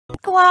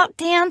go out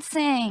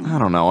dancing? I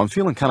don't know. I'm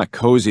feeling kind of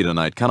cozy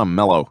tonight, kind of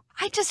mellow.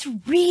 I just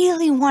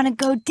really want to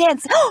go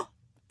dance. Oh,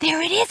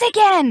 there it is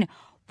again.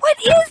 What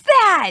is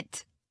that?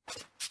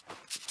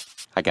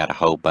 I got a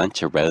whole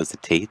bunch of rows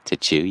of teeth to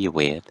chew you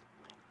with.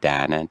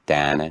 Dinah,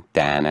 Dinah,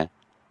 Dinah.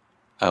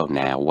 Oh,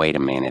 now, wait a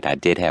minute. I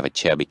did have a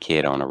chubby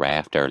kid on a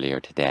raft earlier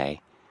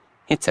today.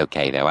 It's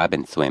okay, though. I've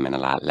been swimming a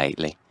lot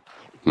lately.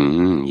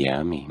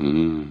 Yummy,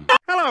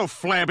 Hello,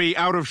 flabby,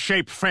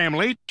 out-of-shape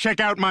family. Check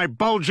out my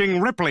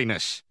bulging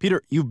rippliness.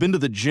 Peter, you've been to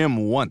the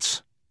gym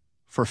once.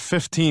 For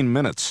 15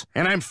 minutes.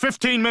 And I'm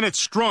 15 minutes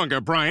stronger,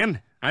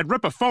 Brian. I'd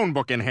rip a phone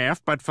book in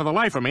half, but for the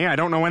life of me, I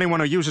don't know anyone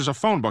who uses a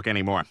phone book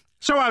anymore.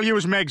 So I'll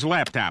use Meg's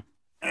laptop.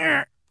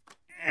 Dad,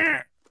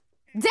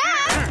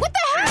 what the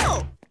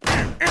hell?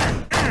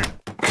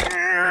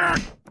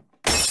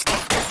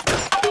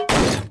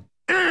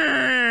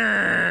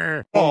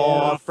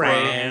 4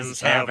 friends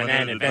having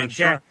an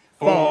adventure.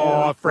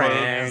 4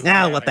 friends.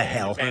 Now what the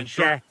hell?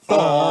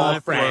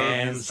 4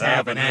 friends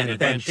having an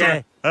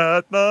adventure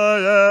at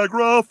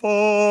Niagara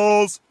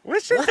Falls.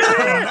 Listen to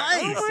that!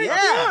 Nice, Oh, yeah.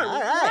 God.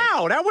 All right.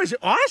 Wow, that was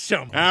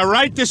awesome. All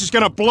right, this is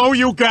gonna blow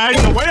you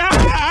guys away.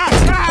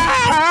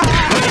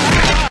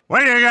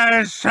 What are you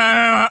guys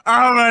say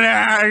over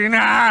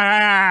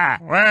there?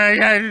 What are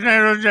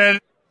you guys?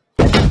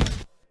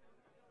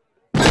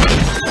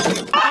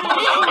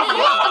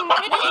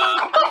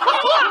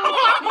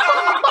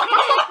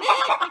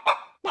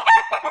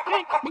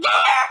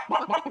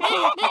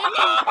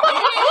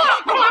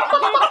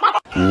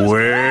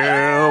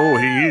 Well,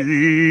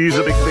 he's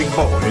a big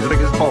boy. He's the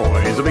biggest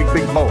boy. He's a big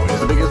boy. He's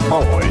the biggest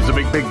boy. He's a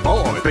big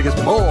boy. Biggest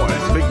boy.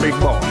 He's a big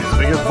boy. He's the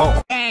biggest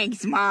boy.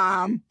 Thanks,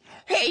 Mom.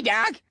 Hey,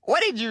 Doc,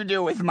 what did you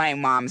do with my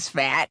mom's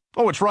fat?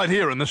 Oh, it's right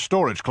here in the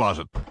storage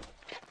closet.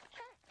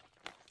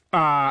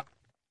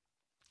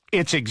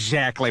 It's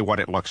exactly what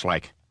it looks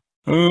like.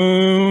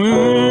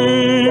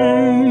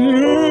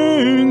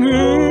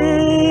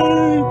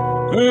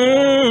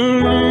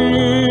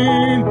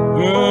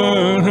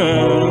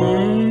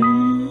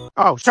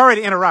 Oh, sorry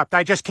to interrupt.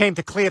 I just came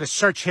to clear the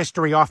search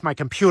history off my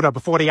computer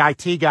before the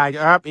IT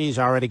guy... he's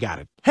already got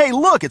it. Hey,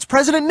 look, it's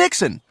President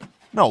Nixon.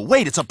 No,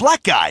 wait, it's a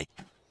black guy.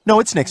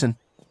 No, it's Nixon.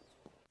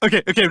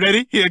 Okay,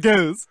 ready? Here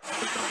goes.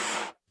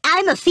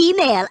 I'm a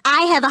female.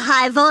 I have a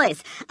high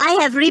voice. I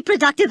have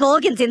reproductive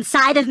organs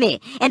inside of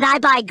me, and I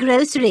buy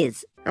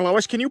groceries. Hey,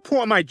 Lois, can you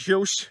pour my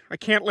juice? I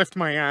can't lift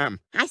my arm.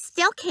 I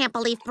still can't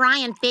believe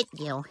Brian bit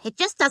you. It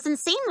just doesn't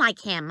seem like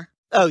him.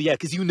 Oh, yeah,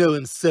 because you know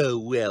him so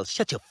well.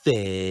 Shut your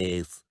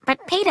face.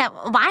 But Peter,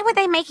 why would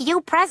they make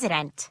you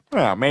president?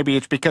 Well, maybe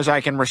it's because I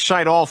can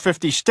recite all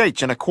 50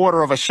 states in a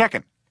quarter of a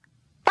second.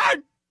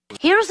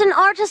 Here's an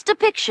artist's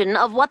depiction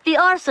of what the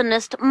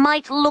arsonist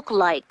might look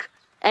like.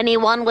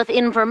 Anyone with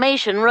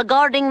information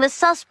regarding the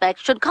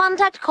suspect should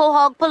contact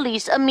Quahog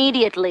police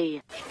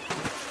immediately.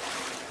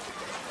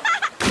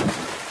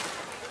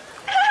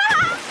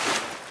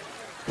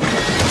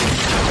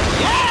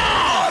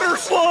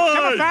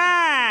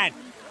 Butterfly!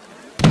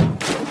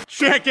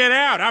 Check it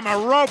out. I'm a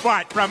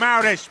robot from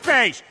outer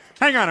space.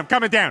 Hang on, I'm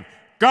coming down.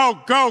 Go,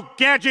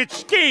 gadget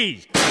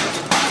skis!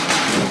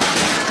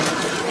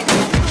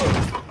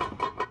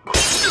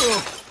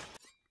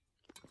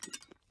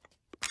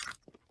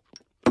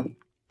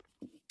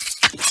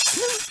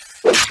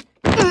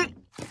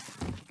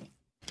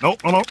 No.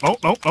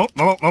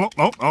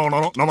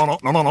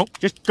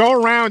 Just go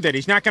around it.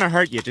 He's not gonna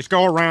hurt you. Just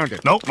go around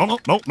it. No. All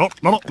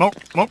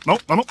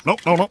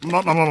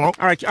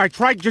right, I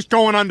tried just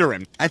going under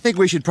him. I think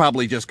we should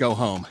probably just go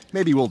home.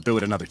 Maybe we'll do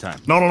it another time.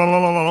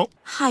 No.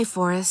 Hi,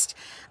 Forrest.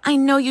 I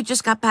know you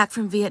just got back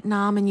from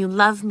Vietnam and you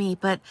love me,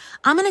 but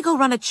I'm gonna go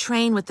run a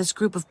train with this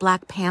group of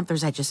Black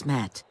Panthers I just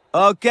met.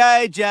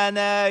 Okay,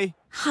 Jenny.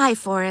 Hi,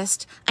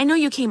 Forrest. I know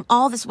you came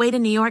all this way to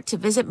New York to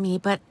visit me,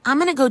 but I'm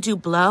gonna go do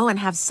blow and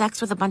have sex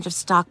with a bunch of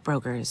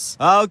stockbrokers.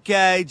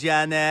 Okay,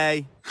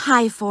 Jenny.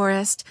 Hi,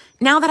 Forrest.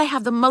 Now that I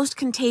have the most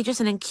contagious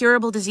and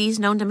incurable disease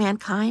known to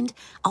mankind,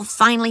 I'll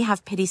finally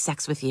have pity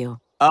sex with you.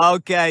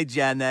 Okay,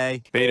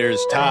 Jenny.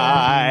 Peter's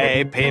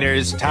tie,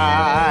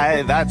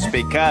 that's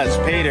because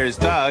Peter's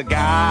the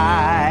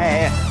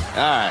guy.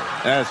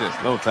 Alright, that's just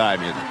a little tie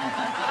music.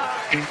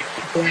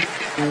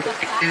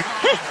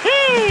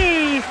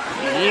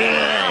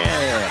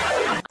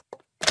 Yeah!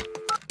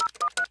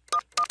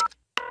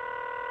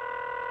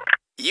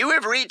 You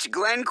have reached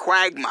Glenn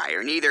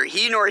Quagmire. Neither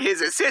he nor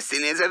his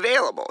assistant is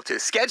available. To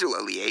schedule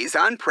a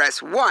liaison,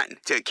 press 1.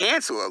 To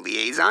cancel a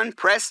liaison,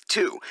 press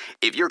 2.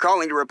 If you're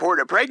calling to report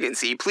a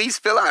pregnancy, please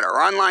fill out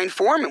our online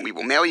form and we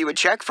will mail you a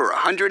check for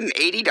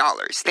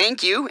 $180.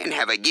 Thank you and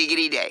have a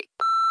giggity day.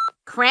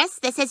 Chris,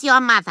 this is your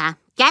mother.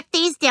 Get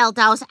these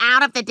dildos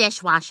out of the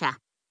dishwasher.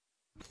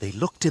 They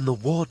looked in the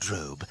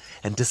wardrobe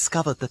and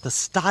discovered that the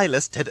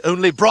stylist had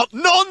only brought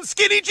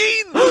non-skinny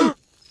jeans! Do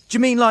you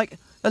mean like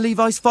a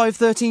Levi's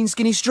 513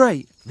 skinny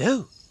straight?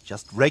 No,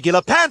 just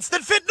regular pants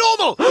that fit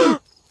normal!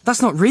 That's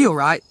not real,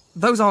 right?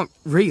 Those aren't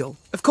real.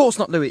 Of course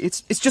not, Louis.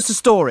 It's just a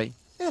story.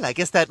 Well, I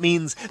guess that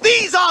means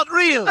these aren't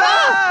real!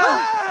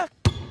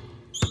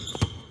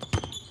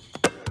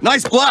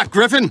 Nice block,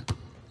 Griffin.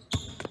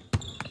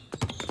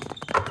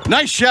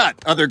 Nice shot,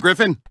 other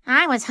Griffin.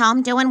 I was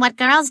home doing what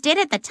girls did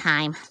at the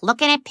time,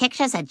 looking at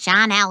pictures of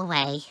John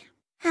Elway.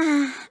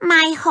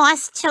 My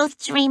horse-toothed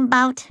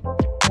dreamboat.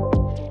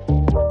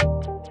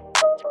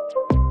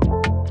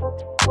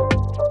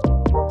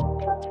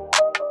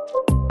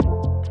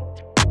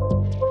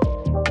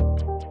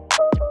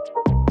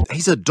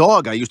 He's a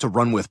dog I used to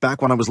run with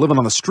back when I was living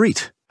on the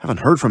street.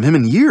 Haven't heard from him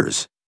in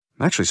years.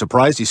 I'm actually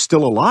surprised he's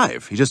still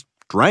alive. He just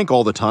drank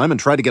all the time and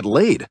tried to get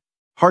laid.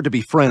 Hard to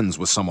be friends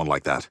with someone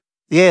like that.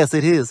 Yes,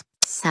 it is.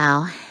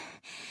 So,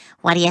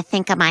 what do you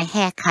think of my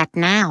haircut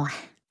now?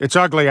 It's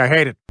ugly, I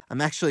hate it.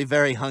 I'm actually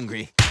very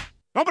hungry.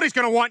 Nobody's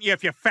gonna want you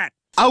if you're fat.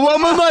 I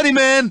want my money,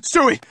 man!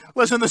 Stewie,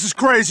 listen, this is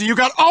crazy. You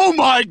got... Oh,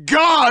 my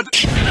God!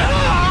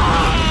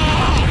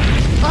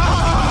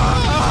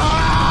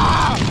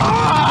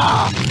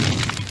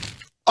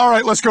 All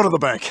right, let's go to the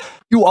bank.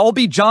 You all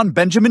be John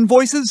Benjamin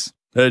voices?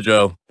 Hey,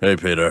 Joe. Hey,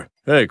 Peter.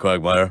 Hey,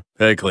 Quagmire.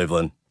 Hey,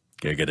 Cleveland.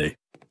 Giggity.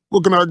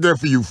 What can I get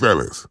for you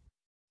fellas?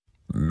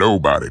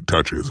 Nobody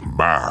touches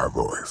my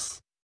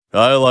voice.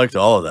 I liked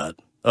all of that,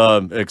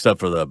 except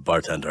for the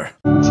bartender.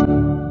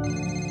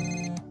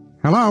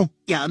 Hello?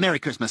 Yeah, Merry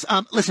Christmas.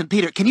 Listen,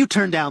 Peter, can you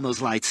turn down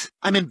those lights?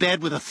 I'm in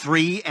bed with a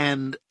 3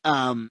 and,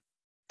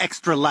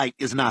 extra light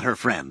is not her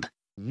friend.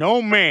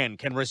 No man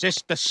can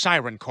resist the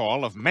siren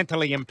call of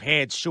mentally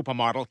impaired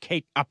supermodel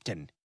Kate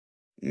Upton.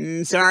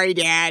 Sorry,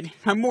 Dad.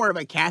 I'm more of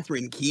a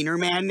Catherine Keener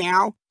man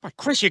now. But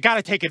Chris, you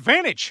gotta take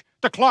advantage.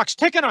 The clock's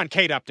ticking on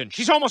Kate Upton.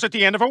 She's almost at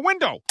the end of her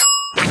window.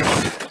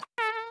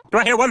 Do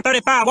I hear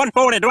 135,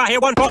 140? Do I hear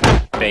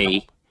 140?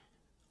 B.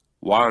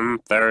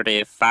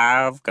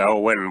 135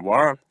 going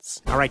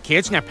once. All right,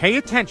 kids, now pay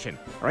attention.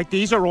 All right,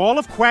 these are all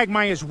of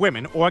Quagmire's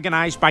women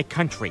organized by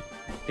country.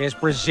 There's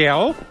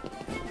Brazil.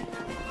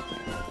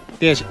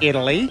 There's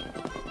Italy.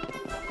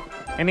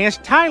 And there's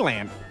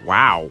Thailand.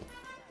 Wow.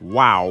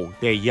 Wow,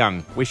 they're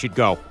young. We should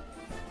go.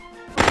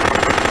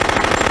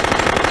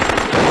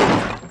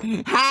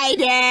 Hi,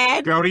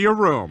 Dad. Go to your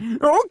room.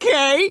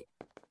 Okay.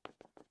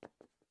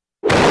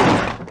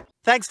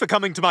 Thanks for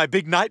coming to my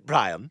big night,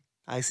 Brian.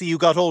 I see you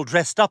got all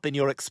dressed up in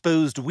your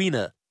exposed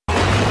wiener.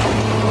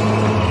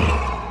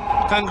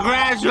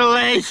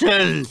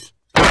 Congratulations!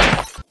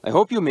 I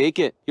hope you make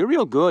it. You're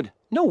real good.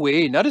 No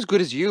way, not as good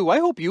as you. I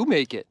hope you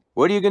make it.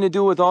 What are you gonna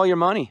do with all your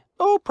money?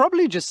 Oh,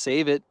 probably just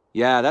save it.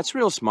 Yeah, that's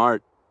real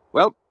smart.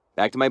 Well,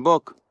 back to my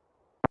book.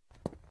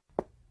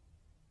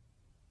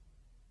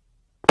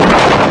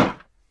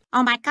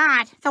 Oh my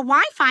God, the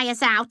Wi-Fi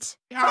is out.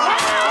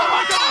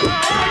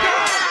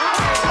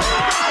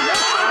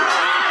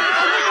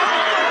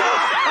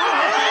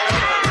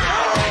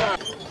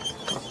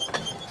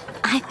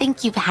 I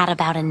think you've had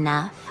about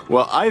enough.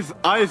 Well,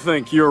 I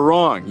think you're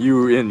wrong,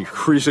 you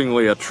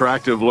increasingly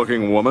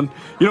attractive-looking woman.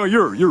 You know,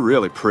 you're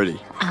really pretty.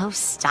 Oh,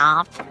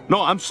 stop.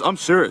 No, I'm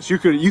serious. You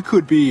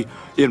could be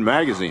in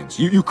magazines.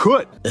 You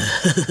could.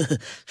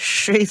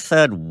 She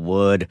said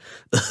wood.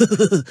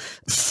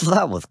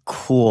 That was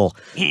cool.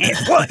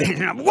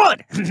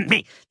 Wood.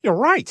 You're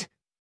right.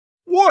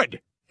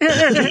 Wood.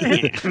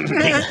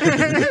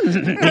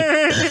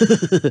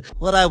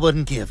 What I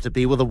wouldn't give to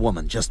be with a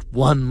woman just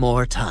one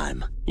more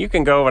time. You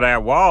can go over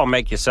that wall and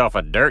make yourself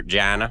a dirt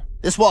gina.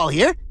 This wall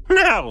here?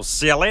 No,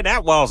 silly,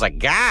 that wall's a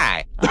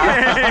guy.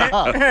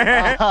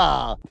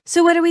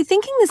 So what are we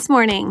thinking this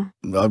morning?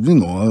 I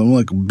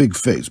like a big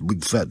face,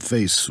 big fat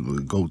face with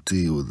a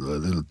goatee with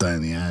little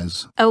tiny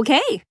eyes.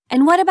 Okay.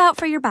 And what about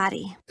for your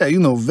body?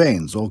 Yeah,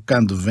 veins, all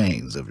kinds of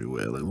veins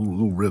everywhere, like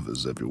little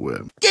rivers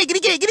everywhere. Giggity,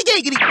 giggity,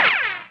 giggity!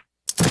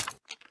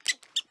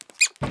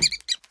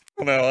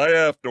 Now, I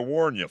have to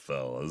warn you,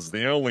 fellas,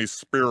 the only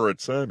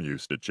spirits I'm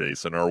used to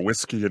chasing are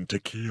whiskey and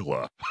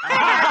tequila.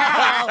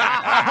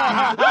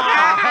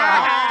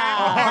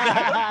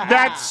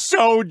 That's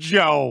so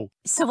Joe.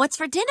 So what's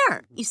for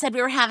dinner? You said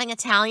we were having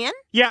Italian?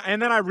 Yeah,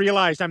 and then I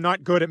realized I'm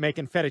not good at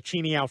making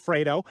fettuccine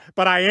Alfredo,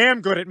 but I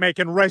am good at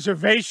making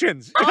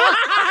reservations.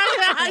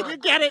 You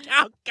get it?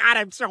 Oh, God,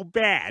 I'm so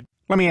bad.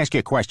 Let me ask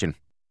you a question.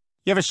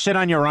 You ever sit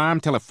on your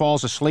arm till it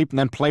falls asleep and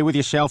then play with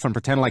yourself and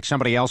pretend like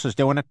somebody else is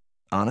doing it?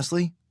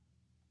 Honestly?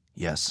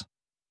 Yes.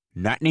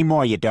 Not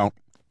anymore, you don't,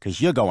 because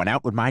you're going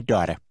out with my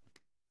daughter.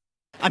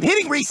 I'm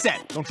hitting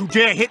reset! Don't you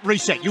dare hit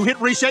reset. You hit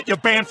reset, you're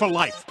banned for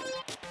life.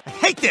 I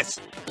hate this!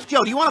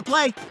 Joe, do you want to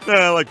play? Yeah,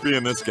 I like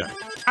being this guy.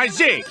 A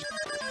zig!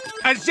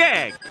 A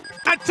zag!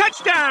 A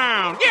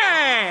touchdown!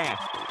 Yeah!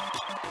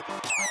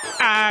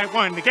 I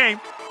won the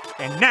game,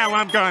 and now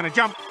I'm gonna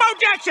jump Bo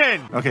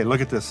Jackson! Okay, look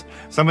at this.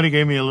 Somebody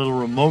gave me a little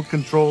remote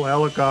control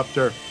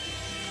helicopter.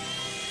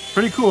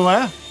 Pretty cool,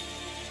 huh?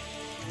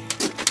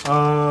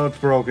 Oh, it's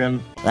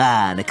broken.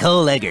 Ah,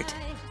 Nicole Eggert.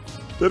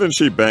 Didn't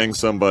she bang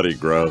somebody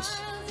gross?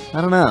 I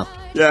don't know.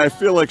 Yeah, I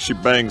feel like she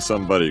banged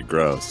somebody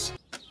gross.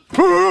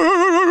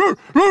 You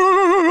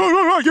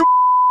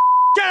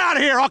get out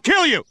of here! I'll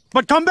kill you!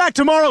 But come back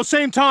tomorrow,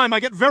 same time. I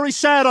get very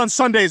sad on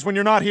Sundays when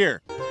you're not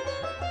here.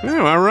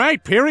 Oh, all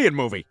right, period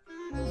movie.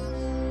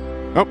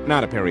 Oh,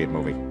 not a period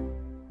movie.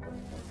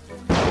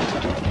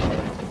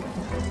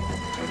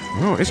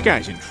 Oh, this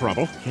guy's in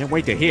trouble. Can't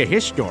wait to hear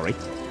his story.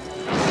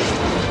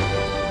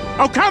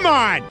 Oh, come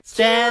on!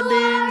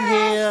 Standing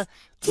here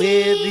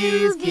with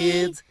these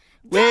kids,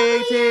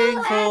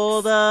 waiting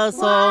for the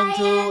song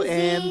to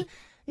end.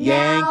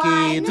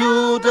 Yankee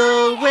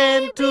Doodle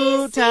went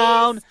to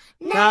town.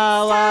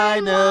 Now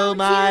I know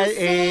my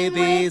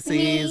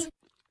ABCs.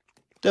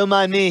 Don't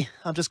mind me.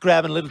 I'm just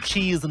grabbing a little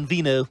cheese and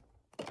vino.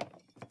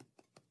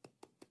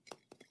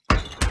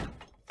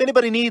 If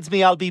anybody needs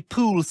me, I'll be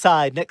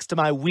poolside next to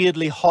my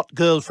weirdly hot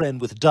girlfriend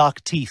with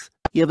dark teeth.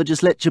 You ever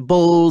just let your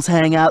balls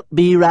hang out,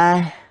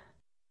 B-Rye?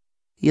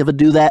 You ever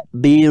do that,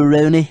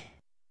 B-Rony?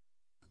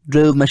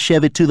 Drove my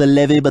Chevy to the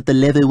levee, but the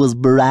levee was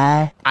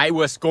dry. I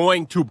was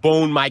going to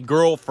bone my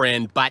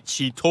girlfriend, but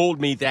she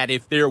told me that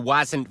if there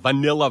wasn't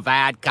vanilla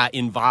vodka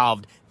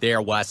involved,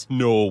 there was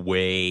no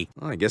way.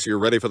 I guess you're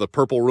ready for the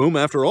purple room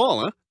after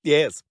all, huh?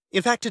 Yes.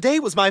 In fact, today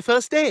was my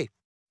first day.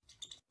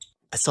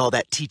 I saw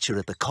that teacher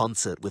at the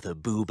concert with her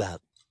boob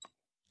out.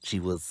 She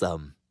was,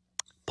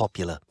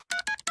 popular.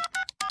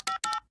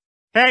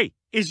 Hey,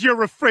 is your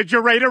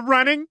refrigerator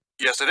running?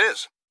 Yes, it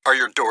is. Are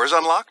your doors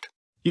unlocked?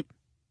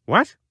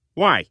 What?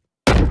 Why?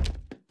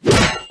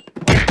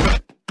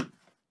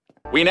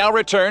 We now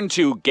return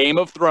to Game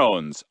of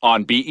Thrones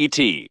on BET.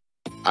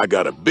 I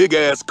got a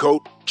big-ass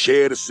coat,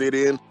 chair to sit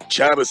in,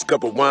 childish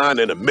cup of wine,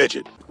 and a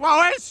midget.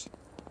 Lois!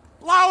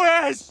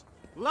 Lois!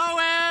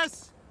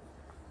 Lois!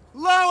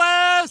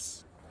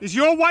 Lois! Is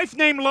your wife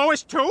named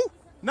Lois, too?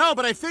 No,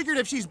 but I figured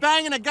if she's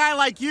banging a guy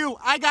like you,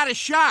 I got a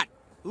shot.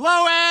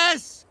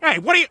 Lois! Hey,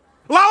 what are you...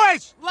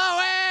 Lois!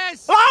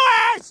 Lois!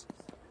 Lois!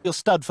 Your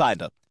stud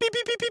finder. Beep,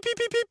 beep, beep, beep, beep,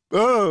 beep, beep.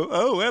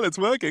 Oh, well, it's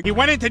working. He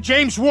went into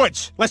James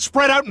Woods. Let's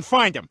spread out and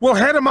find him. We'll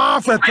head him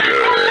off at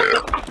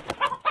the...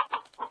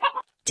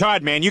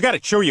 Todd, man, you gotta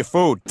chew your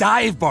food.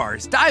 Dive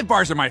bars. Dive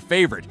bars are my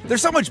favorite. They're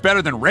so much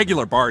better than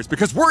regular bars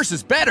because worse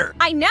is better.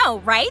 I know,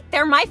 right?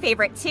 They're my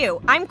favorite,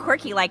 too. I'm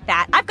quirky like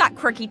that. I've got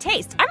quirky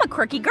taste. I'm a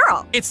quirky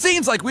girl. It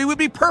seems like we would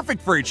be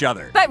perfect for each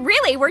other. But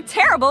really, we're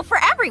terrible for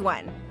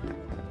everyone.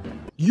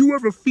 You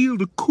ever feel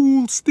the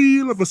cool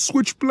steel of a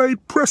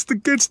switchblade pressed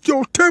against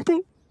your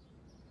temple?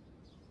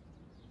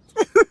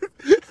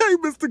 Hey,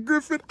 Mr.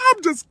 Griffin,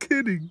 I'm just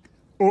kidding.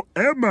 Or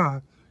am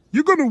I?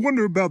 You're gonna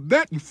wonder about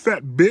that, you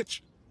fat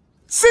bitch.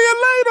 See you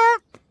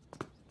later!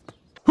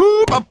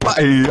 Cool!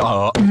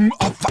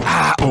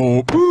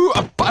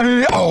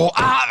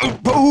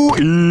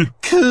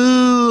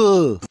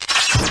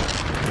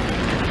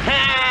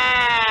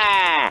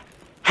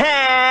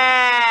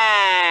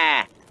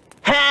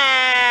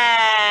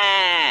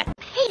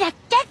 Peter,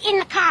 get in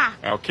the car.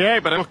 Okay,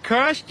 but it'll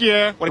cost you.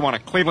 What do you want, a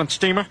Cleveland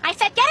steamer? I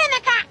said get in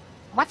the car.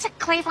 What's a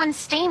Cleveland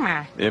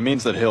steamer? It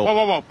means that he'll... Whoa,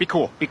 whoa, whoa, be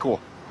cool, be cool.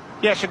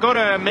 Yeah, so go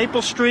to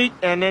Maple Street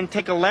and then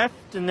take a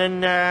left and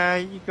then,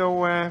 you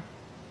go,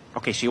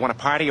 Okay, so you want a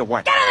party or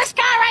what? Get in this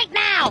car right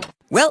now!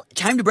 Well,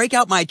 time to break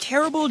out my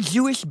terrible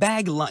Jewish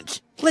bag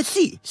lunch. Let's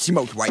see.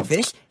 Smoked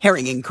whitefish,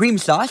 herring and cream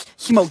sauce,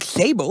 smoked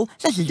sable,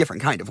 that's a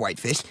different kind of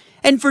whitefish,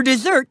 and for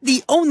dessert,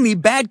 the only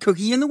bad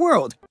cookie in the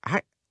world.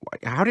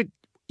 How did...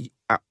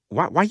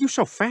 why are you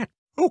so fat?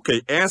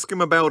 Okay, ask him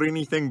about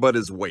anything but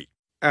his weight.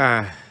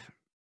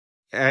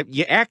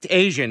 You act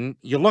Asian,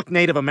 you look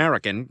Native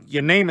American,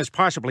 your name is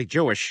possibly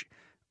Jewish.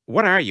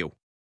 What are you?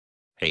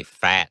 Hey,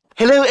 fat.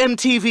 Hello,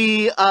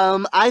 MTV.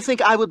 I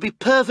think I would be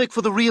perfect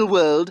for the real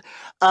world,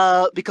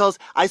 because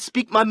I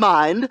speak my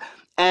mind,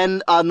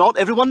 and not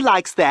everyone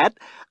likes that,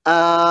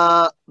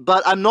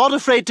 but I'm not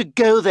afraid to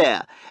go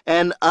there,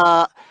 and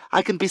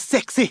I can be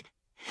sexy.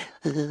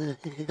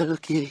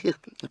 Look here.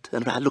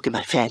 Turn around, look at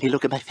my fanny,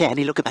 look at my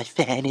fanny, look at my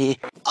fanny.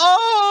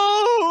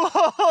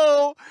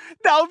 Oh!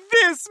 Now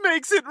this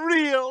makes it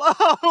real!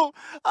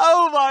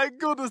 Oh my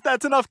goodness,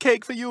 that's enough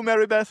cake for you,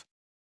 Mary Beth.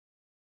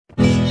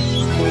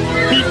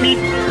 Beep, beep.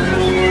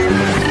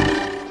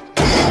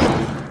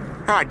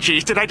 Oh,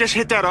 jeez, did I just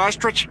hit that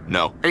ostrich?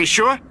 No. Are you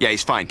sure? Yeah,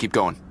 he's fine. Keep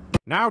going.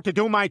 Now to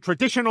do my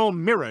traditional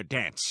mirror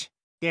dance.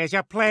 There's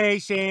a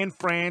place in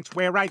France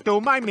where I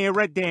do my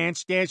mirror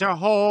dance. There's a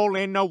hole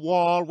in the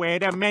wall where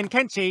the men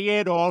can see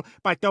it all,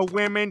 but the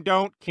women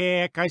don't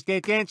care 'cause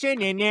they're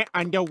dancing in their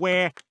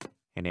underwear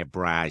and their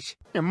bras.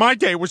 In my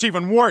day, it was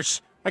even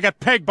worse. I got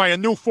pegged by a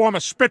new form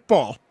of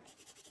spitball.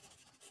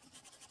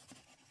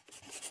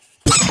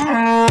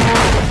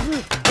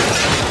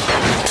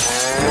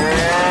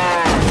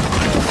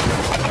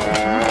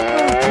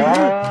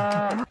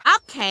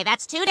 Okay,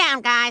 that's 2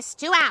 down, guys.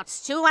 2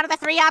 outs. 2 out of the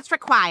 3 outs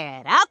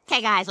required.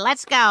 Okay, guys,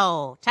 let's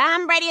go.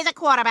 Tom Brady is a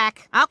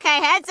quarterback. Okay,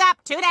 heads up.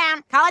 2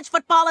 down. College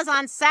football is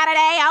on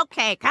Saturday.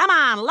 Okay, come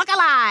on, look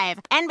alive.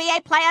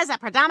 NBA players are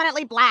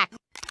predominantly black.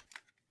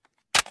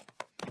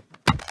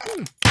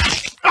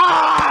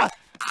 Ah!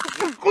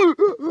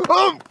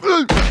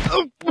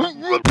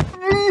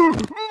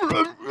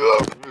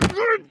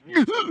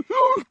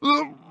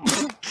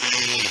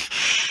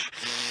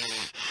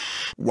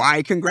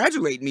 Why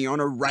congratulate me on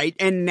a right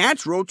and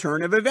natural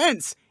turn of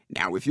events?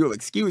 Now, if you'll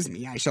excuse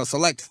me, I shall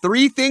select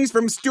 3 things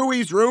from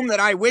Stewie's room that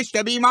I wish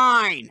to be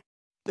mine.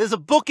 There's a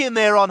book in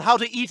there on how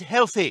to eat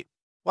healthy.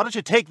 Why don't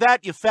you take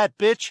that, you fat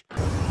bitch?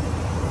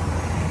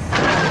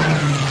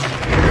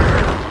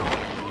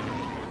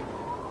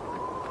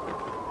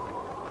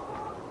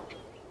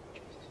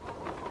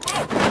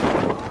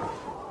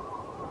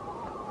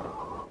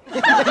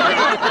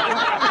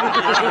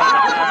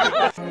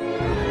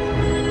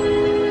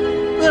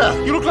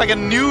 Ugh, you look like a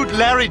nude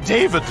Larry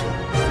David.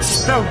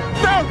 No!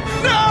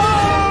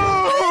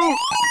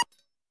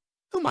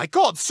 Oh my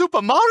God,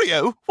 Super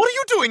Mario! What are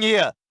you doing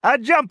here? I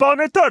jump on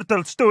a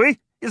turtle, Stewie.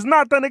 It's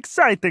not an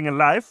exciting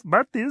life,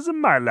 but is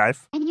my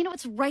life. And you know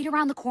what's right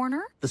around the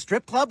corner? The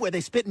strip club where they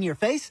spit in your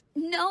face?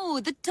 No,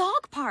 the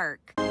dog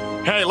park.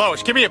 Hey,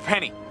 Lois, give me a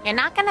penny. You're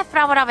not gonna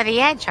throw it over the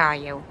edge, are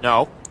you?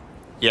 No.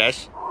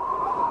 Yes.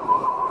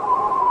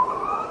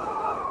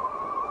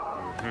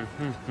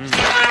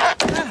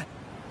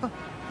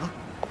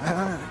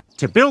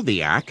 To build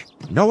the ark,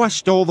 Noah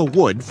stole the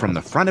wood from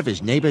the front of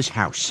his neighbor's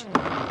house.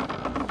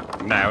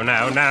 No,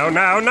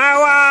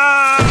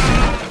 Noah!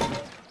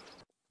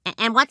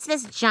 And what's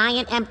this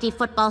giant empty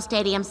football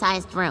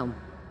stadium-sized room?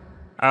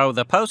 Oh,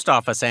 the post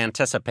office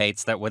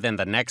anticipates that within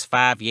the next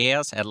 5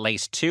 years, at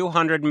least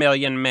 200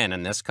 million men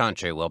in this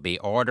country will be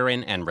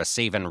ordering and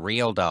receiving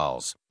real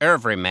dolls.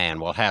 Every man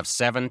will have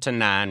 7 to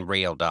 9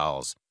 real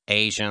dolls.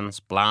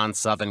 Asians, blonde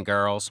Southern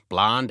girls,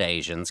 blonde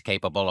Asians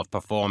capable of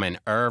performing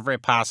every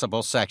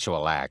possible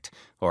sexual act,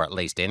 or at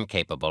least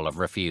incapable of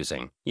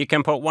refusing. You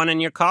can put one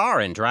in your car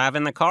and drive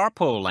in the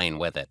carpool lane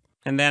with it,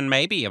 and then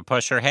maybe you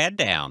push her head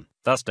down,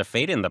 thus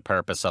defeating the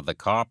purpose of the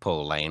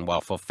carpool lane while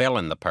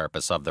fulfilling the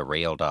purpose of the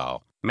real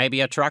doll.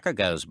 Maybe a trucker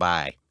goes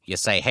by. You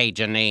say, "Hey,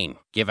 Janine,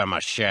 give him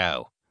a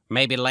show."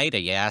 Maybe later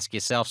you ask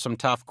yourself some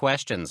tough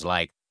questions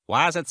like,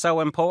 why is it so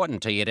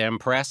important to you to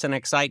impress and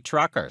excite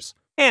truckers?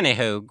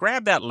 Anywho,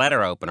 grab that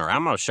letter opener.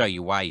 I'm going to show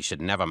you why you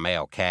should never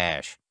mail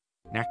cash.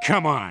 Now,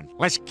 come on.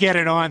 Let's get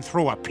it on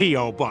through a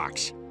P.O.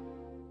 box.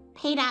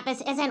 Pete-up,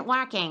 this isn't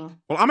working.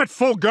 Well, I'm at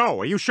full go.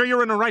 Are you sure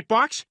you're in the right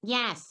box?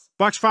 Yes.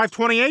 Box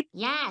 528?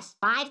 Yes,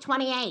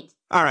 528.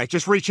 All right,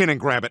 just reach in and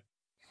grab it.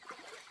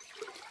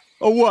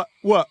 Oh,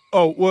 what?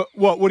 Oh,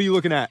 what are you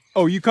looking at?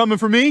 Oh, you coming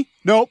for me?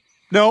 Nope.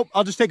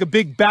 I'll just take a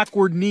big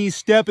backward knee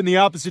step in the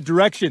opposite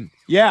direction.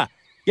 Yeah,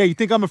 you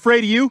think I'm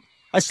afraid of you?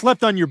 I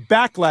slept on your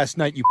back last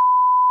night, you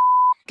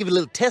Give it a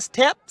little test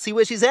tap, see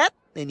where she's at,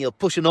 then you're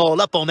pushing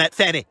all up on that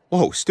fanny.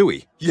 Whoa,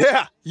 Stewie.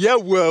 Yeah,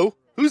 whoa.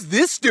 Who's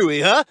this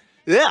Stewie, huh?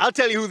 Yeah, I'll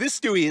tell you who this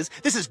Stewie is.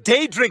 This is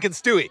day drinking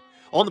Stewie,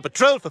 on the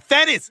patrol for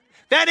fannies.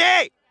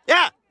 Fanny!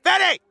 Yeah,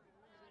 Fanny!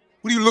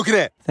 What are you looking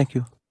at? Thank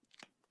you.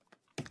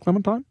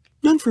 Clementine?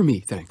 None for me,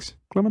 thanks.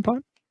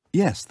 Clementine?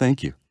 Yes,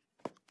 thank you.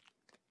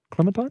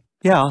 Clementine?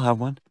 Yeah, I'll have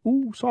one.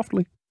 Ooh,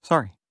 softly.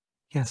 Sorry.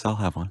 Yes, I'll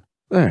have one.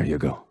 There you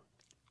go.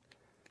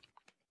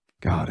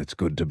 God, it's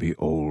good to be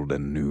old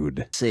and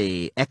nude.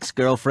 See,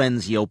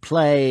 ex-girlfriends you'll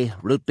play,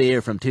 root beer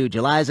from 2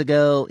 Julys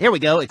ago. Here we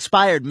go,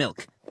 expired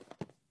milk.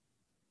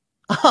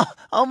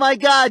 Oh my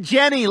God,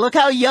 Jenny, look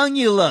how young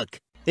you look.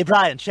 Hey,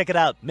 Brian, check it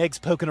out. Meg's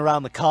poking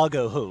around the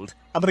cargo hold.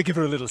 I'm gonna give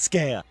her a little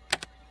scare.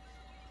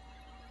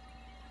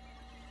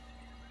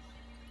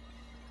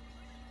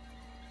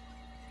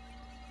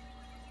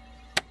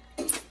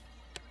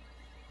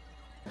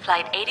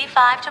 Flight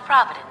 85 to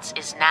Providence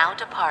is now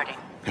departing.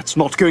 That's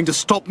not going to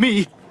stop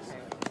me.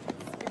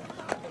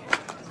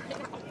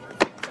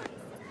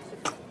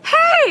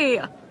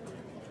 Hey!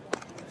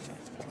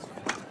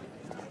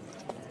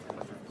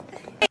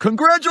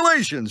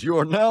 Congratulations,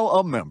 you're now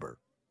a member.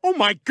 Oh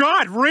my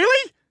God,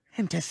 really?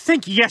 And to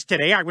think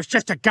yesterday I was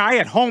just a guy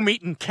at home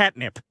eating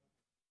catnip.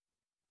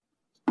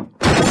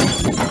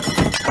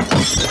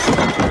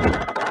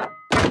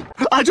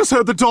 I just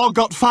heard the dog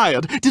got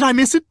fired. Did I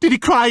miss it? Did he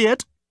cry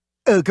yet?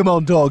 Oh, come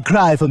on, dog,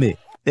 cry for me.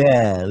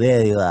 Yeah,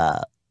 there you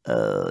are.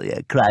 Oh,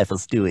 yeah, cry for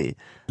Stewie.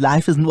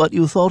 Life isn't what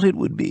you thought it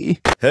would be.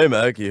 Hey,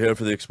 Mac, you here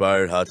for the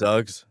expired hot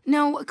dogs?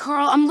 No,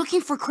 Carl, I'm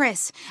looking for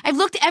Chris. I've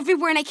looked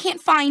everywhere and I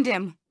can't find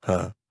him.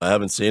 Huh. I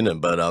haven't seen him,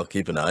 but I'll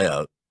keep an eye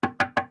out.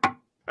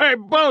 Hey,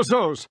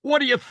 bozos, what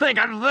do you think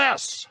of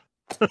this?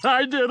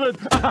 I did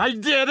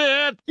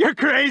it! You're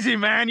crazy,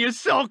 man. You're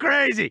so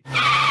crazy.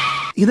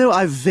 You know,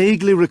 I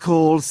vaguely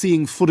recall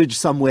seeing footage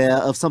somewhere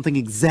of something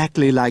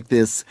exactly like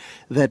this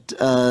that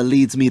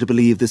leads me to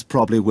believe this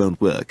probably won't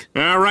work.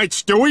 All right,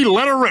 Stewie,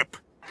 let her rip.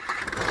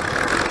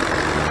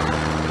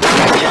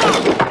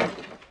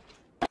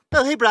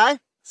 Oh, hey, Bri.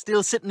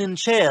 Still sitting in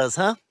chairs,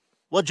 huh?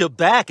 What'd your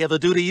back ever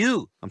do to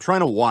you? I'm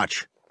trying to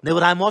watch. Know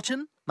what I'm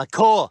watching? My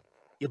core.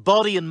 Your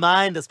body and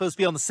mind are supposed to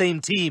be on the same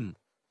team.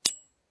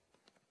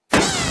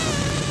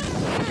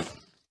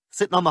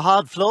 Sitting on the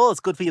hard floor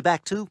is good for your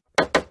back, too.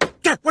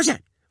 Yeah, what's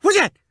that? What's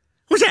that?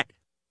 What's that?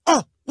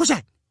 Oh, what's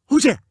that?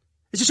 Who's there?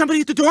 Is there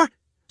somebody at the door?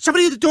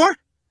 Somebody at the door?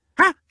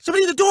 Huh?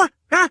 Somebody at the door?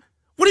 Huh?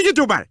 What are you gonna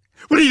do about it?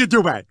 What are you gonna do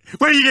about it?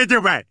 What are you gonna do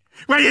about it?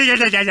 What are you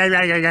gonna do?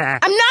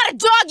 I'm not a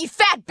dog, you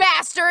fat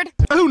bastard!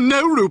 Oh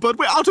no, Rupert,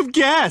 we're out of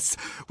gas.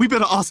 We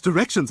better ask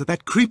directions at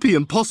that creepy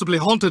and possibly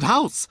haunted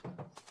house.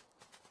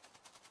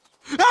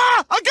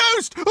 Ah! A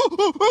ghost!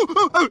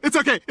 Oh, it's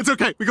okay.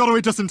 We got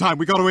away just in time.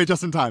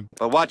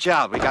 But watch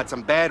out, we got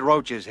some bad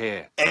roaches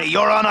here. Hey,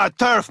 you're on our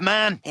turf,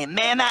 man. Hey,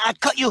 man, I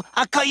cut you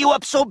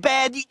up so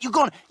bad, you're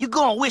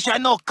gonna wish I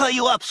no cut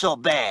you up so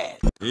bad.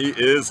 He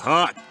is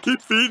hot.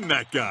 Keep feeding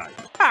that guy.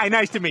 Hi,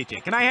 nice to meet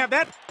you. Can I have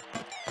that?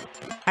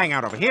 Hang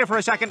out over here for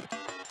a second.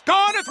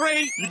 Corner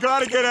three! You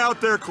gotta get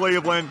out there,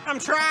 Cleveland. I'm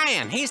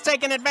trying. He's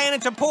taking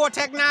advantage of poor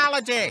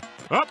technology.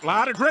 Up,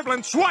 lot of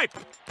dribbling. Swipe!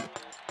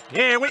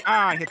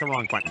 I hit the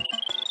wrong button.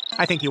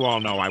 I think you all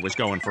know I was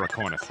going for a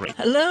corner three.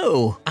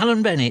 Hello,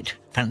 Alan Bennett.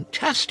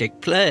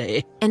 Fantastic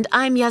play. And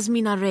I'm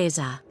Yasmina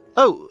Reza.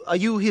 Oh, are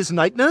you his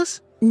night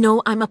nurse?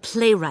 No, I'm a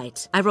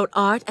playwright. I wrote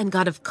Art and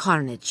God of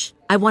Carnage.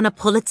 I won a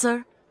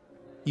Pulitzer.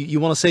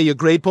 You want to say your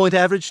grade point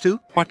average, too?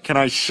 What can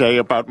I say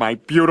about my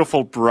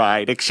beautiful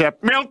bride,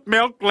 except milk,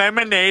 milk,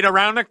 lemonade,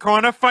 around the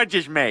corner fudge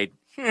is made.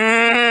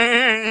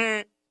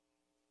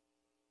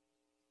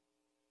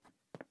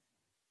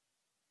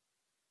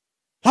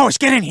 Lois,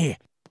 get in here.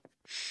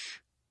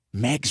 Shh.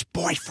 Meg's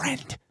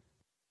boyfriend.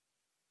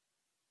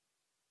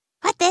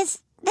 But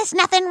there's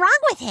nothing wrong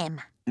with him.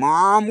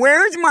 Mom,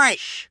 where's my...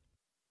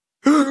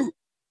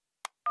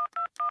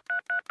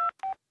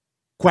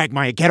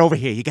 Quagmire, get over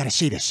here. You gotta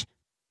see this.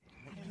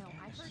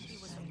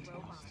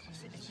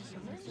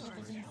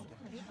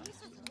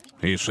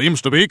 He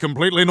seems to be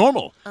completely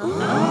normal.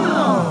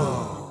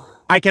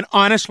 I can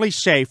honestly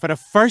say for the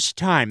first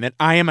time that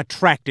I am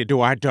attracted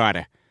to our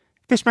daughter.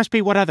 This must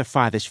be what other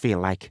fathers feel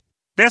like.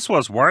 This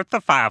was worth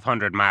the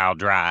 500-mile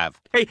drive.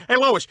 Hey,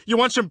 Lois, you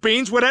want some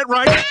beans with that,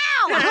 right?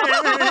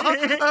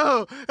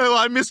 oh,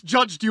 I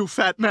misjudged you,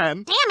 fat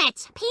man. Damn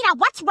it! Peter,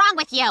 what's wrong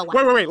with you?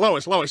 Wait,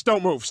 Lois,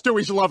 don't move.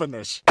 Stewie's loving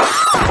this.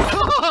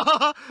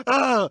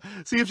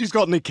 See if she's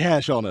got any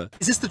cash on her.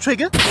 Is this the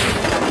trigger?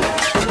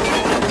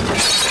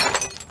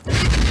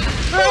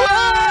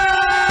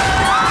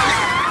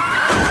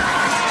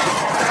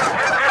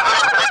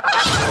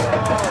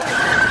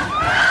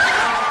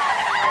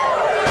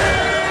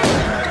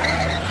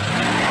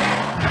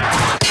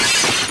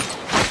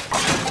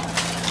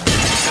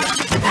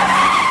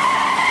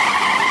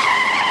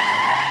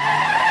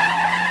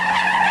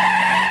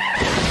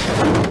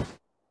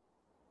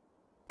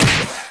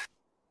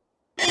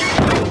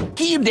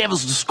 He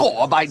endeavours to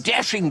score by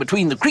dashing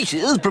between the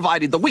creases,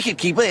 provided the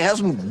wicketkeeper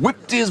hasn't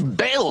whipped his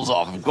bails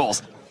off, of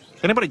course.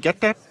 Anybody get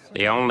that?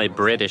 The only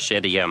British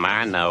idiom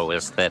I know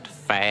is that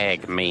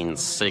fag means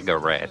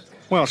cigarette.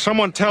 Well,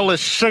 someone tell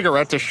this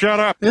cigarette to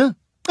shut up. Yeah.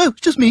 Oh, it's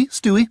just me,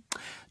 Stewie.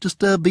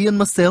 Just being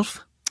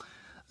myself.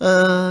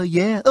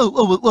 Yeah.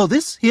 Well,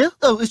 this here?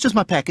 Oh, it's just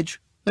my package.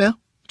 Yeah.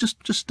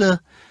 Just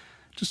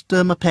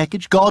my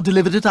package. God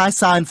delivered it. I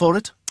signed for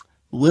it.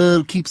 The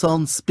world keeps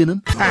on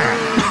spinning.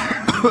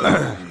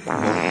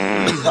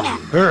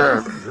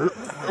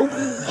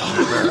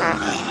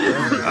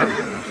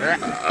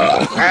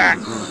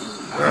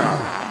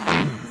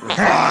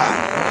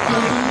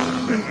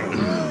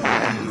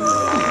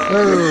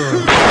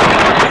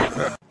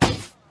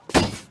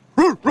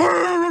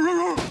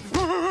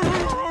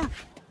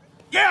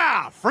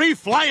 Yeah, free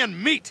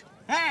flying meat.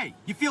 Hey,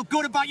 you feel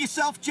good about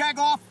yourself,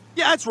 Jagoff?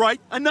 Yeah, that's right.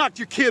 I knocked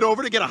your kid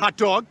over to get a hot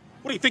dog.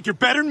 What, do you think you're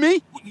better than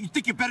me? You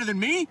think you're better than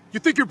me? You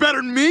think you're better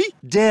than me?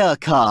 Dare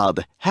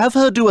card. Have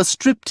her do a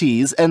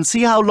striptease and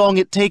see how long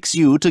it takes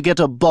you to get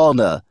a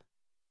boner.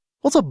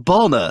 What's a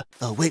boner?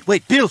 Oh, wait,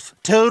 bilf.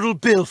 Total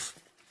bilf.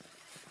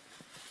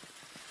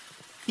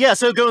 Yeah,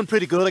 so going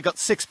pretty good. I got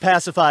 6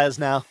 pacifiers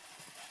now.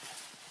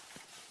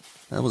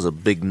 That was a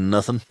big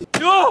nothing.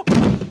 Oh!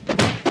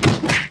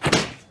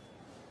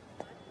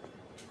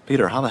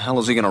 Peter, how the hell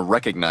is he gonna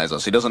recognize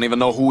us? He doesn't even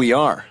know who we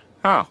are.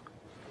 Oh.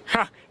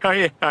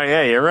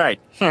 Yeah, you're right.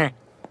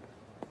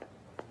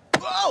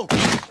 Whoa!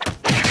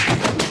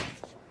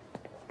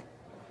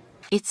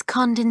 It's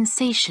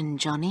condensation,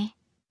 Johnny.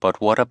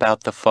 But what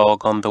about the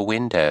fog on the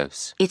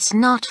windows? It's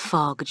not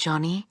fog,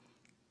 Johnny.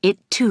 It,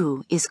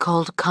 too, is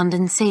called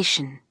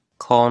condensation.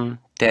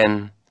 Condensation.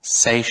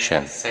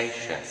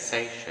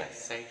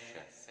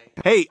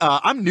 Hey,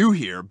 I'm new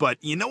here, but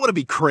you know what'd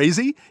be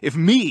crazy? If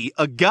me,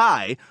 a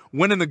guy,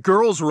 went in the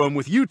girls' room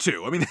with you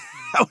two. I mean,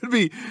 that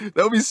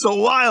would be so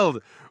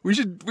wild. We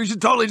should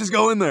totally just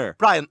go in there.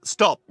 Brian,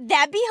 stop.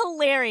 That'd be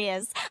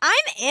hilarious.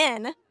 I'm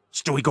in.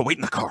 Stewie, go wait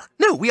in the car.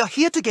 No, we are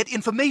here to get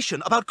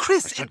information about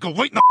Chris. I said go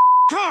wait in the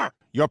car.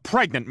 You're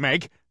pregnant,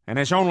 Meg, and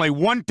there's only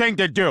one thing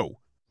to do.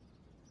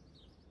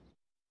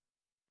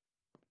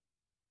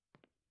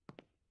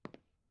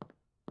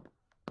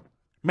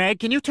 Meg,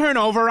 can you turn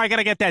over? I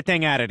gotta get that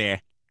thing out of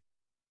there.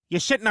 You're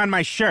sitting on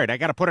my shirt. I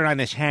gotta put it on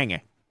this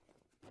hanger.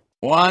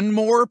 One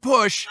more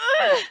push.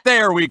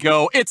 There we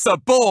go. It's a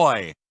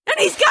boy. And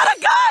he's got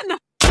a gun!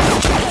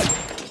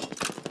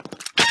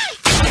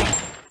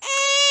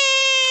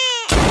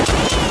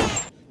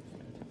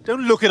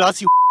 Don't look at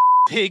us, you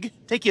pig.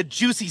 Take your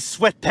juicy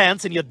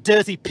sweatpants and your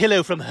dirty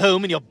pillow from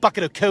home and your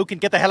bucket of Coke and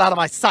get the hell out of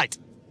my sight.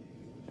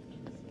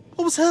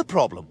 What was her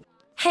problem?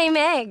 Hey,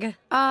 Meg.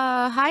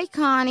 Hi,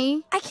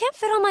 Connie. I can't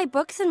fit all my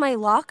books in my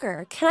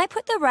locker. Can I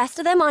put the rest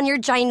of them on your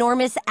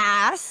ginormous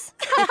ass?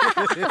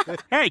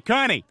 Hey,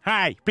 Connie.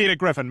 Hi, Peter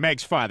Griffin,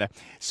 Meg's father.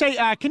 Say,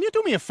 can you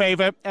do me a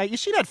favor? You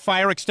see that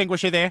fire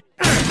extinguisher there?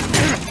 Dad,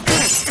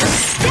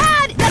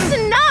 that's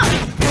enough!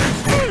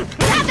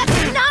 Dad,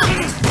 that's enough!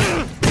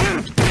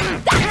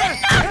 That's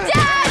enough,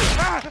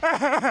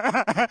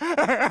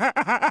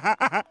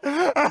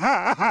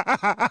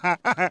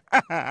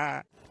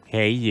 Dad!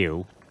 Hey,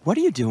 you. What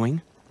are you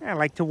doing? I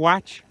like to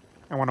watch.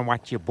 I want to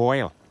watch you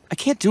boil. I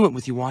can't do it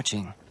with you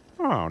watching.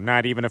 Oh,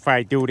 not even if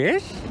I do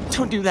this?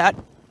 Don't do that.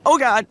 Oh,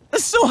 God,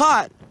 it's so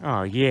hot.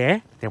 Oh,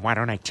 yeah? Then why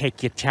don't I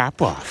take your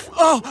top off?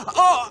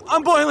 Oh,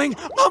 I'm boiling.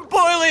 I'm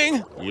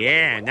boiling.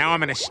 Yeah, now I'm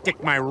gonna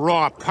stick my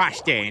raw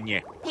pasta in you.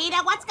 Peter,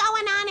 what's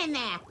going on in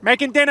there?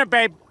 Making dinner,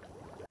 babe.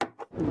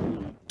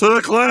 To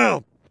the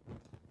clown.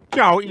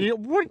 Joe,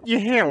 your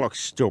hair looks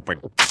stupid.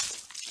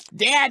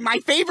 Dad, my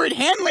favorite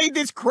hen laid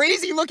this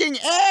crazy-looking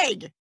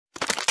egg.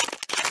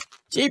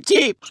 Cheap,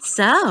 cheap.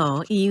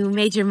 So, you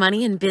made your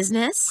money in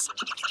business?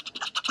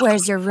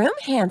 Where's your room,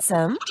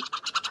 handsome?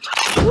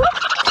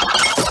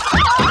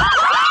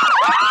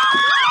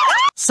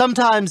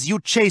 Sometimes you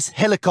chase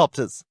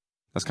helicopters.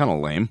 That's kind of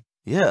lame.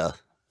 Yeah.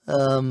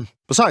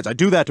 Besides, I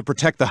do that to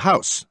protect the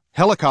house.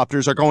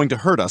 Helicopters are going to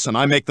hurt us, and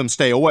I make them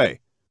stay away.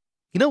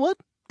 You know what?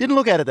 Didn't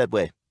look at it that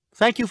way.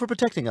 Thank you for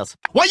protecting us.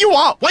 What you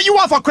want? What you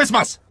want for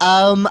Christmas?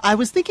 I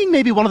was thinking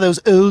maybe one of those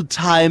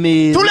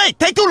old-timey... Too late!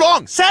 Take too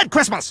long! Sad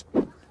Christmas!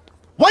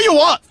 What you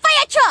want?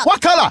 Fire truck!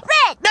 What color?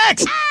 Red!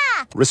 Next!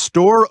 Ah!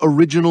 Restore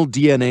original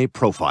DNA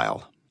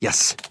profile.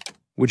 Yes.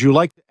 Would you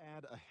like to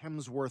add a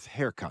Hemsworth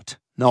haircut?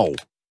 No.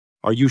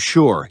 Are you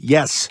sure?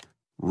 Yes.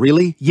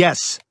 Really?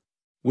 Yes.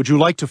 Would you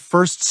like to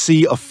first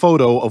see a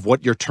photo of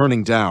what you're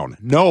turning down?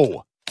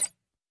 No.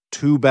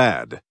 Too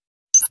bad.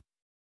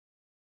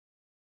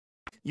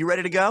 You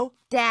ready to go?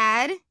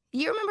 Dad,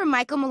 you remember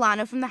Michael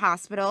Milano from the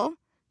hospital?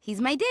 He's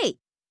my date.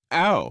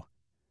 Oh.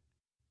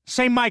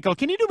 Say, Michael,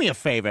 can you do me a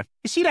favor?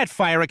 You see that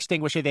fire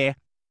extinguisher there?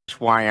 That's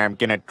why I'm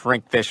gonna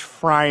drink this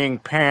frying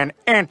pan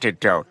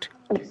antidote.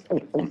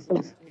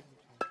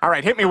 All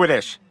right, hit me with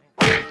this.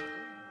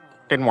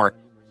 Didn't work.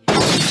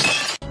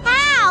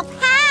 Help!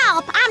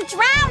 Help! I'm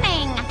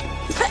drowning!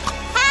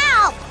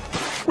 Help!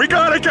 We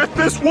gotta get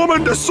this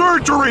woman to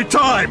surgery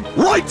time!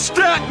 Right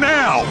stat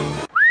now!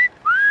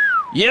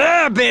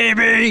 Yeah,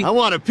 baby! I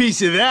want a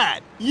piece of that.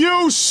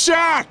 You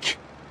suck!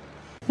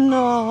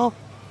 No.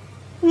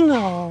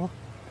 No.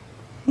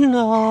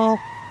 No.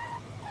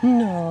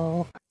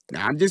 No.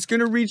 I'm just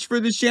gonna reach for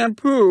the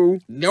shampoo.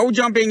 No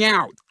jumping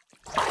out.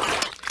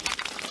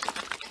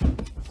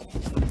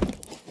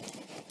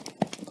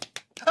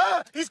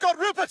 Ah, he's got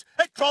Rupert!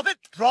 Hey, drop it!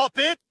 Drop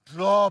it!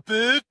 Drop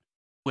it!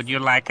 Would you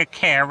like a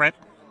carrot?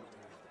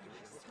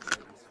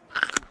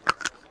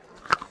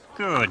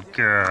 Good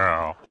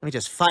girl. Let me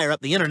just fire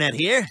up the internet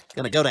here.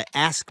 Gonna go to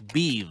Ask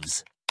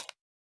Beeves.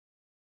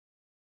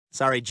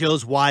 Sorry,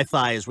 Joe's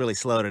Wi-Fi is really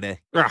slow today.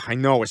 Ugh, I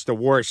know, it's the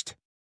worst.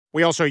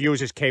 We also use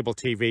his cable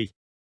TV.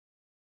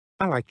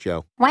 I like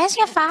Joe. Where's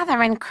your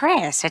father and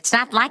Chris? It's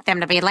not like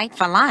them to be late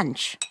for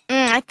lunch.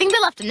 I think they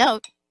left a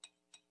note.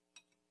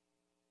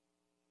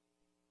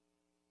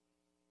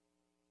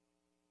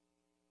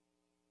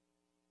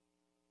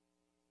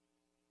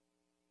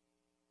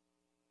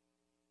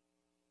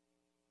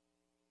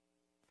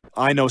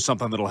 I know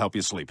something that'll help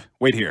you sleep.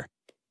 Wait here.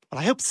 Well,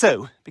 I hope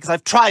so, because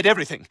I've tried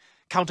everything.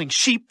 Counting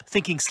sheep,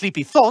 thinking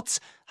sleepy thoughts.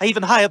 I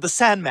even hired the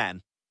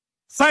Sandman.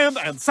 Sand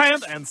and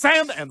sand and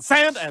sand and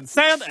sand and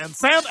sand and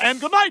sand and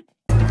good night!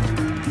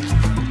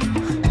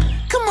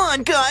 Come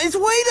on, guys,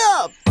 wait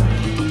up!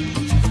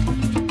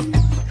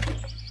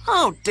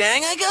 Oh,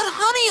 dang, I got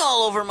honey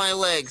all over my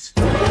legs.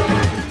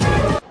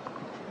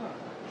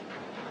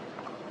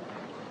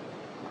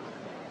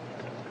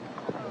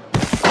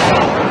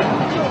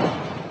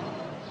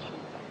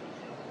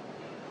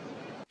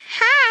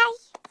 Hi.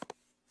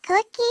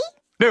 Cookie?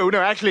 No,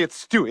 actually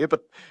it's Stewie,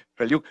 but,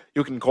 well,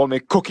 you can call me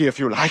Cookie if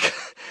you like.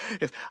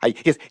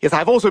 Yes,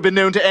 I've also been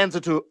known to answer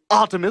to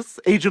Artemis,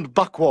 Agent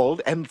Buckwald,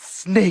 and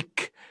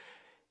Snake.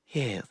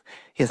 Yes,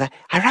 I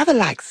rather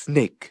like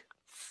Snake.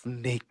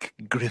 Snake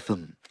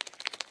Griffin.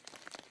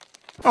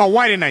 Oh,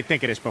 why didn't I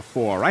think of this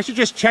before? I should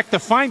just check the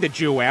Find a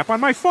Jew app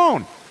on my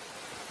phone.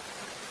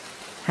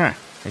 Huh,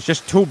 there's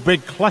just two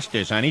big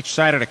clusters on each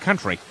side of the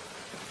country.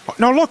 Oh,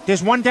 no, look,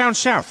 there's one down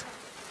south.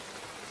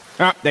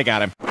 Oh, they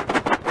got him.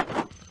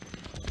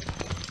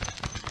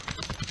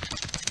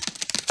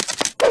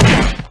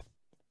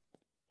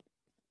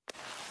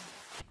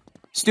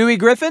 Stewie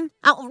Griffin?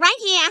 Oh, right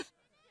here.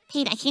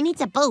 Peter, he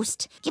needs a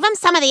boost. Give him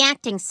some of the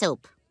acting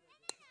soup.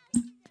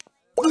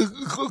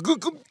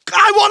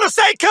 I want to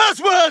say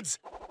curse words!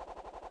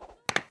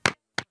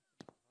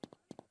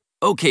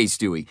 Okay,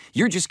 Stewie,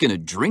 you're just gonna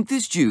drink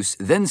this juice,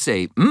 then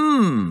say,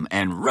 mmm,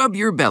 and rub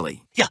your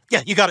belly. Yeah,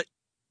 you got it.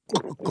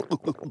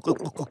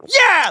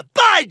 Yeah,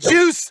 bye,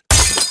 juice!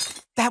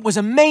 That was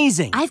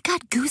amazing. I've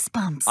got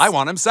goosebumps. I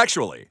want him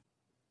sexually.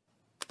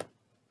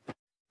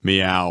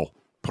 Meow.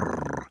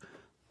 Purr.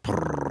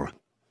 Purr.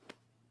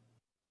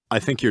 I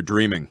think you're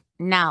dreaming.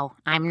 No,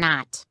 I'm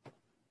not.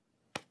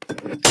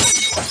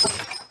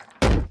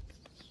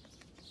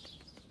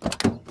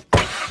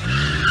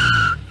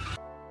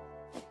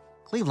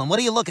 Cleveland, what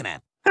are you looking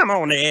at? I'm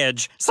on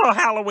edge. Saw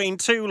Halloween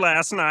 2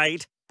 last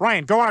night.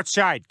 Brian, go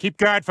outside. Keep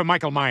guard for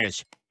Michael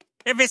Myers.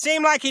 If it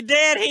seemed like he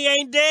dead, he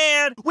ain't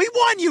dead. We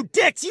won, you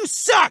dicks! You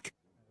suck!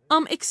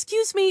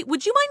 Excuse me,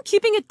 would you mind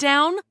keeping it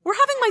down? We're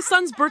having my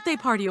son's birthday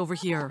party over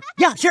here.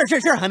 Yeah, sure,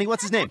 honey.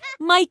 What's his name?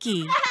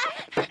 Mikey.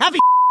 Happy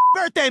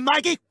birthday,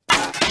 Mikey!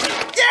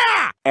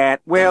 Yeah!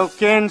 At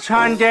Wilkins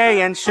Hyundai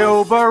and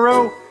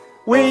Subaru,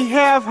 we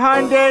have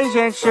Hyundais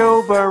and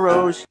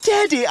Subarus.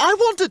 Daddy, I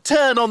want to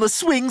turn on the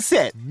swing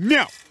set.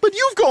 No. But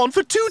you've gone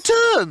for 2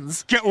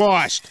 turns. Get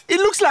lost. It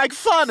looks like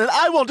fun, and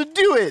I want to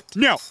do it.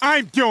 No,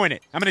 I'm doing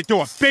it. I'm going to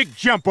do a big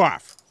jump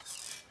off.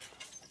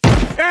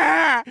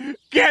 Ah!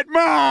 Get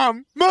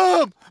Mom!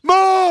 Mom!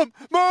 Mom!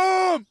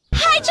 Mom!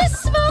 I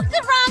just smoked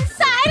the wrong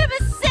side of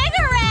a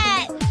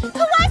cigarette! Who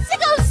wants to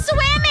go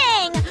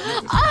swimming?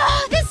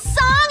 Oh, this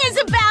song is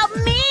about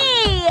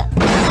me!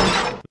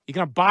 You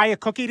gonna buy a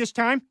cookie this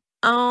time?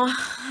 Oh,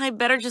 I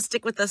better just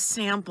stick with the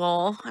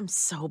sample. I'm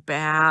so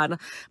bad.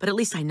 But at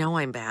least I know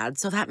I'm bad,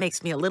 so that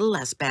makes me a little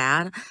less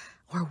bad.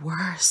 Or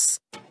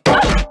worse.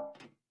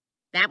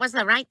 That was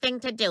the right thing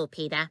to do,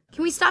 Peter.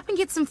 Can we stop and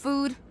get some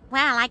food?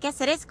 Well, I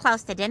guess it is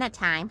close to dinner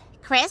time.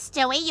 Chris,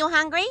 Stewie, you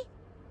hungry?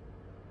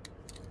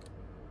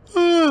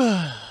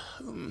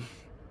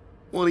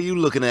 What are you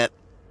looking at?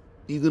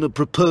 You gonna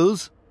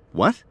propose?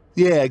 What?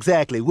 Yeah,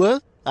 exactly.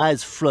 What?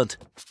 Eyes front.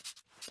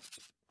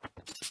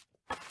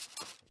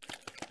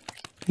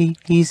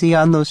 Easy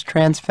on those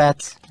trans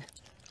fats.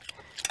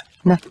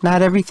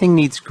 Not everything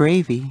needs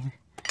gravy.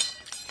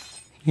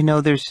 You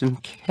know, there's some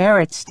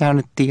carrots down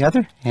at the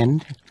other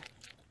end.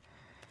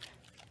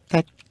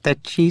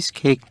 That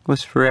cheesecake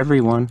was for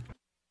everyone.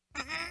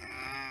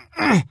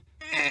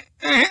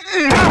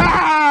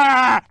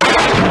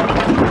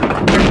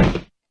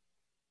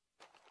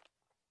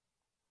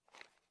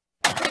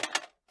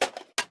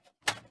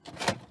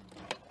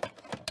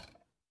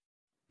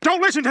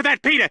 Don't listen to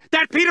that Peter!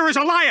 That Peter is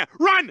a liar!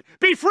 Run!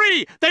 Be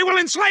free! They will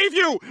enslave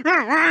you!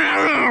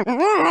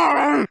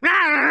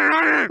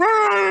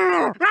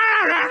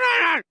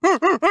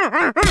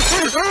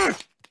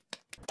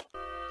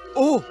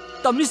 Oh,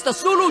 the Mr.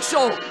 Sulu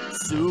Show!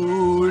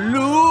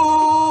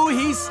 Sulu,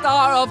 he's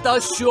star of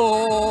the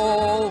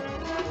show.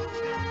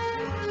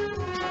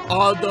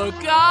 Other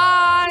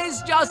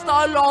guys just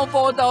along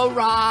for the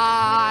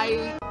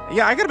ride.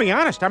 Yeah, I gotta be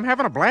honest, I'm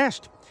having a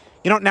blast.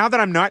 You know, now that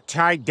I'm not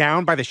tied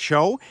down by the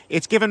show,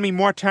 it's given me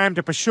more time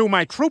to pursue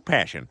my true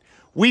passion,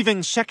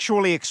 weaving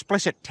sexually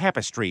explicit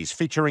tapestries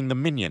featuring the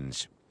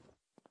Minions.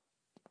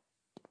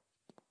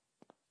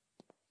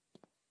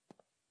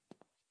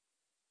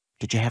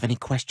 Did you have any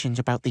questions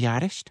about the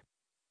artist?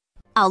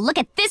 Oh, look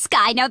at this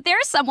guy. Now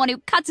there's someone who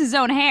cuts his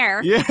own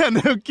hair. Yeah,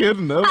 no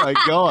kidding. Oh, my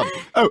God.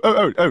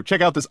 Oh, check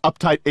out this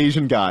uptight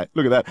Asian guy.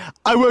 Look at that.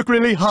 I work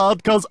really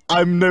hard because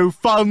I'm no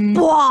fun.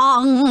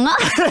 Bwong!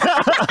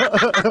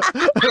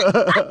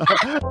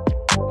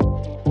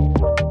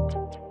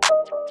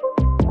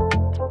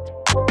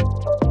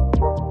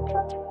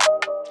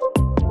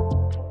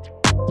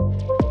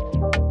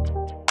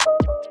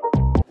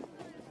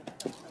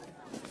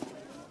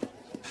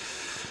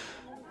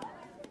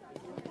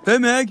 Hey,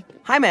 Meg.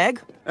 Hi,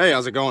 Meg. Hey,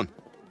 how's it going?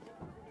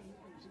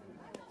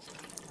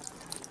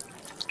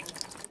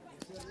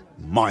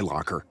 My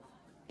locker.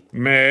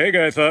 Meg,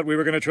 I thought we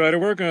were going to try to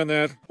work on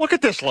that. Look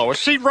at this, Lois.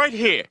 See right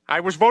here. I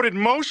was voted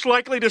most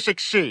likely to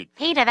succeed.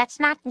 Peter,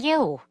 that's not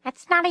you.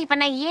 That's not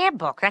even a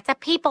yearbook. That's a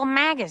People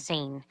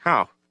magazine.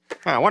 Oh.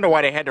 I wonder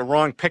why they had the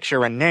wrong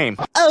picture and name.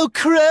 Oh,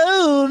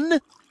 crone!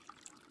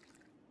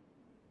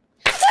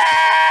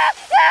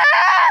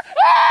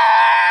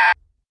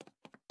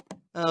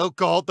 Oh,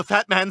 God, the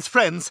fat man's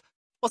friends.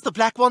 What's the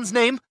black one's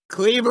name?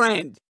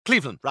 Cleveland.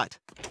 Cleveland, right.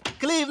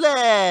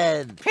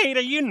 Cleveland! Peter,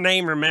 you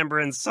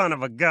name-remembering son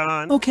of a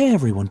gun. Okay,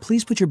 everyone,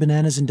 please put your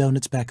bananas and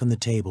donuts back on the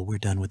table. We're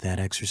done with that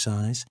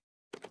exercise.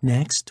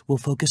 Next, we'll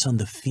focus on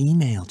the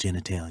female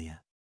genitalia.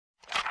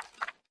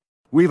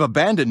 We've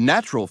abandoned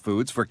natural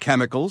foods for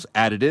chemicals,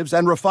 additives,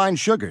 and refined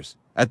sugars.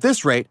 At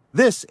this rate,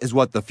 this is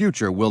what the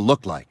future will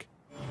look like.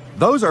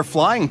 Those are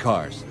flying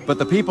cars, but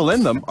the people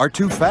in them are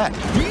too fat.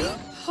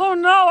 Oh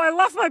no, I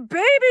left my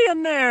baby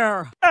in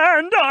there!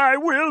 And I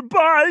will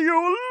buy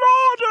you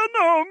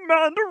laudanum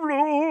and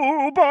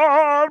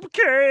rhubarb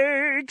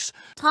cakes.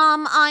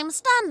 Tom, I'm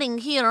standing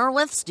here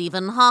with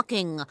Stephen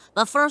Hawking,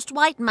 the first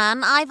white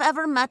man I've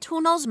ever met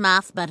who knows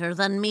math better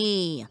than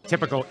me.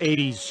 Typical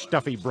 80s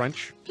stuffy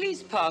brunch.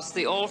 Please pass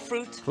the all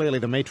fruit. Clearly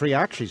the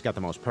matriarch, she's got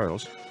the most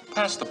pearls.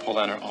 Pass the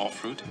Polaner all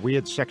fruit.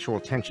 Weird sexual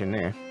tension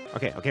there.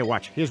 Okay,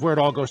 watch. Here's where it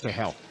all goes to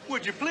hell.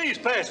 Would you please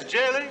pass the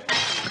jelly?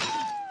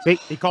 See,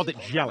 he called it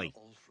jelly.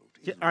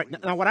 All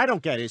right, now what I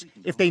don't get is,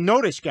 if they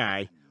know this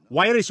guy,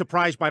 why are they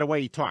surprised by the way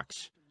he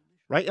talks?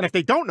 Right? And if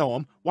they don't know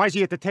him, why is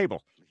he at the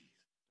table?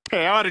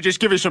 Hey, I ought to just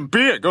give you some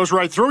beer. It goes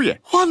right through you.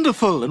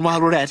 Wonderful! And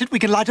while we're at it, we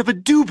can light up a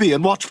doobie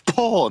and watch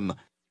porn.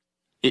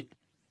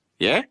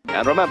 Yeah?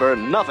 And remember,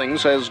 nothing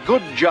says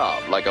good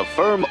job like a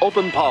firm,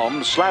 open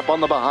palm slap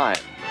on the behind.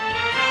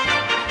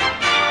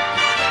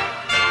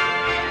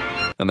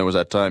 And there was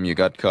that time you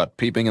got caught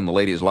peeping in the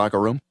ladies' locker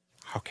room?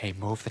 Okay,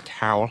 move the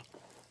towel.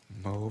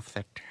 Move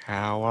the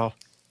towel.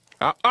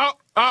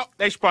 Oh,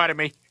 they spotted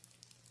me.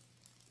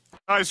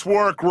 Nice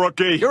work,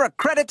 rookie. You're a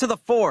credit to the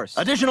force.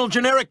 Additional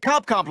generic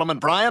cop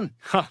compliment, Brian.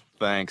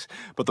 Thanks.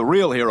 But the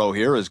real hero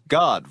here is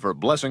God for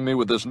blessing me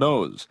with this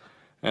nose.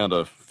 And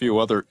a few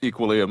other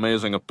equally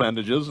amazing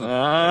appendages. Oh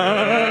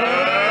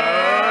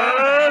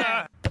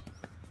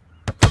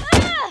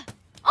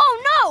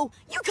no!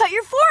 You cut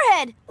your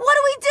forehead! What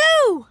do we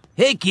do?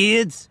 Hey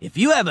kids, if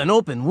you have an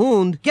open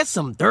wound, get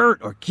some dirt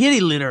or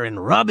kitty litter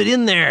and rub it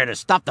in there to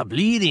stop the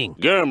bleeding.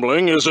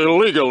 Gambling is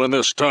illegal in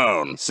this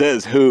town.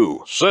 Says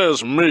who?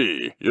 Says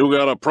me. You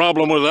got a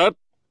problem with that?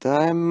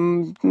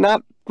 I'm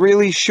not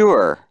really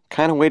sure.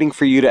 Kind of waiting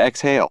for you to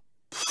exhale.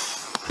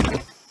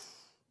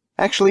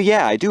 Actually,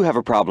 yeah, I do have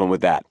a problem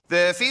with that.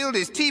 The field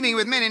is teeming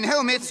with men in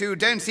helmets who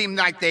don't seem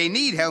like they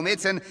need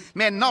helmets, and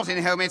men not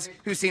in helmets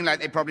who seem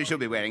like they probably should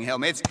be wearing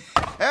helmets.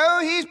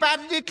 Oh, he's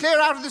batted it clear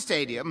out of the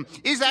stadium.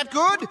 Is that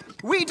good?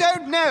 We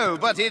don't know,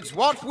 but it's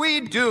what we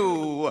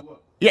do.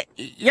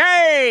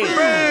 Yay!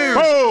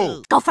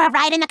 Boo! Go for a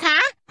ride in the car?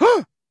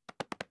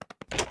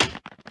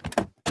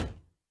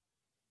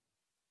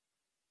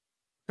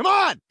 Come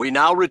on! We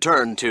now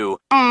return to...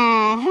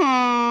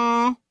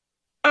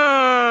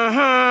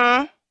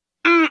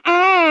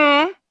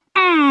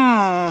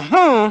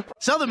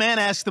 So the man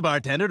asks the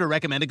bartender to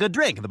recommend a good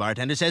drink, and the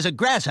bartender says a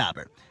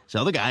grasshopper.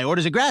 So the guy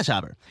orders a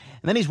grasshopper.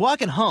 And then he's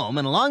walking home,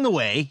 and along the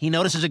way, he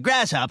notices a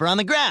grasshopper on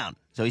the ground.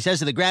 So he says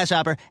to the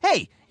grasshopper,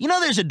 "Hey, you know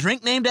there's a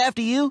drink named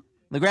after you?"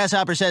 The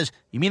grasshopper says,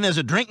 "You mean there's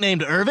a drink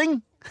named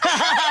Irving?"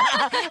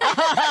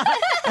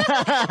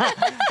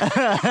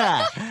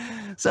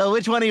 So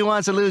which one of you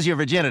wants to lose your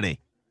virginity?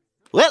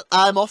 Well,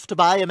 I'm off to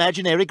buy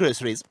imaginary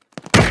groceries.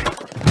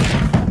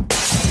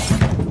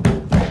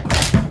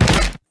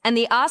 And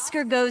the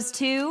Oscar goes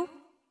to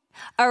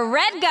a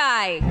red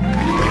guy.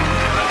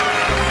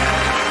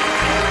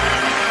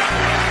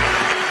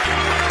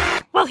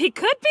 Well, he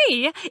could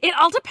be. It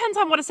all depends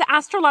on what his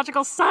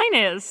astrological sign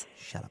is.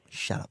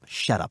 Shut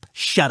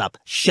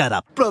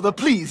up. Brother,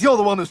 please, you're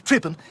the one who's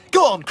tripping.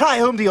 Go on, cry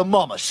home to your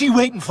mama. She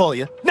waiting for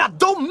you. Now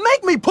don't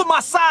make me put my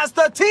size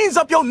 13s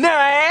up your narrow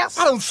ass!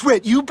 I don't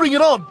sweat you. Bring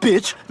it on,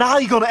 bitch. Now how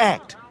you gonna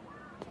act?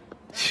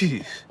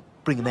 Phew,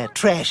 bringing that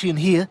trash in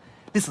here.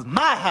 This is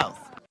my house.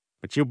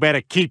 But you better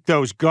keep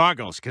those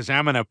goggles, because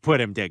I'm going to put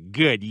them to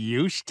good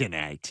use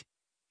tonight.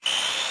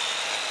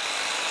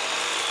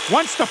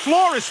 Once the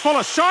floor is full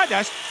of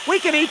sawdust, we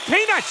can eat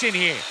peanuts in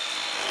here.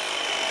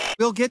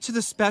 We'll get to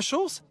the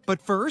specials, but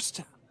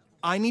first,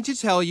 I need to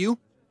tell you,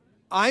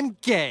 I'm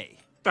gay.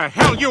 The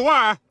hell you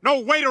are! No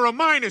waiter of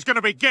mine is going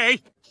to be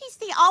gay! He's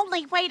the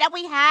only waiter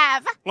we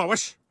have.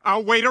 Lois, our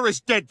waiter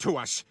is dead to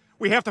us.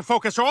 We have to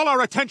focus all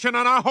our attention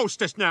on our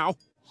hostess now.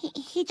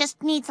 He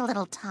just needs a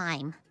little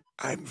time.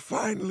 I'm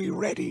finally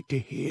ready to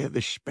hear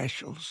the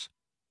specials.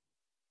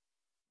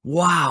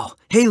 Wow.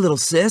 Hey, little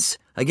sis.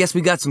 I guess we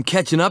got some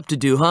catching up to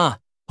do, huh?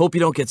 Hope you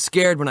don't get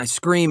scared when I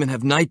scream and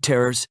have night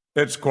terrors.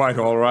 It's quite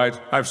all right.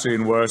 I've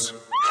seen worse.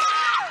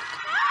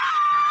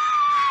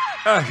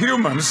 A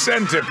human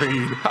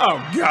centipede. How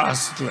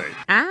ghastly.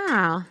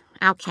 Oh,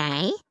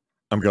 okay.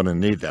 I'm gonna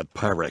need that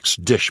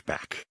Pyrex dish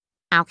back.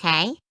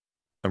 Okay.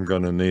 I'm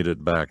gonna need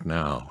it back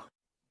now.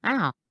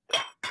 Oh.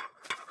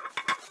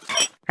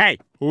 Hey,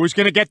 who's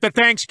gonna get the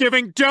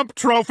Thanksgiving jump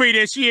trophy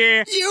this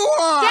year? You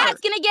are! Dad's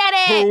gonna get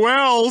it! Who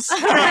else?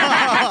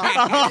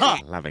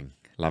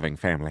 Loving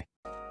family.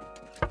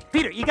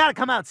 Peter, you gotta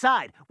come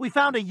outside. We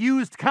found a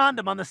used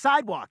condom on the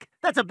sidewalk.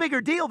 That's a bigger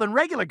deal than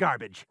regular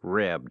garbage.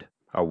 Ribbed.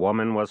 A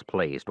woman was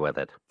pleased with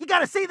it. You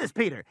gotta see this,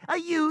 Peter. A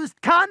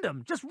used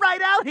condom, just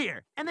right out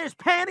here. And there's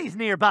panties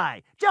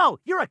nearby. Joe,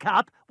 you're a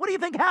cop. What do you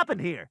think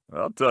happened here?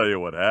 I'll tell you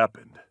what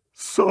happened.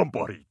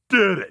 Somebody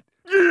did it.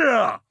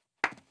 Yeah!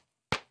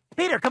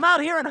 Peter, come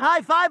out here and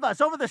high-five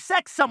us over the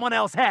sex someone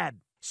else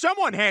had.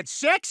 Someone had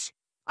sex?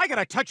 I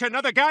gotta touch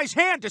another guy's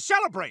hand to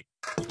celebrate.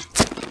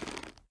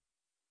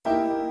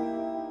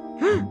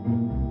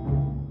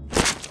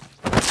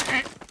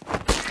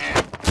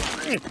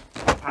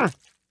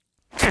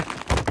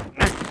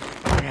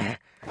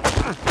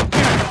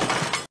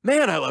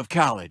 Man, I love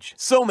college.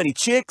 So many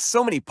chicks,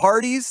 so many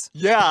parties.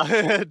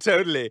 Yeah,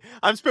 totally.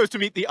 I'm supposed to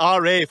meet the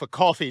RA for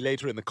coffee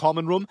later in the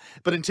common room,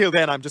 but until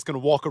then I'm just going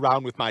to walk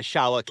around with my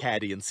shower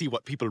caddy and see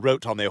what people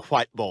wrote on their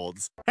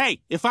whiteboards.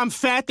 Hey, if I'm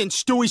fat, then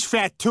Stewie's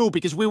fat too,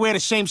 because we wear the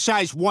same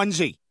size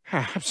onesie.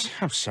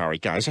 I'm sorry,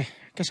 guys. I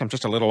guess I'm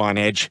just a little on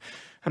edge.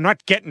 I'm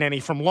not getting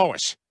any from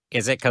Lois.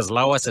 Is it because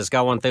Lois is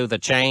going through the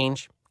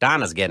change?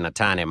 Donna's getting a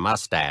tiny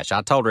mustache.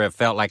 I told her it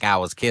felt like I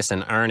was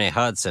kissing Ernie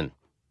Hudson.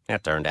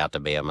 That turned out to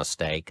be a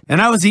mistake.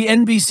 And I was the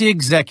NBC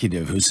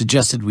executive who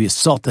suggested we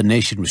assault the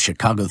nation with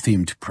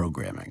Chicago-themed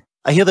programming.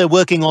 I hear they're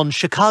working on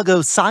Chicago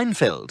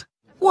Seinfeld.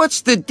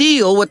 What's the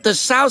deal with the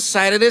south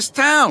side of this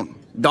town?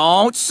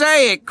 Don't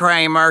say it,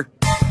 Kramer.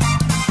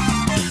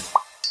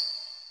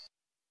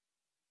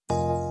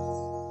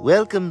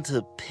 Welcome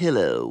to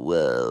Pillow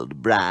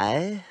World,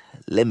 Bri.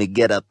 Let me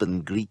get up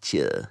and greet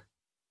you.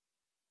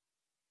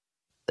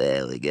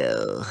 There we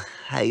go.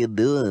 How you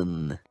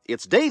doing?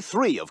 It's day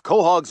 3 of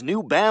Quahog's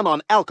new ban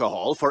on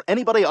alcohol for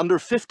anybody under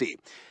 50.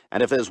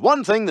 And if there's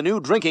one thing the new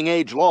drinking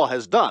age law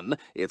has done,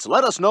 it's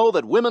let us know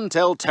that women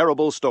tell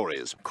terrible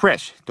stories.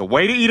 Chris, the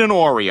way to eat an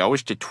Oreo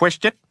is to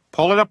twist it,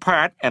 pull it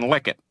apart, and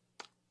lick it.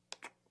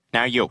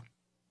 Now you.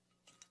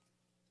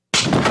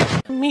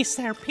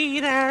 Mr.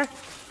 Peter,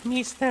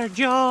 Mr.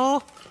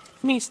 Joe,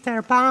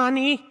 Mr.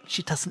 Bonnie.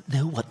 She doesn't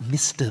know what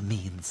Mr.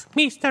 means.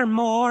 Mr.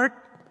 Mort,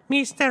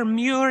 Mr.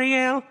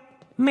 Muriel,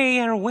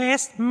 Mayor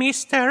West,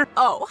 Mr.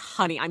 Oh,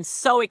 honey, I'm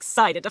so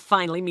excited to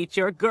finally meet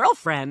your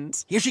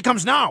girlfriend. Here she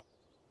comes now.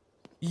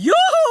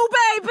 Yoo-hoo,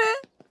 baby!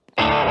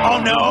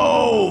 Oh,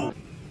 no!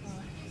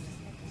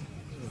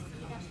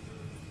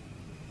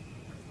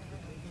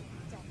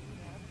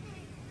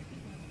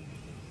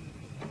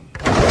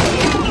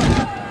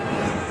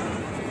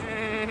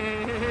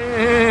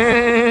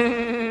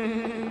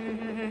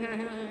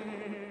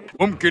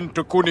 Mumkin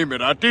takuni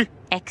mirati?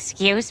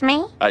 Excuse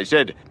me? I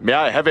said, may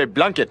I have a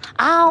blanket?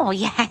 Oh,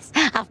 yes,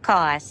 of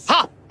course.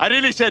 Ha! I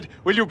really said,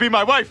 will you be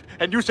my wife?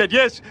 And you said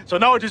yes, so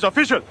now it is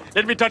official.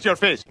 Let me touch your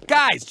face.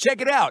 Guys,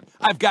 check it out.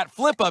 I've got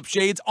flip-up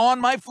shades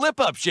on my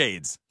flip-up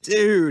shades.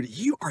 Dude,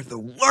 you are the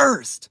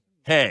worst.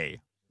 Hey,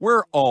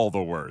 we're all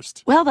the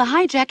worst. Well, the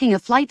hijacking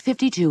of Flight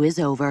 52 is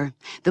over.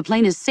 The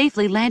plane has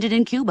safely landed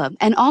in Cuba,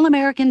 and all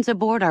Americans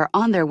aboard are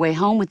on their way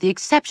home with the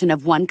exception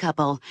of one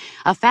couple,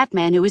 a fat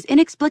man who is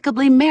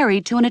inexplicably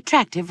married to an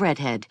attractive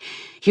redhead.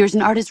 Here's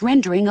an artist's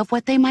rendering of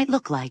what they might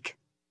look like.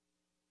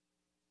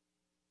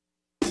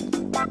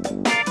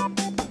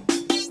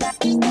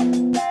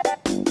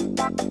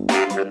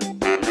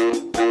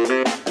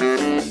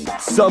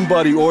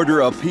 Somebody order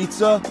a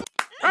pizza?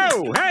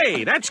 Oh,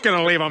 hey, that's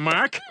gonna leave a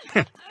mark.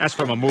 That's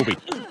from a movie.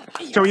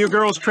 So you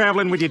girls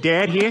traveling with your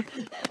dad here?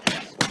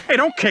 Hey,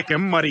 don't kick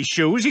him, muddy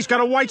shoes. He's got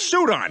a white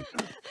suit on.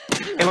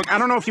 Hey, look, I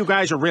don't know if you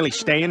guys are really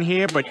staying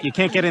here, but you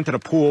can't get into the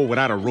pool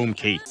without a room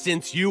key.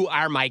 Since you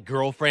are my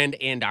girlfriend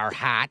and are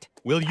hot,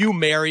 will you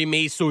marry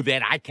me so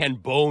that I can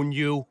bone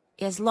you?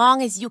 As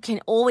long as you can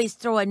always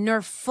throw a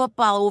Nerf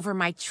football over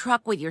my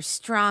truck with your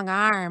strong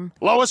arm.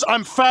 Lois,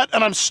 I'm fat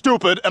and I'm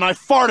stupid, and I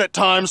fart at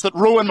times that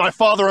ruin my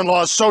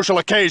father-in-law's social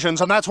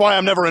occasions, and that's why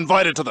I'm never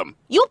invited to them.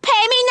 You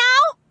pay me now?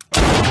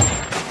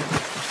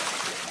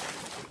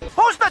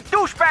 Who's the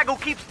douchebag who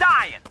keeps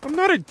dying? I'm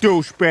not a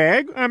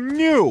douchebag. I'm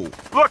new.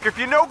 Look, if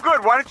you're no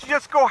good, why don't you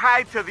just go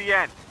hide till the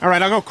end? All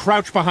right, I'll go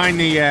crouch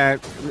behind the,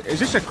 is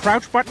this a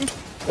crouch button?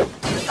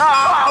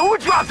 Who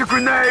dropped the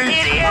grenade?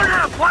 Idiot! We're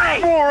gonna play!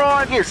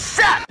 Moron! You're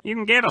set! You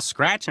can get a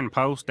scratching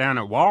post down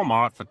at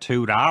Walmart for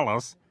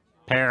 $2.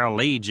 Pair of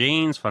Lee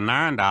jeans for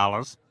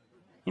 $9.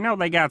 You know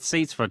they got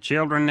seats for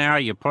children now.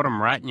 You put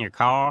them right in your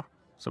car.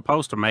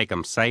 Supposed to make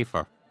them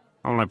safer.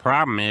 Only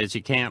problem is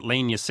you can't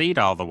lean your seat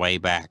all the way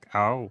back.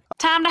 Oh.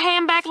 Time to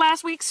hand back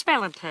last week's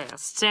spelling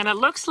tests, and it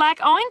looks like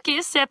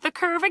Oinky set the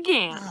curve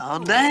again. Oh,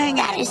 dang.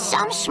 That is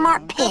some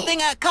smart pick. Good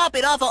thing I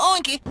copied off of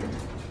Oinky.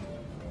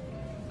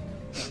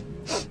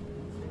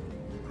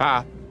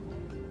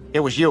 It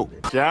was you.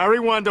 Sorry,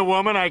 Wonder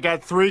Woman, I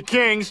got 3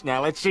 kings.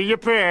 Now let's see your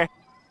pair.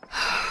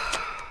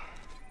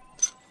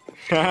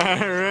 All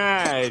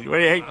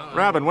right.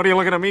 Robin, what are you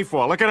looking at me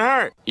for? Look at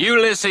her.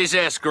 Ulysses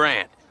S.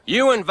 Grant,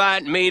 you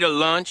invite me to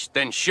lunch,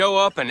 then show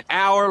up an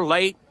hour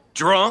late,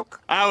 drunk?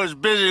 I was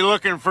busy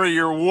looking for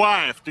your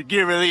wife to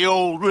give her the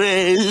old...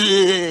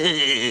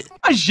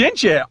 A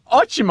gente,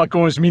 ótima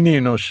com os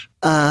meninos.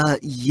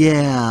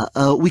 Yeah,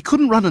 we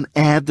couldn't run an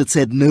ad that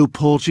said no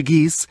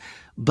Portuguese,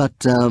 but,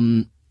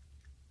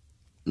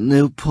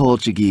 no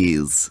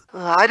Portuguese.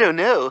 I don't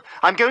know.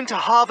 I'm going to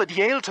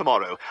Harvard-Yale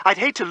tomorrow. I'd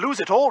hate to lose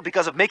it all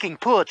because of making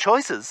poor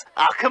choices.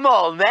 Oh, come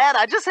on, man.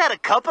 I just had a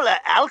couple of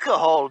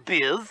alcohol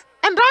beers.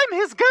 And I'm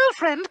his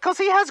girlfriend because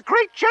he has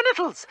great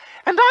genitals.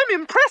 And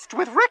I'm impressed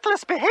with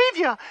reckless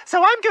behavior,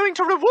 so I'm going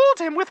to reward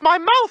him with my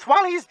mouth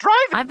while he's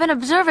driving. I've been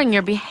observing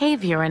your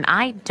behavior, and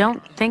I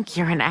don't think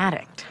you're an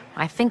addict.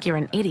 I think you're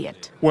an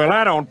idiot. Well,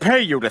 I don't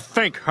pay you to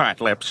think, Hot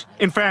Lips.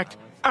 In fact,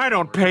 I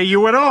don't pay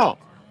you at all.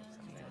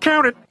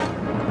 Count it.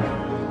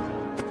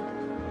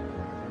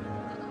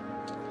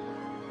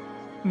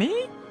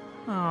 Me?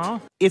 Oh.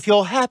 If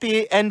you're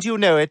happy and you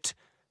know it,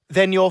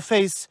 then your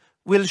face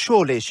will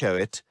surely show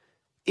it.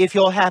 If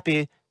you're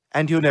happy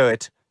and you know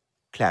it,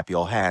 clap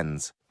your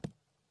hands.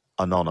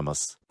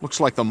 Anonymous. Looks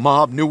like the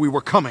mob knew we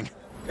were coming.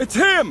 It's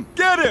him!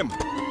 Get him!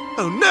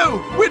 Oh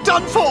no, we're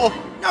done for!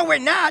 No, we're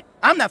not.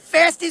 I'm the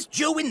fastest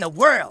Jew in the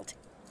world.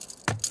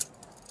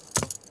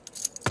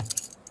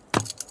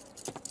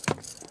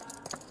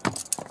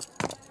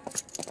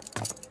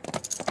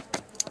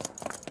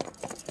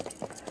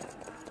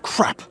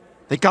 Crap!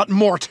 They got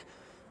Mort.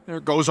 There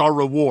goes our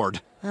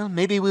reward. Well,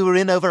 maybe we were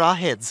in over our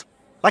heads.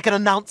 Like an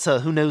announcer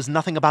who knows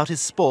nothing about his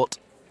sport.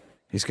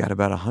 He's got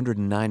about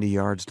 190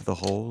 yards to the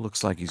hole.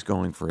 Looks like he's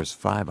going for his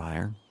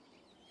 5-iron.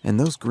 And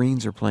those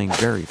greens are playing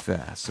very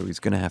fast, so he's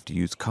going to have to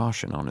use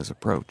caution on his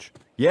approach.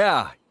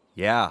 Yeah.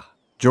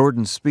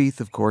 Jordan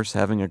Spieth, of course,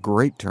 having a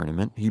great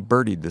tournament. He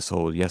birdied this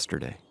hole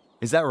yesterday.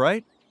 Is that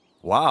right?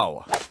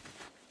 Wow.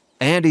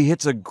 And he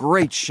hits a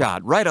great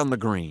shot right on the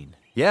green.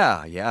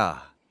 Yeah.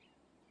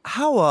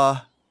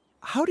 How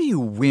do you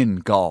win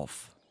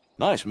golf?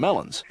 Nice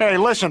melons. Hey,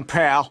 listen,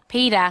 pal.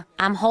 Peter,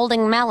 I'm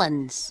holding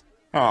melons.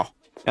 Oh,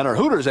 and her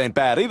hooters ain't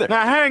bad either.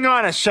 Now, hang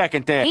on a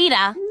second there.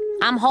 Peter,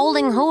 I'm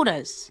holding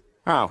hooters.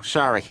 Oh,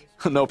 sorry.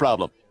 No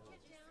problem.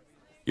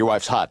 Your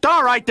wife's hot.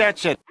 All right,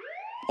 that's it.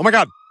 Oh my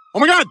God! Oh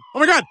my God! Oh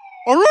my God!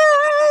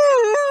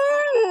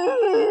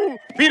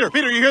 Peter,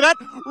 you hear that?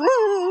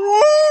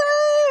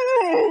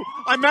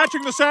 I'm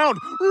matching the sound.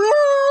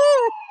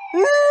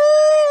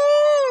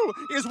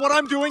 Is what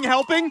I'm doing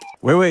helping?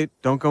 Wait,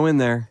 don't go in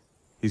there.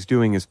 He's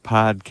doing his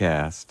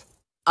podcast.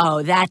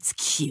 Oh, that's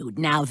cute.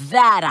 Now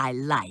that I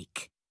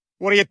like.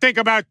 What do you think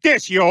about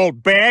this, you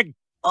old bag?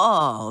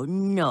 Oh,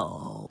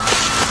 no.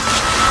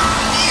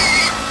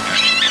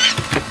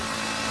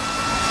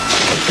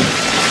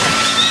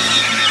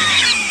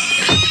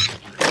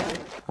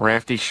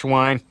 Rafty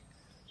swine.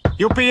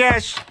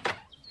 UPS!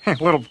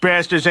 Little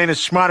bastards ain't as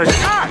smart as...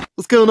 Ah!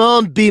 What's going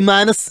on, B-?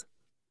 What's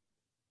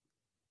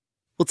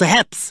a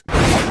heps?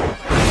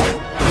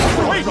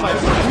 Wait! No,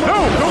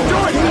 don't do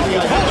it!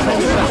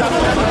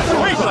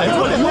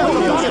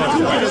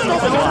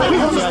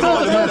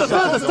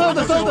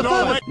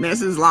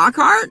 Mrs.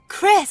 Lockhart?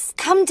 Chris,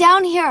 come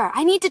down here.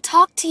 I need to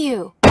talk to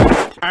you.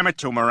 I'm a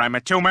tumor. I'm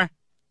a tumor.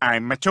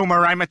 I'm a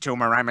tumor. I'm a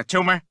tumor. I'm a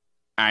tumor.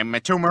 I'm a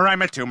tumor.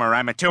 I'm a tumor.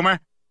 I'm a tumor.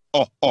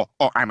 Oh,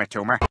 I'm a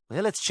tumor.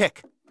 Well, let's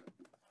check.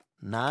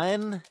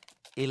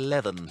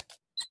 9/11.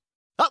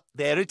 Oh,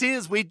 there it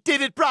is. We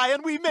did it,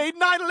 Brian. We made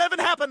 9/11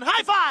 happen.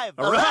 High five!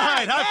 All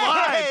right, high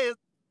five!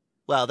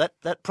 Well,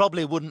 that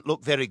probably wouldn't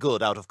look very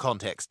good out of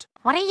context.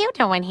 What are you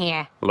doing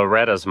here?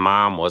 Loretta's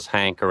mom was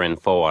hankering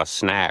for a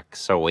snack,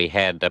 so we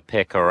had to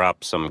pick her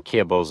up some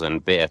kibbles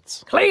and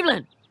bits.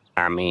 Cleveland!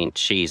 I mean,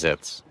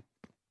 Cheez-Its.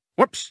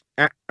 Whoops.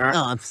 Oh,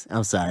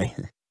 I'm sorry.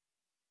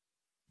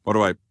 What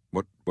do I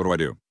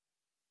do?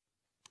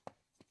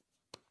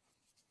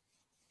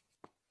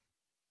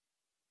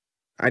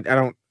 I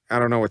don't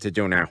know what to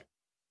do now.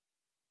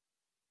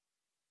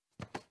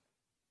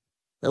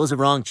 That was a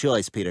wrong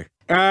choice, Peter.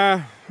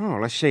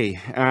 Let's see.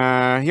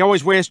 He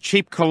always wears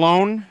cheap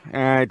cologne,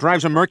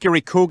 drives a Mercury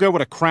Cougar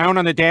with a crown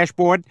on the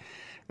dashboard,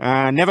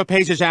 never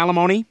pays his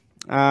alimony.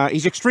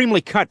 He's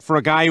extremely cut for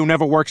a guy who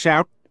never works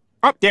out.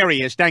 Oh, there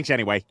he is. Thanks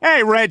anyway.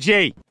 Hey,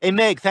 Reggie! Hey,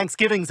 Meg,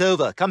 Thanksgiving's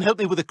over. Come help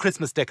me with the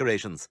Christmas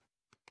decorations.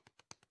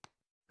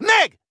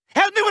 Meg!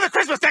 Help me with the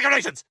Christmas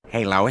decorations!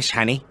 Hey, Lois,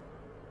 honey.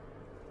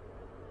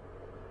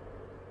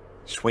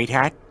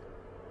 Sweetheart?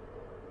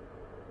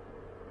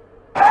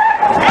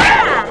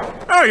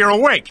 Oh, you're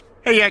awake.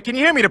 Hey, can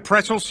you hand me the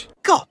pretzels?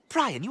 God,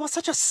 Brian, you are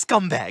such a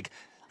scumbag.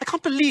 I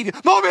can't believe you.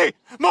 Mommy!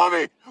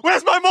 Mommy!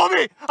 Where's my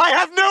mommy? I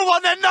have no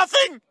one and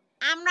nothing!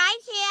 I'm right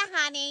here,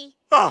 honey.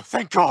 Oh,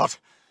 thank God.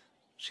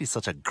 She's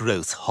such a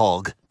gross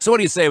hog. So what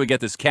do you say we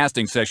get this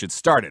casting session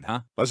started,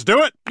 huh? Let's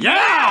do it.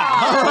 Yeah!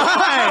 All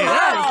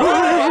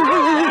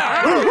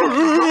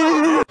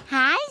right!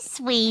 Hi,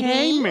 sweetie.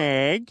 Hey,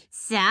 Meg.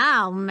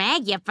 So,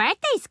 Meg, your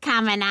birthday's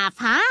coming up,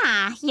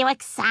 huh? You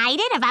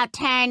excited about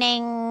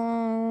turning...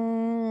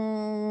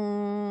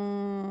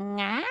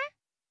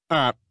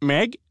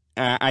 Meg,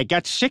 I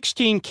got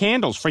 16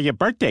 candles for your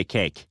birthday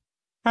cake.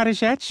 How does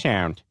that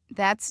sound?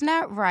 That's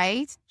not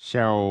right.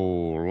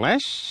 So,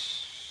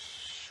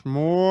 less...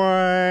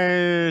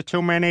 more...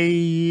 too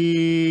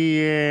many...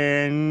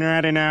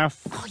 not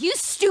enough. Oh, you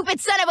stupid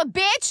son of a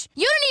bitch!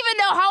 You don't even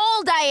know how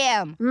old I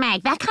am!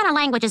 Meg, that kind of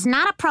language is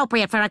not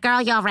appropriate for a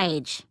girl your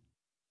age.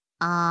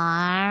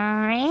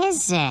 Or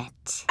is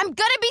it? I'm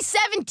gonna be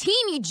 17,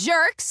 you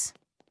jerks!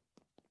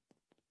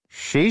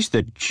 She's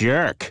the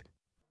jerk.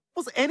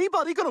 Was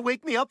anybody gonna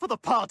wake me up for the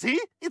party?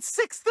 It's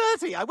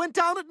 6:30. I went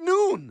down at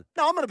noon.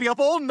 Now I'm gonna be up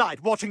all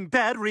night watching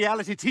bad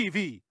reality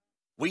TV.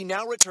 We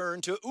now return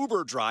to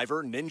Uber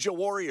driver Ninja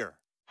Warrior.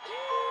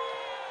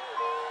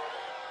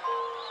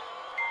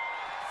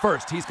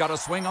 First, he's got to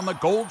swing on the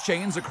gold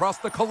chains across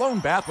the cologne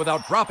bath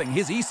without dropping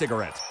his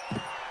e-cigarette.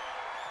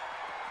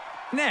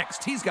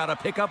 Next, he's got to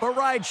pick up a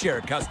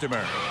rideshare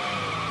customer.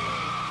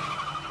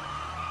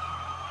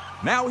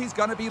 Now he's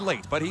gonna be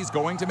late, but he's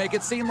going to make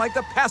it seem like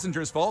the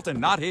passenger's fault and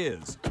not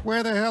his.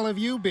 Where the hell have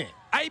you been?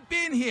 I've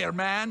been here,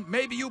 man.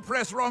 Maybe you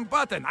pressed wrong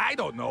button. I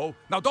don't know.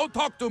 Now don't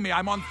talk to me.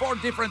 I'm on 4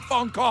 different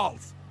phone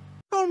calls.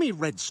 Call me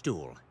Red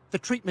Stool. The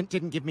treatment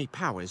didn't give me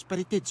powers, but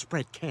it did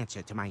spread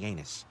cancer to my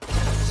anus.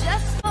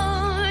 Just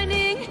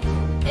morning,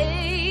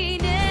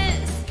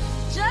 anus.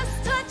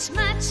 Just touch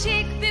my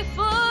cheek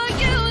before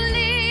you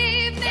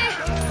leave me.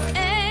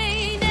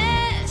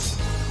 Anus.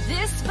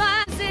 This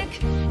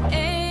basic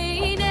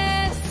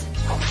anus.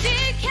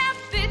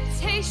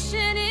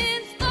 Decapitation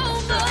in slow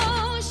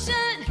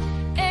motion.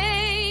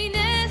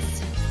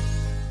 Anus.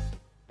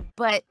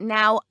 But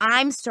now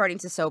I'm starting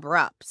to sober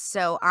up,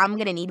 so I'm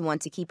gonna need one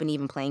to keep an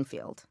even playing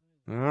field.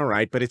 All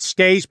right, but it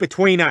stays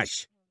between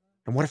us.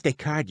 And what if they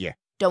card you?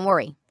 Don't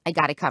worry, I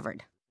got it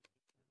covered.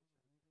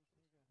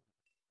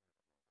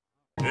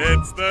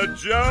 It's the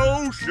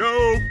Joe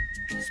Show,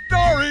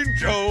 starring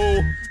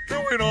Joe,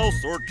 doing all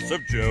sorts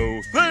of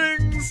Joe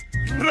things. He's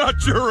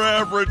not your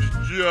average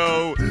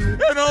Joe.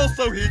 And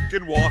also he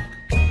can walk.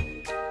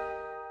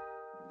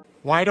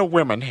 Why do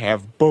women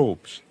have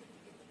boobs?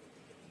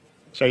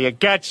 So you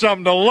got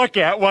something to look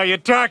at while you're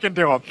talking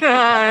to them.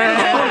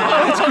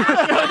 That's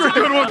a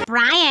good one.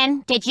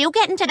 Brian, did you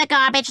get into the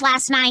garbage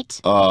last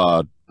night?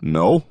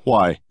 No.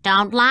 Why?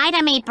 Don't lie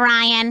to me,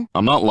 Brian.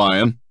 I'm not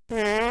lying.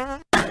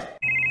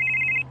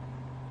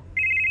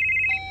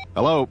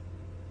 Hello?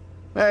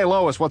 Hey,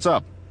 Lois, what's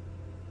up?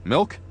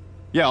 Milk?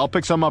 Yeah, I'll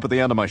pick some up at the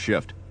end of my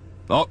shift.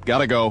 Oh,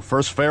 gotta go.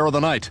 First fare of the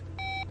night.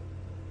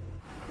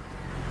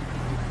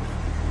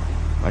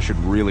 I should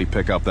really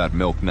pick up that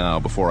milk now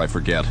before I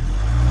forget.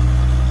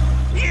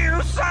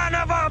 You son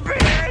of a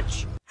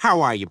bitch!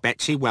 How are you,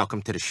 Betsy?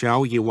 Welcome to the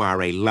show. You are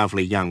a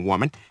lovely young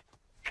woman.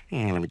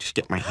 And let me just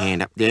get my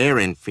hand up there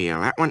and feel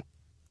that one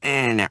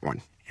and that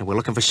one. And we're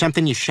looking for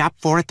something you shop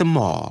for at the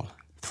mall.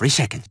 3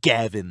 seconds.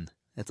 Gavin.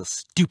 That's a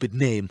stupid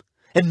name.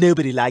 And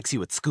nobody likes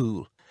you at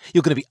school.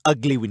 You're gonna be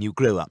ugly when you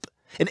grow up.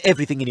 And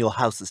everything in your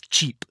house is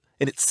cheap.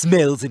 And it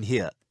smells in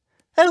here.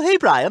 Oh, hey,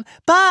 Brian.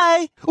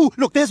 Bye. Oh,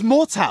 look, there's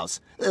Mort's house.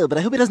 But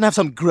I hope he doesn't have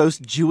some gross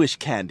Jewish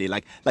candy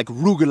like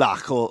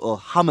rugelach or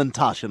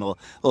hamantaschen or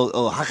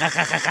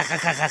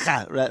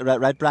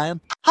right,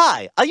 Brian?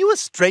 Hi, are you a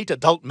straight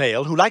adult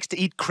male who likes to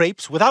eat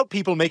crepes without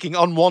people making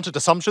unwanted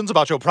assumptions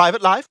about your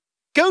private life?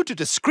 Go to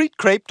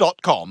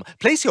discreetcrepe.com,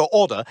 place your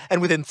order,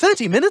 and within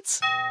 30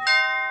 minutes...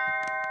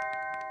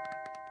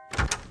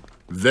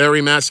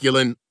 Very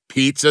masculine.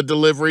 Pizza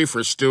delivery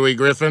for Stewie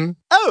Griffin.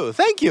 Oh,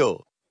 thank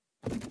you.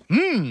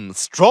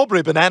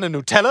 Strawberry banana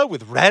Nutella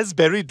with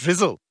raspberry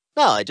drizzle.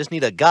 Now I just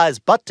need a guy's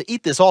butt to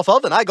eat this off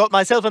of, and I got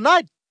myself a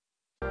night.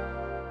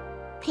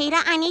 Peter,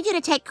 I need you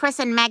to take Chris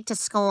and Meg to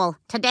school.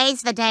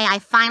 Today's the day I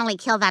finally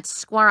kill that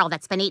squirrel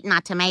that's been eating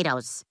our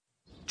tomatoes.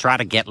 Try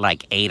to get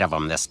like 8 of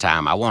them this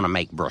time. I want to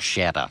make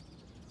bruschetta.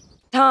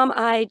 Tom,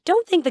 I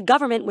don't think the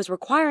government was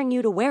requiring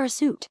you to wear a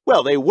suit.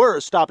 Well, they were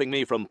stopping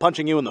me from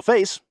punching you in the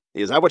face.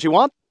 Is that what you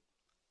want?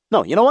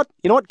 No, you know what?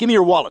 Give me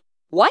your wallet.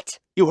 What?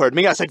 You heard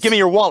me. I said give me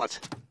your wallet.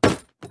 This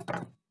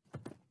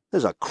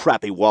is a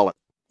crappy wallet.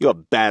 You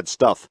have bad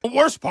stuff. The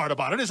worst part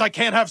about it is I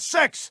can't have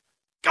sex.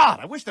 God,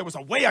 I wish there was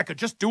a way I could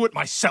just do it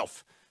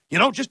myself. You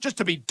know, just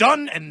to be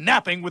done and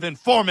napping within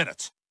 4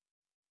 minutes.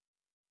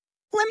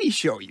 Let me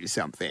show you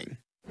something.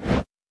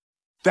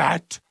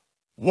 That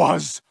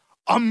was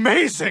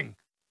amazing.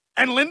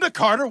 And Linda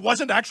Carter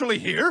wasn't actually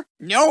here?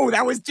 No,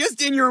 that was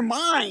just in your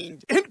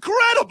mind.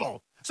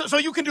 Incredible! So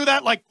you can do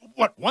that, like,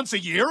 what, once a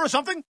year or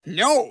something?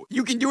 No,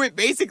 you can do it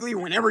basically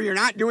whenever you're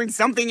not doing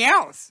something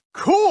else.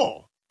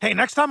 Cool! Hey,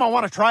 next time I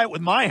want to try it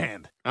with my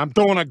hand. I'm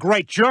doing a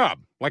great job,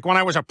 like when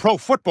I was a pro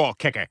football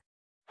kicker.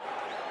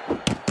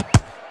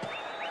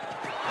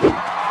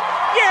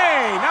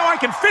 Yay! Now I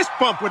can fist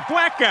bump with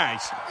black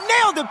guys.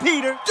 Nailed it,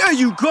 Peter! There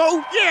you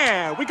go!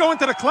 Yeah! We going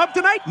to the club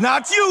tonight?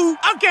 Not you!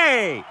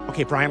 Okay!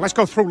 Okay, Brian, let's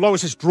go through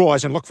Lois's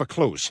drawers and look for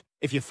clues.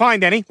 If you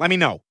find any, let me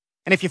know.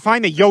 And if you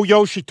find the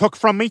yo-yo she took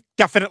from me,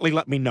 definitely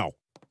let me know.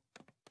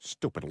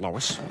 Stupid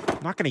Lois.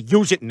 I'm not going to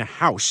use it in the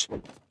house.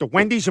 The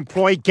Wendy's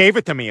employee gave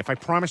it to me if I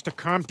promised to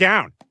calm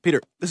down.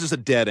 Peter, this is a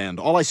dead end.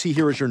 All I see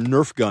here is your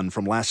Nerf gun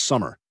from last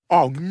summer.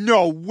 Oh,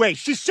 no way.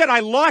 She said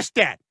I lost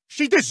that.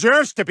 She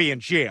deserves to be in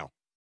jail.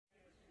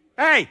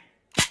 Hey!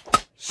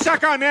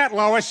 Suck on that,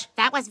 Lois.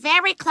 That was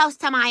very close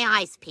to my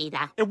eyes,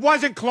 Peter. It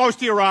wasn't close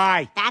to your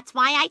eye. That's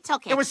why I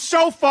took it. It was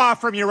so far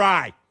from your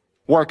eye.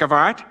 Work of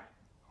art?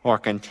 Or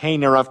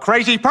container of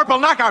crazy purple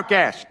knockout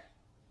gas?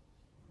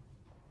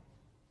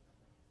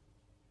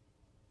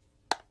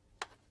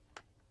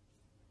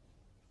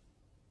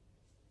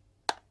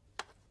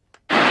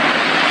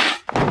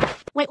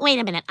 Wait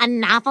a minute. A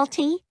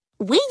novelty?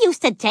 We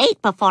used to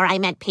date before I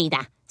met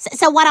Peter.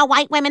 So what are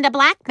white women to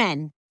black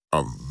men?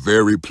 A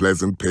very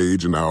pleasant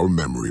page in our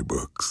memory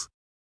books.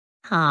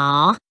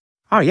 Aw.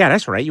 Oh, yeah,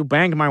 that's right. You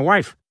banged my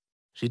wife.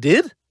 She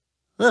did?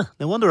 No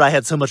wonder I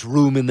had so much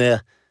room in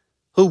there.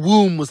 Her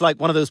womb was like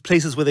one of those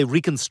places where they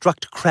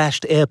reconstruct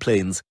crashed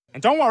airplanes.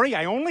 And don't worry,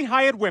 I only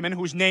hired women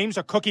whose names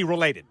are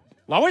cookie-related.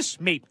 Lois,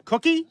 meet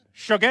cookie,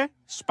 sugar,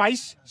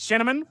 spice,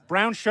 cinnamon,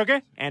 brown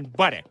sugar, and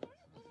butter.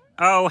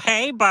 Oh,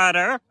 hey,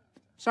 butter.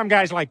 Some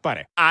guys like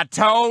butter. I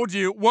told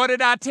you. What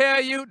did I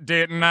tell you?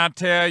 Didn't I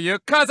tell you?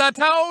 'Cause I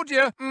told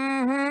you.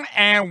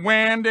 And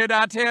when did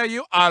I tell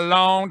you? A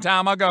long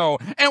time ago.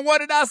 And what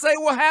did I say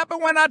will happen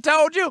when I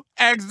told you?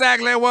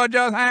 Exactly what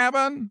just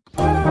happened.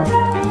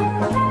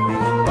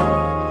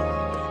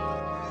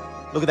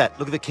 Look at that.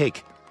 Look at the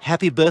cake.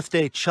 Happy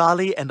birthday,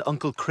 Charlie and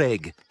Uncle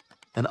Craig.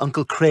 And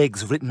Uncle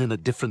Craig's written in a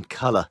different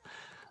color.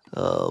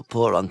 Oh,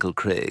 poor Uncle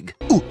Craig.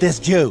 Ooh, there's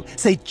Joe.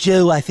 Say,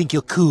 Joe, I think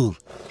you're cool.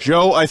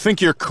 Joe, I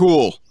think you're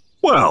cool.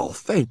 Well,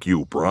 thank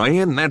you,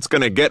 Brian. That's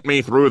gonna get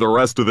me through the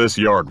rest of this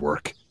yard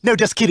work. No,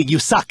 just kidding. You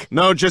suck.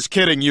 No, just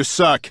kidding. You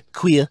suck.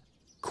 Queer.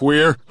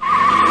 Queer?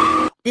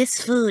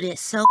 This food is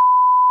so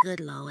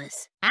good,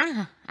 Lois.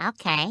 Ah,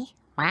 okay.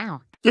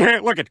 Wow. Yeah,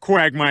 look at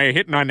Quagmire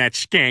hitting on that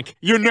skank.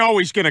 You know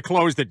he's gonna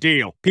close the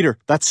deal. Peter,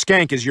 that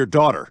skank is your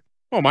daughter.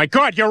 Oh, my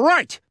God, you're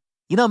right.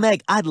 You know,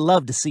 Meg, I'd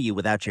love to see you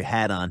without your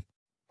hat on.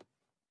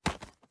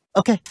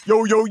 Okay.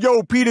 Yo, yo,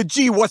 yo, Peter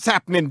G, what's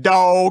happening,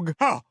 dog?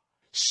 Huh.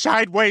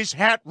 Sideways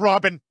hat,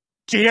 Robin.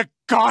 Dear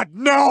God,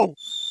 no!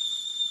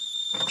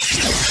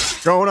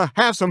 Gonna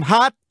have some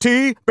hot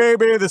tea,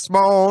 baby, this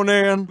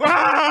morning.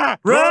 Ah!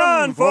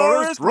 Run,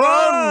 Forrest,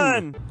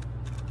 run!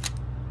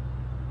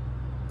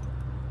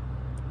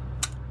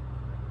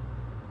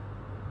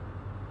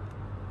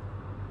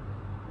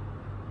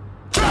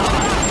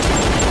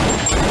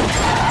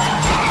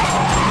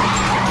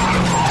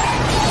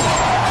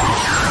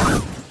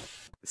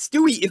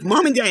 Stewie, if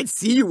Mom and Dad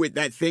see you with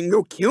that thing,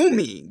 they'll kill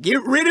me.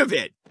 Get rid of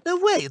it. No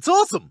way, it's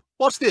awesome.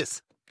 Watch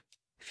this.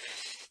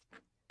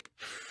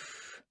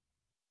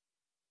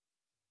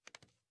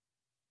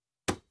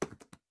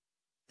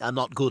 I'm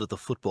not good at the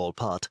football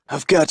part.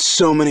 I've got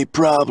so many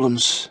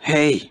problems.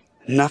 Hey,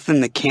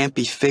 nothing that can't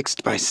be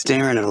fixed by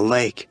staring at a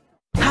lake.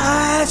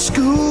 High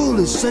school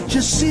is such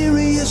a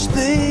serious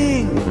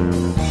thing.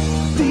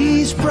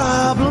 These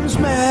problems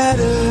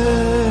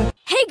matter.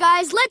 Hey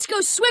guys, let's go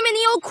swim in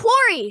the old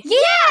quarry.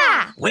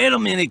 Yeah! Wait a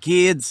minute,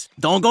 kids.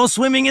 Don't go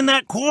swimming in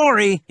that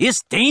quarry.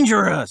 It's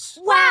dangerous.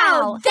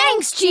 Wow,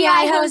 thanks,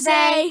 G.I.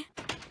 Jose.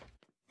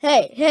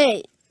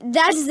 Hey,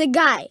 that's the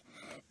guy.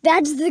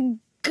 That's the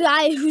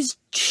guy whose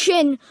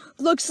chin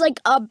looks like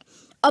a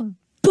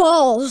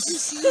balls.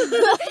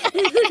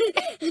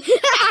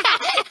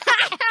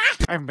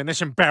 I haven't been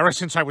this embarrassed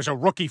since I was a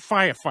rookie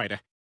firefighter.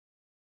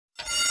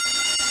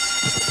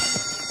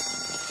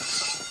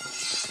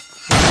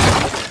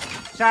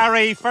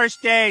 Sorry,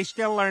 first day,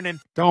 still learning.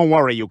 Don't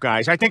worry, you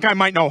guys. I think I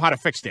might know how to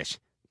fix this.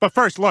 But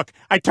first, look,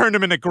 I turned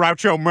him into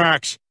Groucho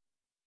Marx.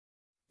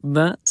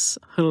 That's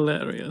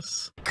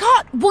hilarious.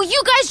 God, will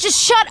you guys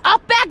just shut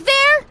up back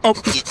there? Oh.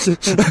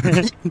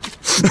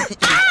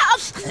 Ah,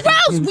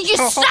 gross! Will you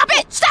stop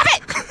it? Stop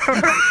it!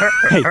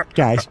 Hey,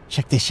 guys,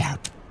 check this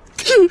out.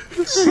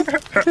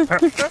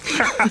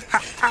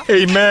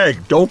 Hey,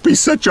 Meg, don't be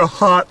such a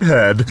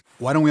hothead.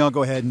 Why don't we all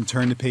go ahead and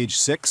turn to page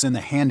 6 in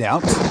the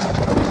handout?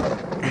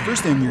 The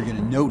first thing you're going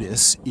to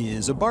notice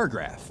is a bar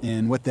graph.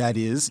 And what that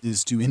is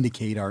to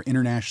indicate our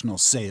international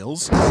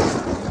sales,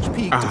 which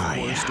peaked, of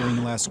course, during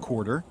the last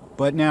quarter.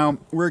 But now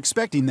we're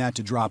expecting that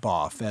to drop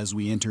off as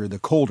we enter the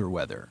colder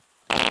weather.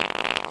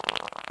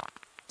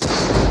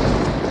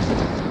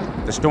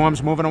 The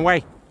storm's moving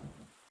away.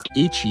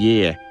 Each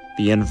year,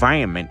 the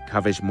environment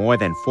covers more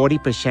than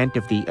 40%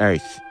 of the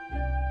Earth.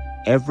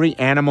 Every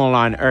animal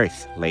on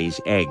Earth lays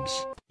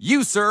eggs.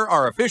 You, sir,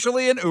 are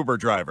officially an Uber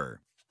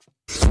driver.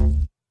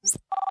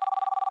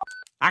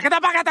 Ah,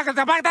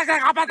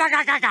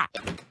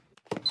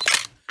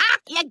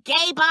 you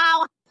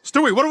gay-bo!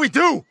 Stewie, what do we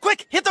do?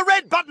 Quick, hit the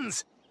red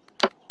buttons!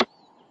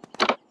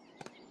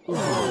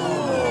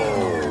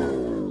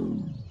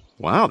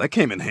 Wow, that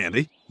came in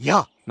handy.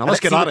 Yeah. Now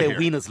let's get out of here. Let's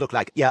see what their wieners look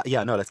like.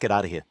 Yeah, no, let's get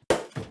out of here.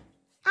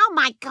 Oh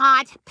my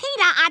God,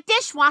 Peter, our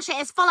dishwasher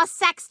is full of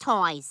sex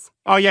toys.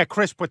 Oh yeah,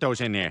 Chris put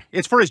those in there.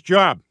 It's for his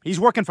job. He's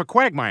working for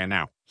Quagmire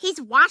now. He's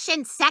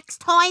washing sex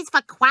toys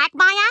for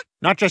Quagmire?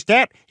 Not just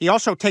that, he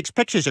also takes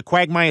pictures of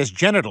Quagmire's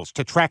genitals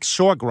to track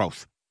sore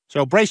growth.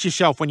 So brace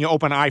yourself when you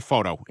open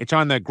iPhoto. It's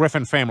on the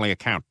Griffin family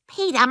account.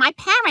 Peter, my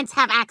parents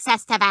have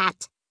access to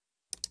that.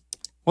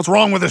 What's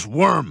wrong with this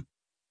worm?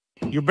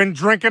 You been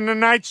drinking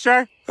tonight,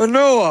 sir?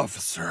 No,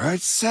 officer. I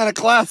just had a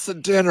glass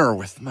of dinner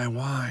with my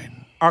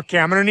wine. Okay,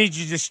 I'm gonna need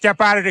you to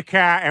step out of the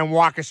car and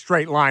walk a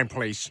straight line,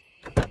 please.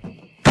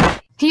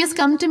 He has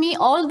come to me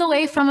all the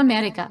way from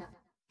America.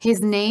 His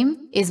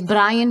name is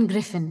Brian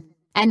Griffin,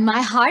 and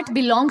my heart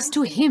belongs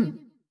to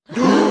him.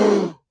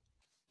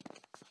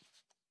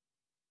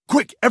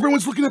 Quick,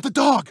 everyone's looking at the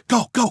dog.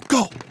 Go, go,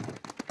 go.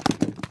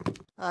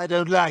 I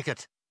don't like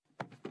it.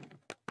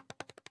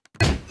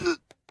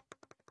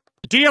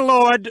 Dear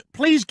Lord,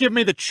 please give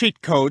me the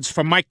cheat codes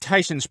for Mike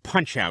Tyson's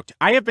Punch-Out.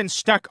 I have been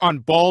stuck on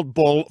Bald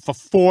Bull for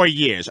 4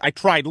 years. I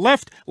tried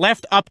left,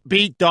 up,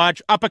 B,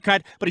 dodge,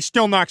 uppercut, but he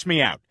still knocks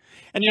me out.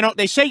 And you know,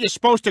 they say you're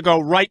supposed to go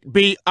right,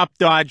 B, up,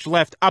 dodge,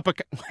 left,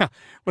 uppercut. Well,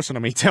 listen to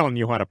me telling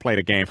you how to play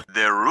the game.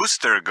 The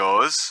rooster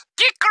goes...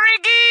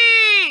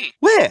 Kikrigi!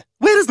 Where?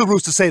 Where does the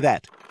rooster say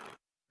that?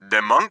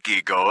 The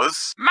monkey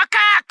goes...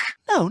 Macaque!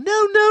 No,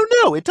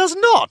 it does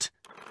not.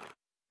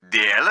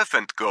 The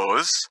elephant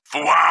goes...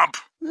 Fwamp!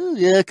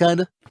 Yeah,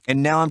 kinda.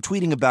 And now I'm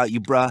tweeting about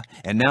you, bruh.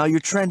 And now you're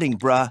trending,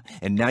 bruh.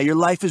 And now your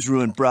life is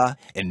ruined, bruh.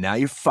 And now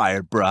you're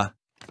fired, bruh.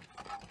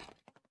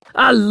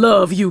 I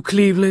love you,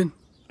 Cleveland.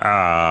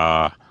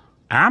 I'm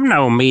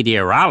no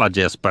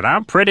meteorologist, but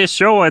I'm pretty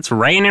sure it's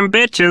raining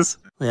bitches.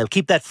 Well,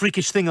 keep that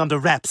freakish thing under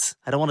wraps.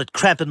 I don't want it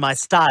cramping my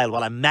style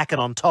while I'm macking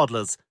on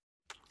toddlers.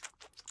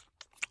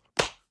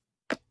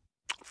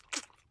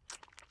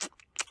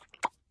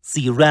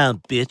 See you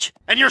around, bitch.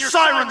 And your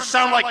sirens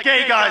sound like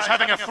gay guys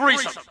having a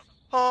threesome.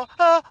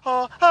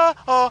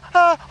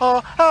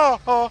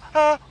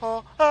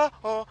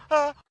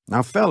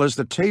 Now, fellas,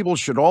 the tables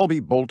should all be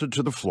bolted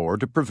to the floor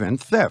to prevent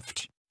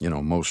theft. You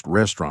know, most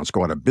restaurants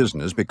go out of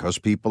business because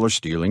people are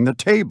stealing the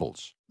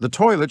tables. The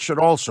toilet should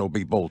also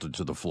be bolted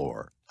to the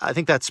floor. I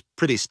think that's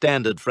pretty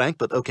standard, Frank,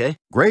 but okay.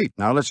 Great.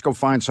 Now let's go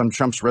find some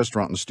chump's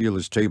restaurant and steal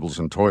his tables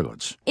and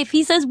toilets. If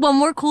he says one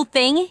more cool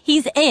thing,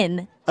 he's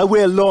in. I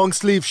wear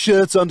long-sleeve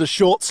shirts under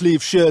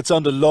short-sleeve shirts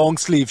under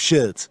long-sleeve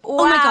shirts. Wow.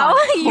 Oh my god,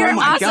 you're oh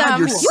my awesome. God,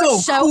 you're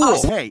so cool.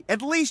 Awesome. Hey,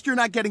 at least you're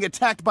not getting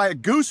attacked by a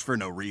goose for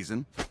no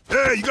reason.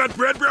 Hey, you got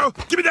bread, bro?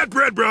 Give me that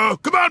bread, bro.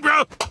 Come on,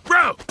 bro.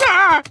 Bro.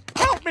 Ah!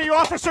 Help me,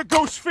 Officer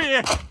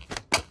Ghostsphere!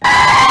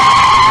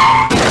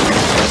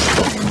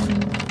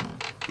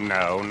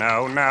 No,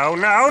 no, no,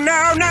 no,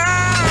 no, no!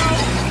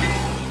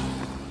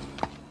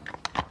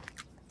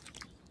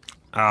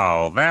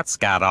 Oh, that's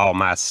got all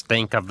my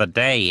stink of the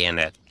day in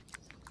it.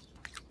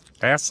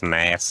 That's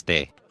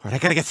nasty. All right, I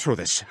gotta get through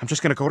this. I'm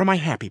just gonna go to my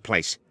happy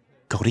place.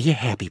 Go to your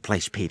happy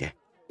place, Peter.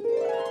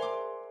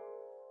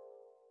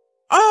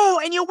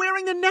 Oh, and you're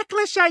wearing the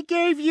necklace I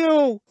gave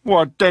you!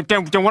 Well, then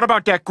what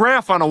about that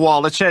graph on the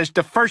wall that says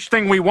the first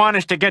thing we want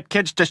is to get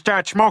kids to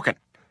start smoking?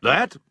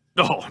 That?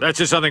 Oh, that's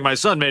just something my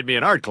son made me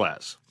in art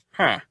class.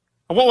 Huh.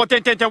 Well,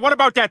 then what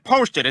about that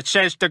poster that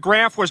says the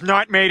graph was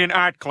not made in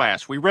art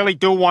class? We really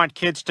do want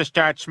kids to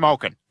start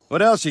smoking.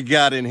 What else you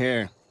got in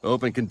here?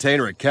 Open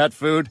container of cat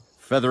food?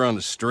 Feather on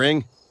a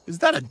string? Is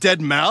that a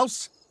dead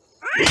mouse?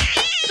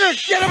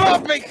 Get him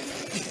off me!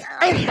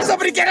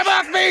 Somebody get him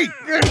off me!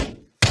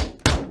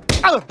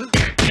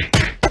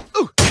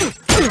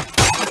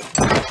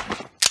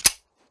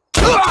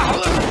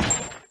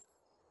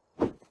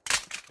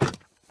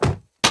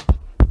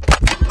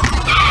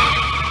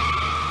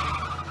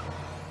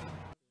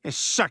 This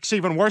sucks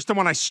even worse than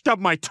when I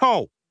stubbed my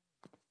toe.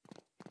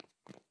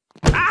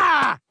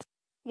 Ah!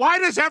 Why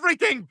does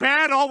everything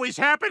bad always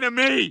happen to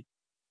me?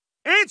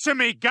 Answer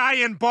me, guy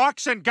in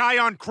box and guy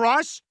on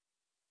cross.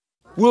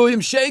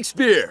 William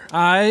Shakespeare.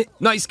 Aye.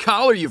 Nice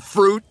collar, you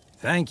fruit.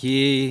 Thank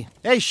ye.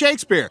 Hey,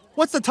 Shakespeare,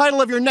 what's the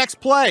title of your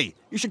next play?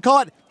 You should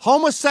call it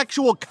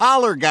Homosexual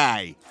Collar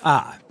Guy.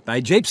 Ah,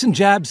 by japes and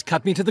jabs,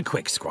 cut me to the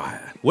quick,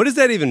 squire. What does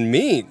that even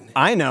mean?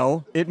 I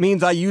know. It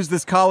means I use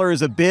this collar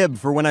as a bib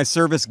for when I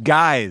service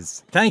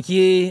guys. Thank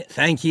ye,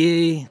 thank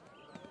ye.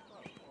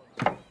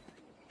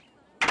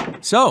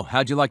 So,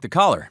 how'd you like the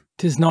collar?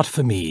 'Tis not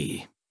for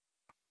me.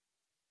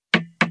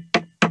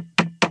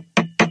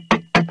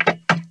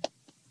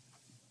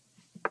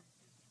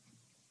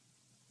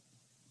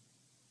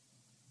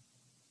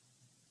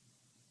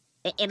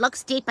 It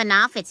looks deep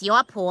enough. It's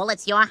your pool.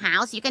 It's your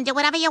house. You can do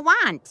whatever you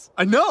want.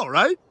 I know,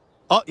 right?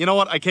 Oh, you know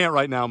what? I can't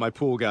right now. My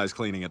pool guy's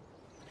cleaning it.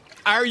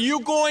 Are you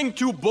going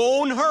to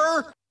bone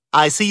her?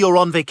 I see you're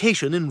on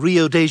vacation in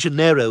Rio de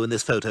Janeiro in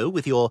this photo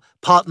with your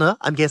partner,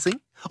 I'm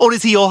guessing? Or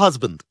is he your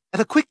husband? At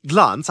a quick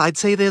glance, I'd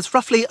say there's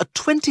roughly a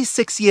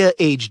 26-year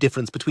age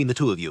difference between the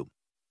two of you.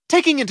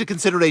 Taking into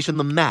consideration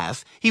the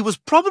math, he was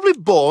probably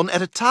born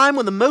at a time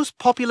when the most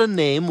popular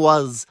name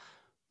was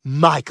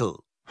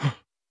Michael.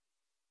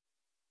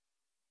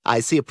 I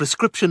see a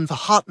prescription for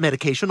heart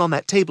medication on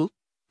that table.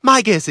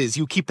 My guess is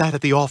you keep that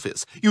at the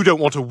office. You don't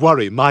want to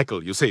worry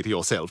Michael, you say to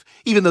yourself,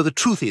 even though the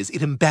truth is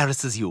it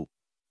embarrasses you.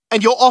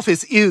 And your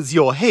office is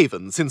your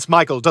haven, since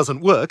Michael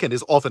doesn't work and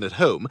is often at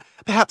home,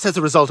 perhaps as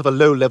a result of a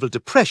low-level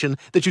depression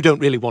that you don't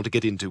really want to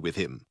get into with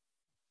him.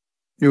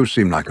 You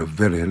seem like a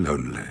very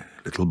lonely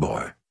little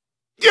boy.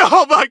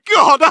 Oh my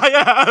God, I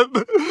am!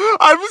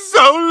 I'm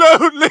so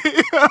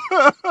lonely!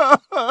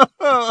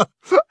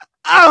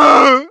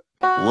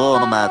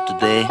 Warm out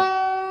today.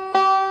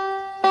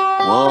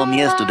 Warm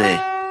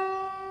yesterday.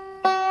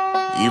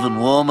 Even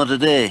warmer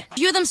today. A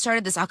few of them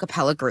started this a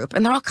cappella group,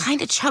 and they're all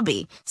kind of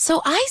chubby.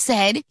 So I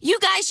said, you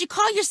guys should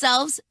call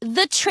yourselves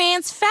the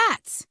Trans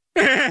Fats.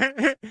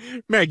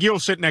 Meg, you'll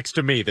sit next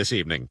to me this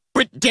evening.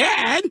 But,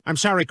 Dad! I'm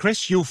sorry,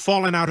 Chris. You've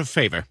fallen out of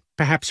favor.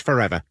 Perhaps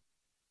forever.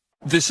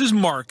 This is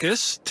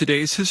Marcus.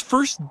 Today's his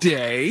first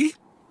day.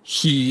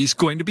 He's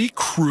going to be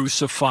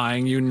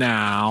crucifying you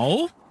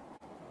now.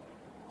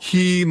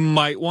 He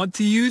might want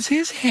to use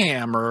his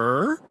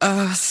hammer.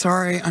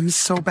 Sorry, I'm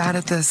so bad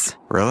at this.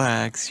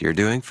 Relax, you're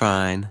doing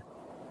fine.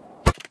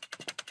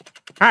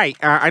 Hi,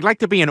 I'd like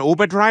to be an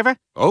Uber driver.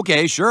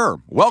 Okay,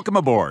 sure. Welcome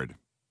aboard.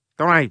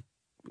 Don't I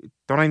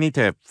need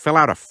to fill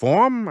out a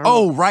form?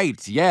 Oh,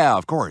 right. Yeah,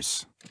 of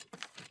course.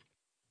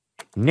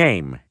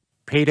 Name,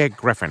 Peter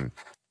Griffin.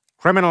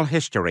 Criminal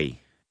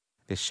history.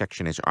 This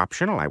section is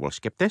optional. I will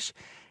skip this.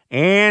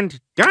 And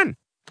done.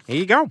 Here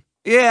you go.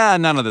 Yeah,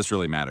 none of this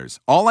really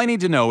matters. All I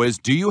need to know is,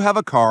 do you have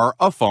a car,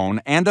 a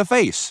phone, and a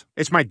face?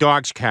 It's my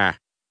dog's car.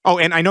 Oh,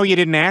 and I know you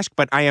didn't ask,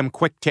 but I am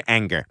quick to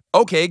anger.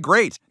 Okay,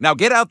 great. Now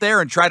get out there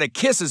and try to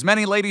kiss as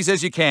many ladies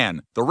as you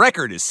can. The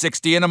record is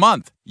 60 in a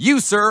month. You,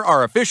 sir,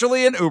 are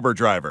officially an Uber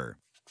driver.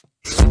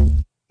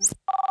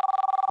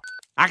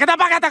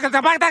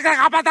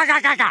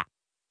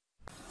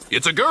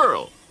 It's a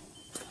girl.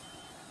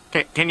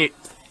 Can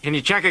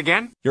you check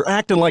again? You're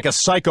acting like a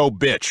psycho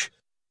bitch.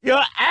 You're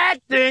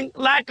acting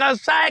like a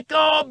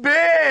psycho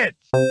bitch!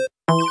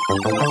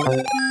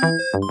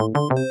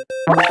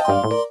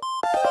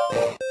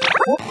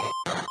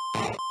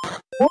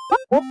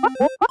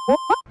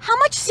 How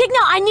much signal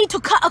I need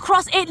to cut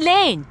across 8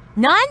 lane?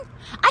 None?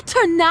 I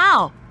turn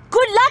now.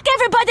 Good luck,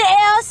 everybody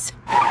else!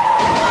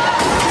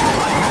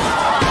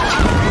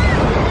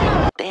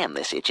 Damn,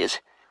 this itches.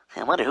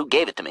 I wonder who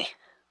gave it to me.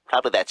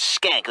 Probably that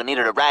skank who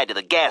needed a ride to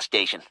the gas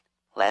station.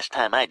 Last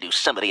time I do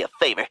somebody a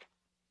favor.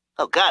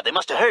 Oh God, they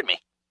must have heard me.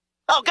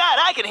 Oh God,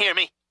 I can hear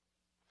me.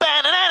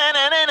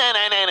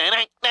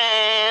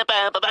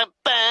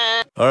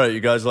 All right,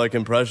 you guys like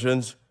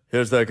impressions?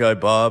 Here's that guy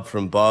Bob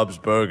from Bob's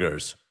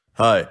Burgers.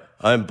 Hi,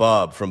 I'm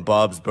Bob from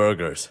Bob's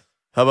Burgers.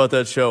 How about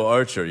that show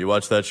Archer? You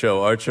watch that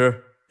show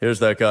Archer? Here's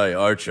that guy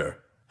Archer.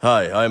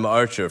 Hi, I'm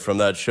Archer from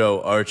that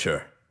show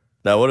Archer.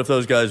 Now what if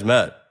those guys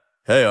met?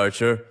 Hey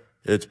Archer,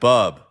 it's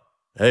Bob.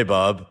 Hey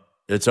Bob,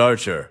 it's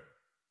Archer.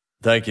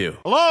 Thank you.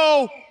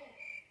 Hello?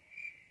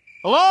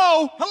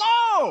 Hello?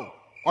 Hello?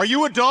 Are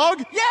you a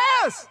dog?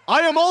 Yes!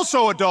 I am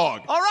also a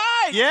dog. All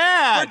right!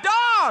 Yeah! We're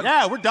dogs!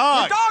 Yeah, we're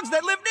dogs. We're dogs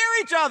that live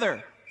near each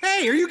other.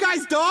 Hey, are you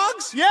guys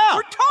dogs? Yeah!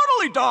 We're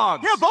totally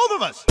dogs! Yeah, both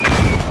of us.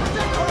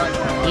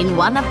 In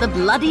one of the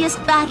bloodiest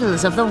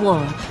battles of the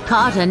war,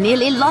 Carter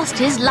nearly lost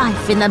his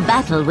life in the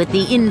battle with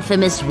the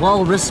infamous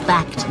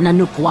walrus-backed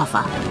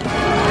Nanukwafa.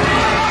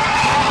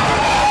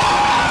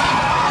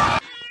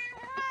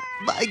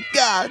 My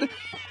God,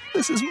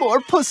 this is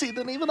more pussy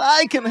than even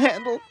I can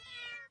handle.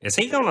 Is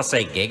he gonna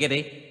say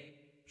giggity?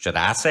 Should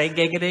I say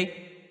giggity?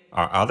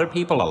 Are other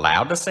people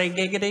allowed to say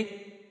giggity?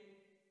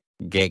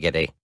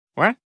 Giggity.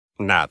 What?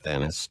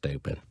 Nothing, it's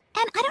stupid.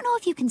 And I don't know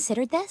if you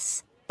considered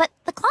this, but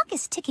the clock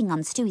is ticking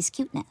on Stewie's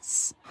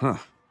cuteness. Huh.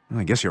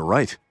 I guess you're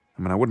right.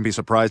 I mean, I wouldn't be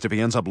surprised if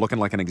he ends up looking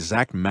like an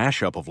exact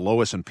mashup of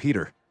Lois and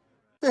Peter.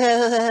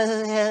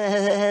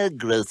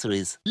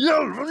 Groceries.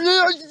 Well,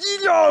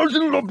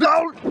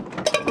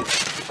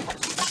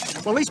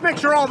 at least make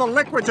sure all the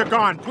liquids are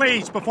gone,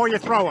 please, before you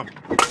throw them.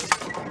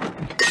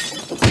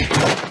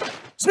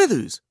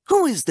 Smithers,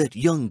 who is that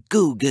young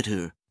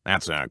go-getter?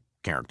 That's a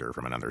character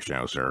from another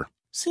show, sir.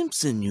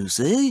 Simpson, you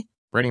say?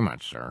 Pretty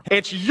much, sir.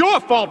 It's your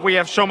fault we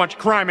have so much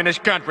crime in this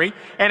country,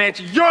 and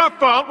it's your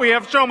fault we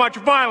have so much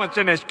violence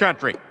in this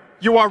country.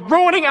 You are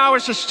ruining our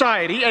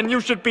society, and you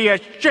should be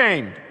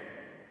ashamed.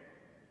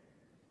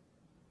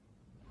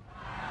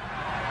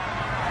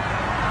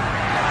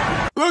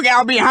 Look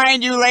out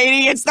behind you,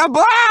 lady! It's the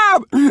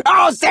Blob!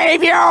 I'll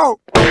save you!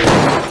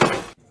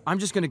 I'm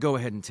just gonna go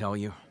ahead and tell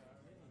you.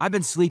 I've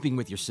been sleeping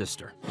with your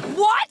sister.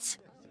 What?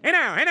 Hey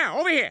now,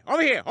 over here,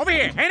 over here, over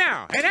here. Hey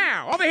now,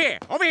 over here,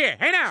 over here.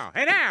 Hey now,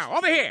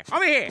 over here,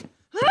 over here.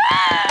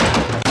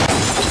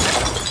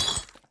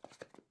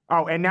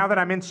 Oh, and now that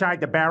I'm inside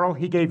the barrel,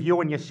 he gave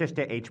you and your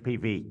sister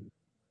HPV.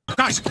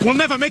 Guys, we'll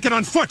never make it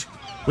on foot.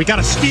 We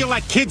gotta steal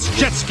that kid's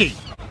jet ski.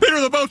 Peter,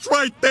 the boat's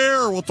right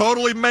there. We'll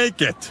totally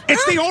make it.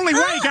 It's the only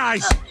way,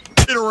 guys.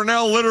 Peter, we're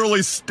now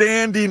literally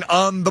standing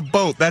on the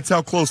boat. That's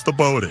how close the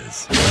boat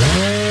is.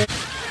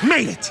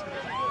 Made it.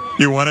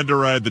 You wanted to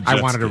ride the jet ski.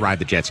 I wanted to ride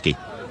the jet ski.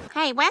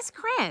 Hey, where's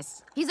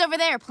Chris? He's over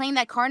there playing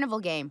that carnival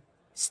game.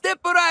 Step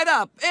right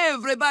up.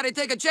 Everybody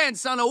take a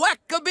chance on a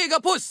whack-a-bigger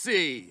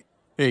pussy.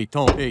 Hey,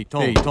 Tone. Hey,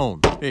 Tone. Hey,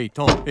 Tone. Hey,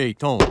 Tone. Hey,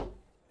 Tone.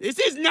 This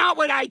is not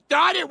what I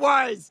thought it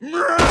was.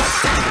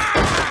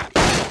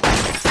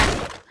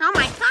 Oh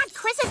my God,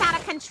 Chris is out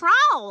of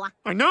control.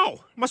 I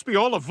know. Must be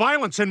all the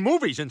violence in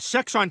movies and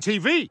sex on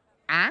TV.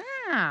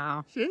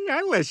 Oh. See,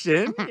 I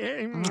listen.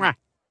 Mwah.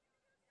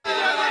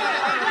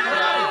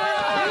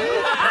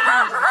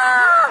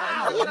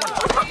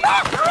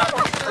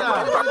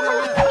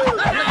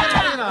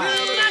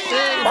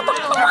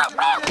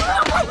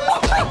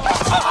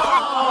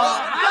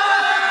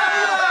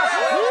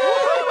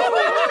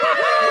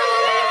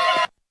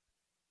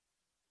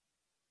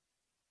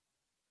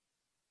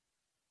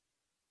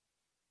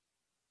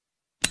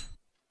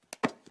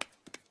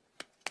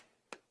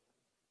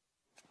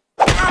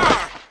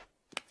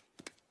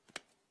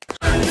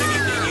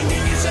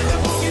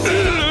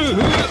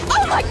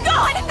 Oh my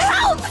God!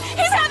 Help!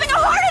 He's having a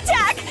heart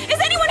attack! Is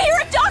anyone here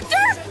a doctor?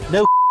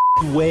 No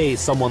way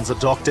someone's a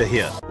doctor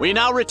here. We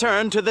now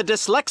return to the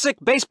dyslexic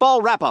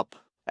baseball wrap-up.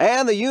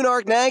 And the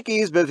Unark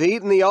Yankees have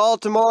beaten the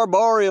Altamore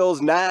Boreals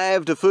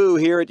 9-2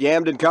 here at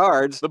Yamden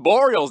Cards. The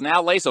Boreals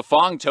now lace a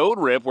Fong Toad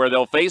Rip where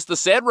they'll face the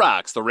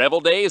Sedrocks, the Revel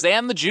Days,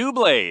 and the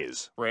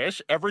Jublaze.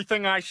 Chris,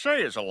 everything I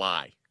say is a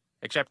lie.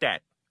 Except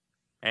that.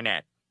 And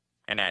that.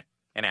 And that.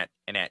 And that.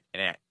 And that.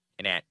 And that.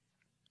 And that.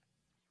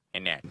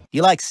 And that.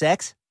 You like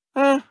sex?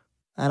 I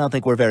don't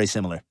think we're very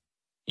similar.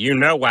 You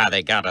know why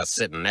they got us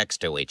sitting next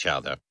to each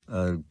other.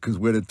 'Cause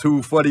we're the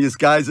two funniest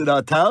guys in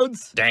our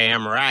towns?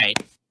 Damn right.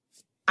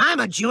 I'm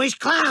a Jewish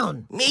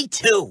clown. Me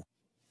too.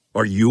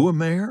 Are you a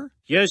mayor?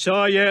 Yes,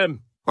 I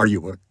am. Are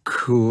you a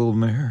cool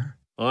mayor?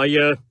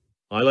 I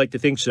like to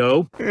think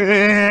so.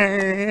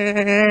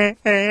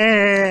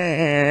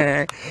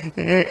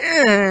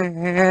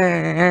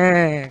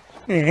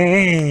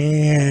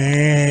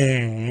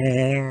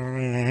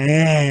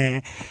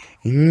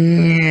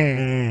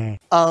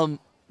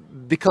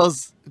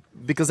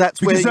 Because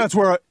that's where... Because that's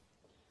where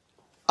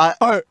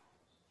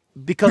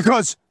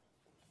Because...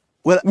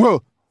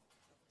 Well...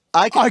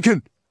 I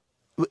can...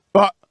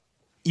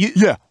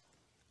 Yeah.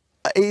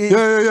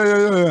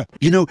 Yeah.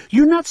 You know,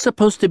 you're not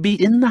supposed to be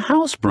in the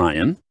house,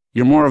 Brian.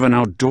 You're more of an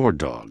outdoor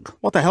dog.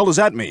 What the hell does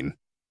that mean?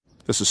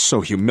 This is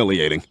so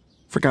humiliating.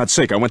 For God's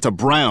sake, I went to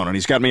Brown, and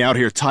he's got me out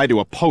here tied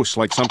to a post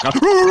like some kind.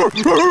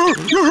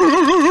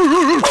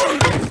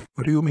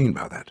 What do you mean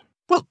by that?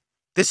 Well,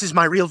 this is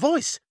my real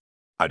voice.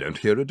 I don't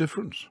hear a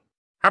difference.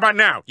 How about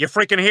now? You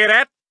freaking hear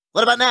that?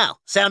 What about now?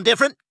 Sound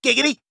different?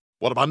 Giggity?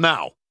 What about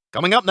now?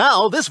 Coming up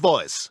now, this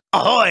voice.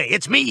 Ahoy,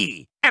 it's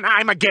me! And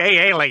I'm a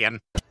gay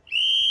alien.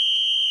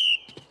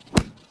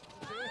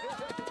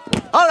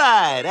 All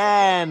right,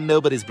 and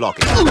nobody's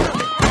blocking.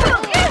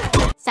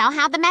 So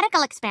how'd the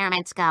medical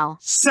experiments go?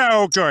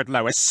 So good,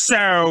 Lois,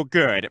 so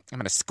good. I'm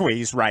gonna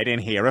squeeze right in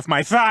here if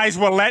my thighs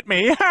will let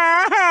me.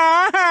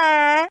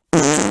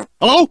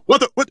 Hello?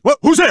 What?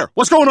 Who's there?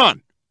 What's going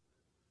on?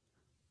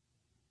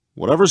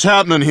 Whatever's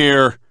happening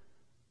here,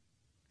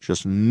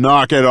 just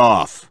knock it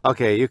off.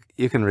 Okay,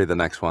 you can read the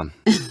next one.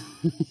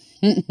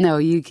 No,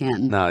 you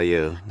can. No,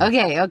 you.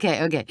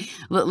 Okay.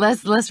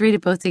 Let's read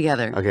it both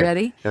together. Okay.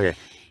 Ready? Okay.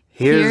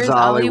 Here's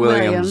Ollie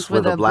Williams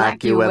with a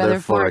black weather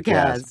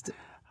forecast.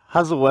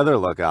 How's the weather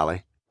look,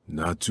 Ollie?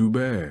 Not too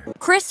bad.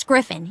 Chris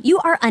Griffin, you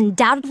are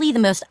undoubtedly the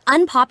most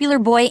unpopular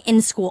boy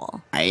in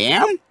school. I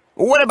am?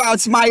 What about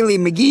Smiley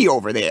McGee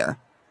over there?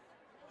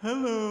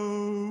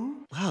 Hello.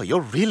 Wow,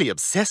 you're really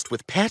obsessed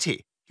with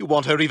Patty. You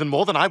want her even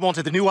more than I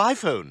wanted the new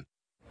iPhone.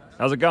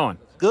 How's it going?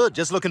 Good,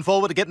 just looking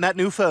forward to getting that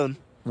new phone.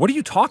 What are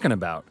you talking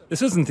about?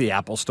 This isn't the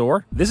Apple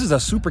Store. This is a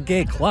super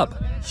gay club.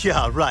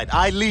 Yeah, right.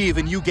 I leave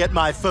and you get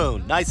my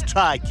phone. Nice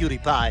try, cutie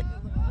pie.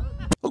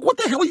 What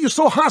the hell are you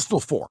so hostile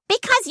for?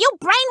 Because you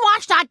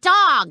brainwashed our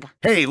dog.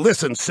 Hey,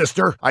 listen,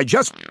 sister.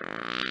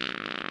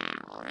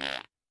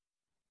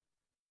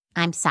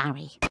 I'm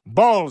sorry.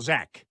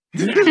 Balzac.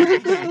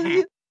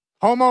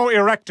 Homo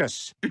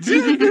erectus.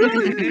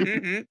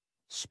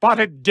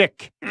 Spotted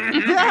dick.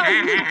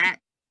 The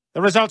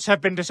results have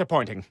been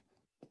disappointing.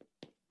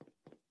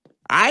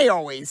 I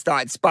always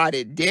thought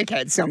Spotted Dick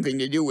had something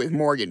to do with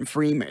Morgan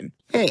Freeman.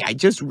 Hey, I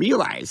just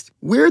realized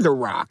we're The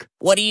Rock.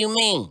 What do you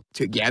mean?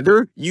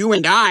 Together, you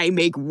and I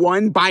make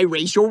one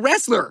biracial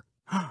wrestler.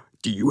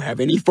 Do you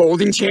have any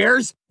folding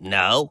chairs?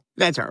 No.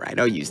 That's all right,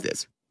 I'll use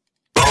this.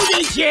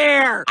 Folding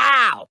chair!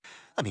 Ow!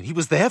 I mean, he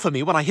was there for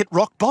me when I hit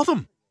rock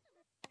bottom.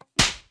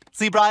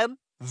 See, Brian?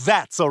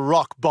 That's a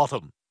rock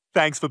bottom.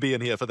 Thanks for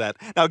being here for that.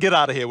 Now get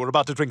out of here. We're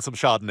about to drink some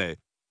Chardonnay.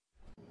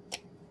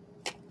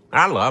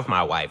 I love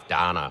my wife,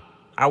 Donna.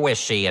 I wish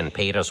she and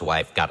Peter's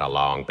wife got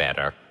along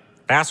better.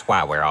 That's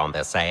why we're on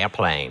this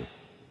airplane.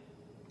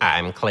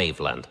 I'm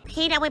Cleveland.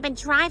 Peter, we've been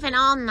driving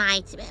all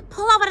night.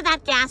 Pull over to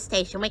that gas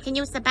station. We can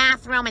use the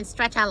bathroom and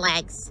stretch our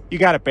legs. You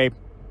got it, babe.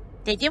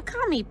 Did you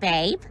call me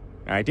babe?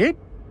 I did.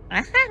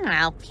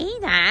 Oh,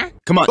 Peter.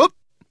 Come on. Up.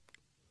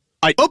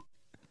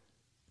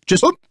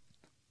 Just up.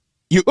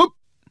 You up.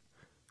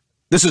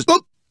 This is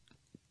up.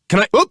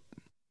 Can I up?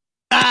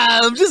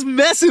 I'm just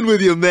messing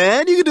with you,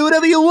 man. You can do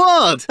whatever you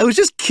want. I was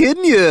just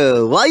kidding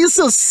you. Why are you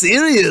so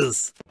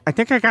serious? I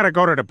think I gotta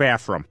go to the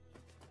bathroom.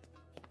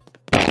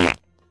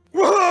 A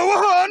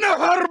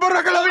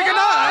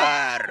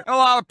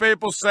lot of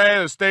people say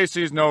that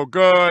Stacy's no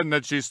good and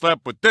that she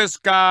slept with this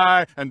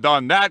guy and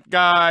done that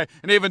guy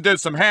and even did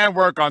some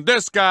handwork on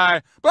this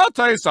guy. But I'll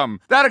tell you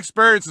something, that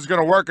experience is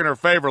going to work in her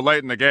favor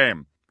late in the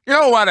game. You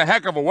know what? A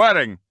heck of a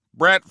wedding.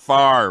 Brett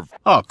Favre.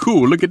 Oh,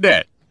 cool. Look at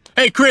that.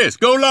 Hey, Chris,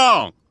 go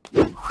long.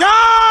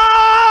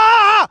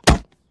 Ah!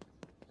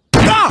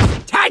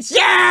 Ah!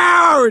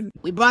 Touchdown!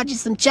 We brought you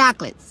some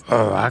chocolates.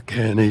 Oh, I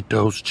can't eat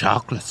those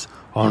chocolates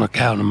on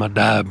account of my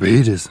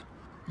diabetes.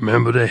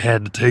 Remember they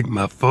had to take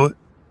my foot?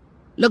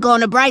 Look on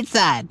the bright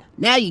side.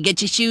 Now you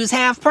get your shoes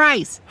half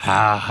price.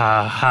 Ha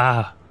ha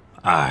ha.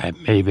 Alright,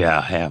 maybe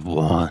I'll have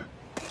one.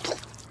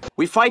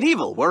 We fight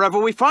evil wherever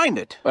we find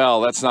it.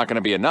 Well, that's not going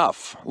to be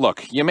enough.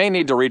 Look, you may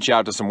need to reach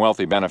out to some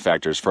wealthy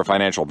benefactors for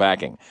financial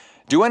backing.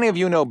 Do any of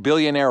you know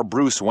billionaire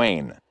Bruce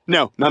Wayne?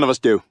 No, none of us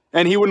do.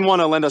 And he wouldn't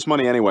want to lend us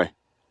money anyway.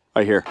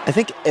 I hear. I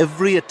think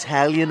every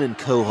Italian in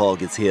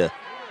Quahog is here.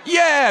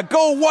 Yeah,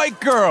 go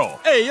white girl!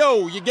 Hey,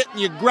 yo, you're getting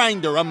your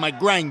grinder on my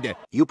grinder.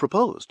 You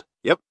proposed.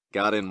 Yep,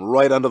 got in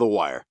right under the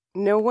wire.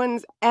 No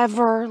one's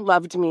ever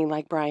loved me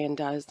like Brian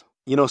does.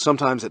 You know,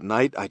 sometimes at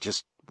night, I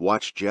just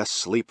watch Jess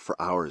sleep for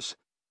hours.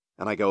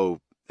 And I go,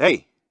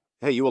 hey,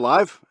 you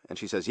alive? And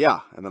she says,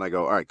 yeah. And then I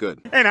go, all right,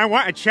 good. And I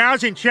want a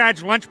Charles in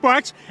Charge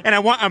lunchbox, and I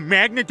want a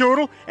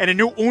Magnadoodle, and a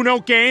new Uno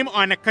game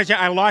on because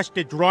I lost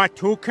the Draw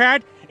 2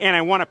 card, and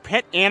I want a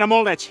pet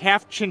animal that's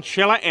half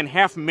chinchilla and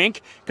half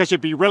mink, because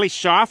it'd be really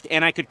soft,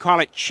 and I could call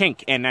it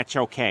Chink, and that's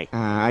okay.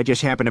 I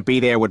just happened to be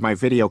there with my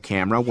video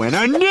camera when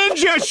a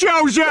ninja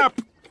shows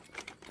up!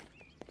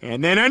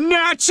 And then a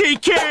Nazi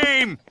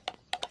came!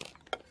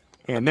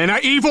 And then a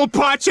evil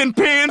pots and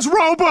pans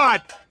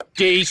robot!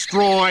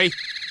 Destroy!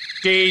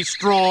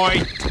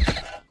 Destroy!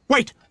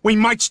 Wait, we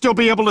might still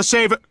be able to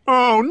save it.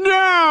 Oh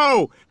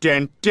no!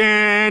 Dun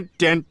dun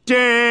dun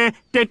dun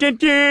dun dun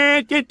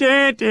dun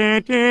dun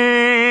dun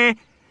dun.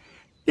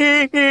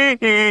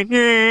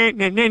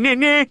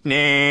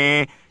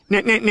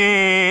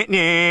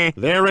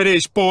 There it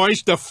is,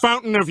 boys, the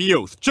fountain of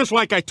youth, just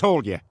like I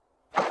told you.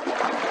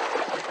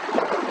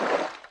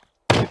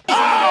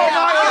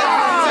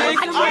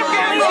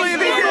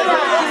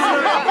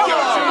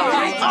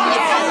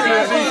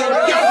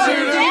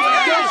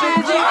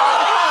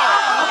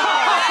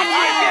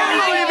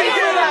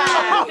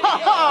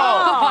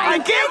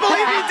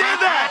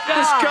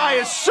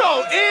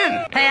 go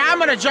in! Hey, I'm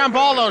gonna jump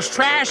all those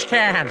trash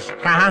cans.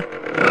 Uh-huh.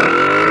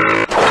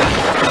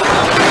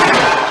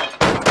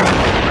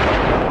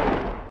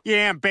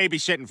 Yeah, I'm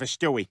babysitting for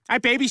Stewie. I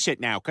babysit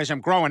now because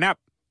I'm growing up.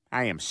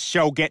 I am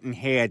so getting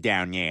hair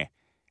down there.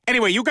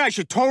 Anyway, you guys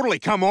should totally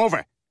come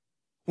over.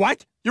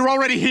 What? You're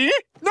already here?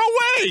 No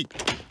way!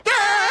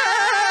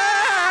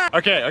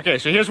 Okay,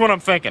 so here's what I'm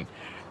thinking.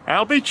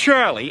 I'll be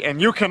Charlie,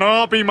 and you can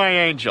all be my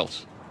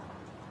angels.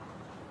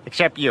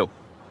 Except you.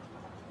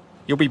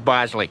 You'll be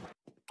Bosley.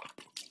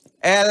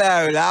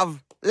 Hello,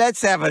 love.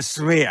 Let's have a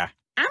smear.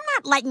 I'm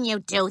not letting you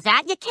do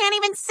that. You can't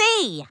even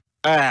see.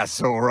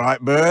 That's all right,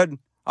 bird.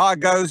 I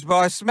goes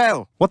by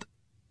smell. What?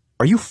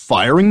 Are you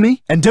firing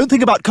me? And don't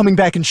think about coming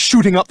back and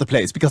shooting up the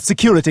place, because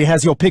security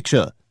has your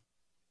picture.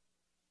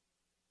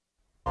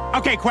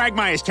 Okay,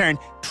 Quagmire's turn.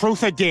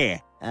 Truth or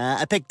dare?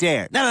 I pick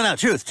dare. No,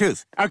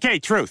 truth. Okay,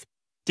 truth.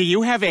 Do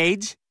you have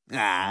AIDS?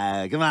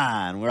 Ah, come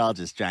on. We're all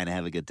just trying to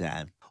have a good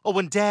time. Or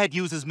when Dad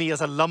uses me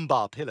as a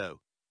lumbar pillow.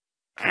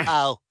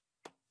 Ow.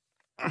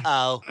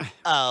 Ow.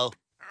 Ow.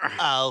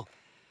 Ow.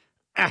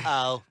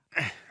 Ow.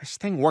 This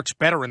thing works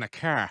better in the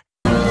car.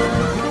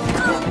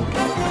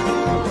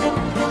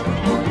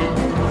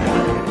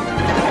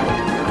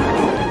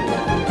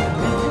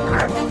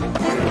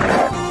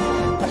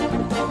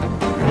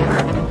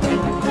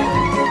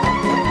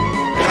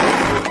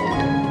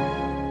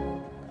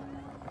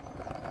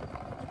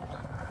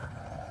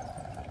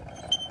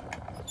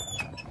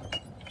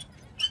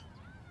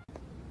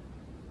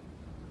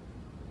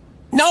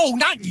 No,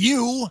 not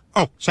you.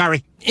 Oh,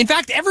 sorry. In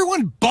fact,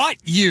 everyone but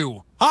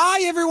you.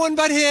 Hi, everyone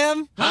but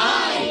him.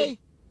 Hi.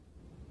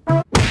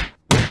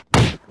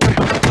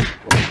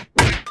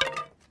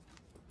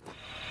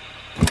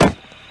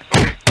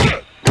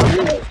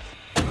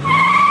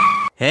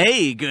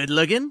 Hey, good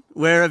looking.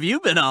 Where have you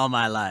been all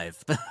my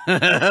life? For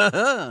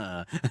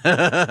I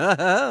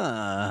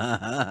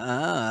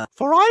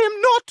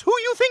am not who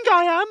you think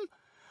I am.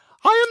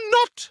 I am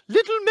not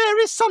little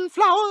Mary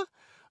Sunflower,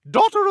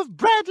 daughter of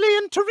Bradley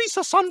and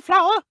Teresa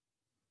Sunflower.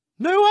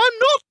 No, I'm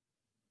not.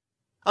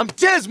 I'm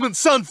Desmond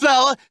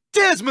Sunflower!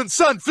 Desmond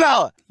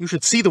Sunflower! You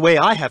should see the way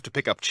I have to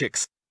pick up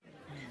chicks.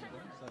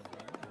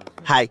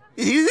 Hi.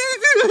 You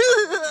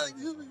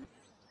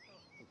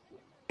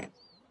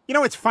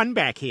know, it's fun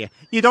back here.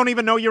 You don't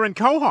even know you're in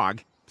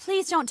Quahog.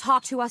 Please don't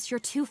talk to us. You're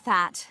too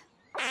fat.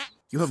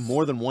 You have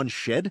more than one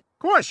shed? Of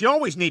course, you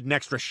always need an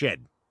extra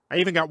shed. I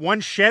even got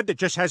one shed that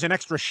just has an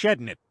extra shed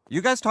in it.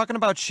 You guys talking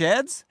about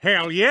sheds?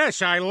 Hell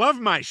yes, I love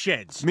my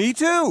sheds. Me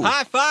too.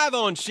 High five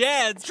on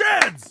sheds.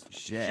 Sheds!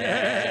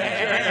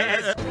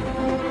 Sheds.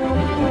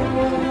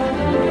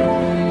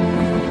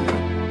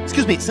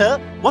 Excuse me, sir.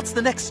 What's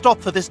the next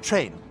stop for this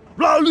train?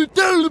 Ugh,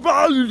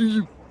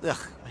 I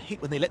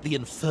hate when they let the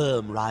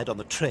infirm ride on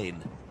the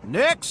train.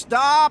 Next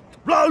stop.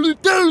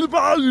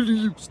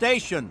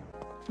 Station.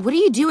 What are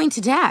you doing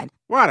to Dad?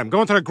 What? I'm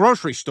going to the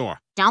grocery store.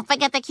 Don't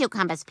forget the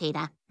cucumbers,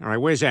 Peter. All right,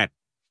 where's that?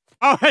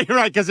 Oh, you're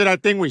right, because of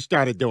that thing we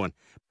started doing.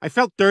 I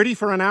felt dirty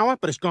for an hour,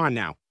 but it's gone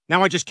now.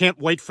 Now I just can't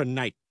wait for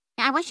night.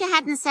 I wish you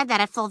hadn't said that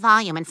at full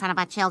volume in front of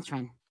our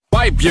children.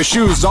 Wipe your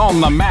shoes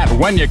on the mat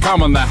when you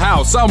come in the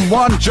house.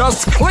 Someone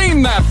just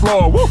clean that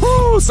floor.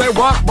 Woohoo! Say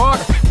what?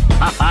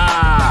 Ha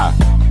ha!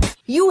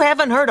 You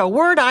haven't heard a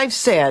word I've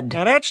said.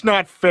 Now, that's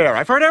not fair.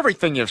 I've heard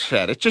everything you've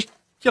said. It's just,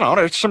 you know,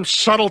 there's some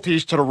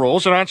subtleties to the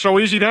rules that aren't so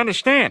easy to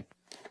understand.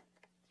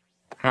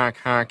 Honk,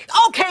 honk.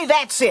 Okay,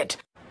 that's it.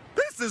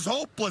 This is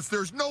hopeless.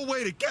 There's no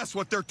way to guess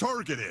what their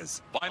target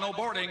is. Final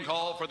boarding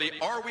call for the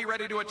Are We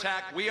Ready to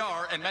Attack? We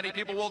Are, and Many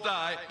People Will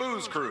Die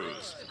booze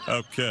cruise.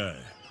 Okay,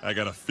 I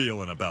got a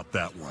feeling about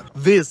that one.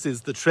 This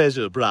is the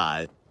treasure,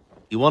 Bri.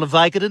 You want a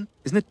Vicodin?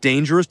 Isn't it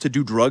dangerous to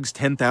do drugs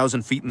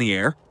 10,000 feet in the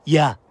air?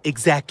 Yeah,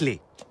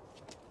 exactly.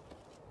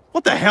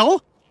 What the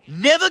hell?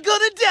 Never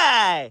gonna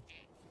die!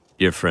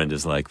 Your friend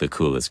is like the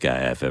coolest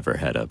guy I've ever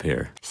had up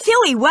here.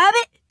 Silly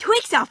wabbit!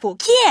 Twix are for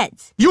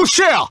kids! You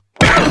shall!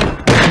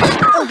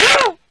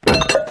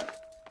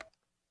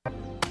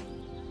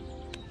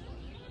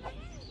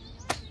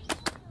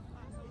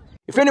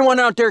 If anyone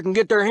out there can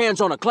get their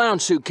hands on a clown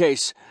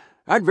suitcase,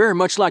 I'd very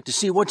much like to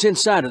see what's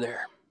inside of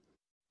there.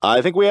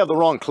 I think we have the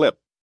wrong clip.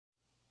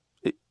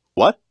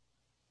 What?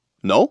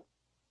 No?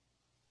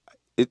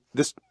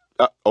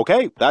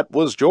 Okay, that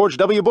was George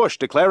W. Bush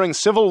declaring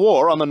civil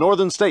war on the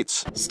northern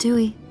states.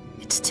 Stewie,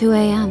 it's 2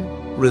 a.m.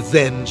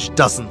 Revenge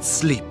doesn't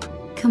sleep.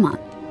 Come on,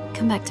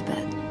 come back to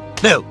bed.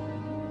 No!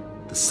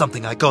 There's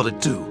something I gotta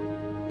do.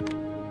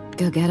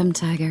 Go get him,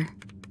 Tiger.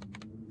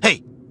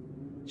 Hey!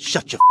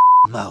 Shut your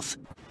mouth.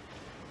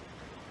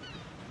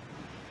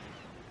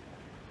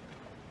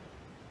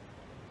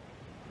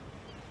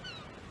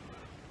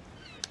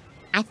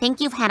 I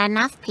think you've had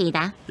enough,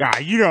 Peter. Ah,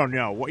 you don't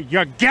know.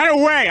 You get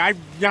away!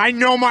 I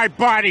know my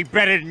body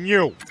better than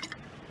you.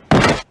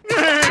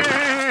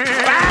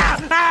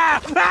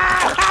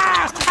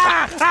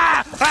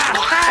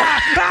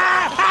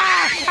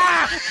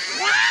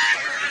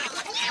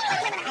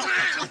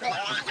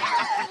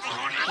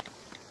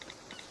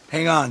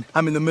 Hang on,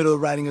 I'm in the middle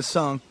of writing a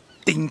song.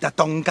 Ding da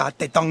dong ga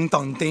de dong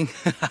dong ding.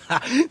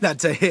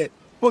 That's a hit.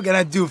 What can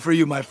I do for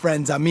you, my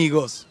friends,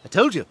 amigos? I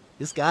told you,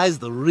 this guy's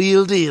the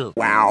real deal.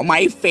 Wow,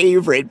 my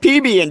favorite.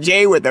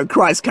 PB&J with the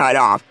crust cut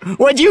off.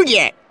 What'd you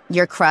get?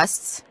 Your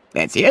crusts.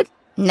 That's it?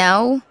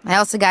 No, I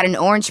also got an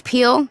orange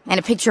peel and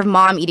a picture of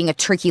Mom eating a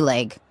turkey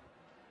leg.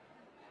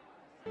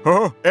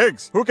 Oh,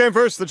 eggs. Who came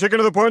first, the chicken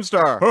or the porn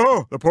star?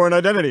 Oh, the porn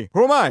identity.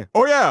 Who am I?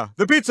 Oh, yeah,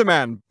 the pizza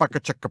man.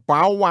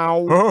 Baka-chicka-bow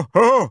wow.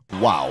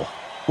 Wow.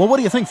 Well, what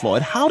do you think,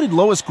 Floyd? How did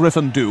Lois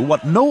Griffin do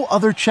what no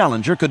other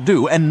challenger could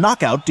do and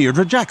knock out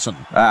Deirdre Jackson?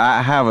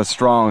 I have a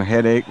strong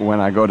headache when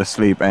I go to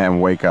sleep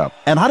and wake up.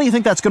 And how do you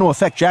think that's going to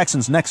affect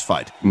Jackson's next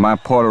fight? My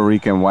Puerto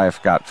Rican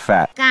wife got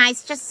fat.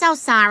 Guys, just so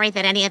sorry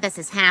that any of this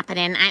is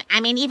happening. I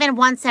mean, even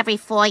once every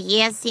 4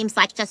 years seems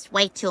like just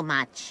way too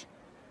much.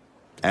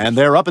 And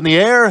they're up in the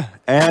air,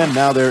 and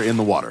now they're in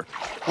the water.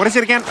 What is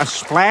it again? A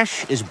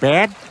splash is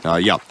bad?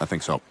 Yeah, I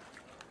think so.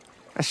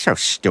 That's so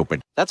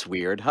stupid. That's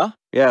weird, huh?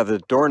 Yeah, the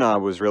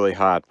doorknob was really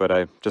hot, but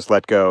I just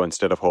let go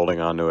instead of holding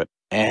onto it.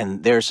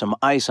 And there's some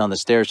ice on the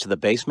stairs to the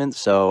basement,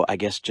 so I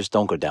guess just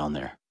don't go down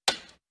there.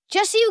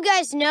 Just so you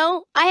guys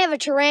know, I have a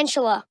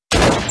tarantula.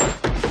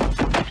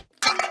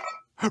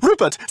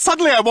 Rupert,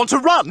 suddenly I want to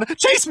run!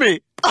 Chase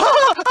me!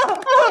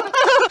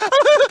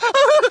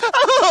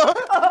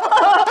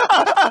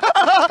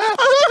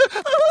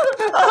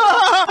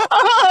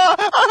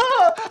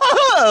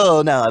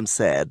 Oh, now I'm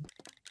sad.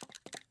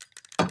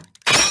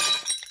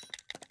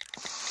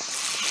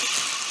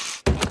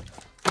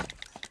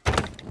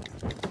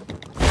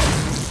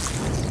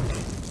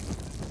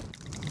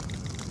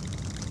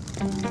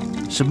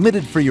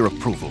 Submitted for your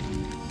approval.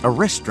 A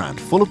restaurant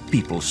full of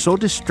people so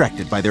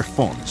distracted by their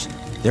phones,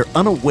 they're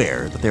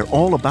unaware that they're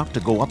all about to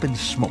go up in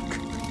smoke.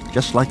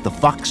 Just like the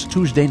Fox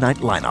Tuesday night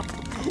lineup.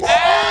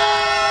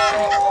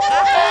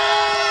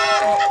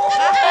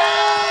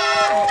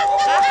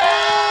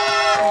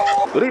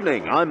 Good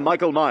evening, I'm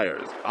Michael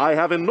Myers. I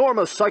have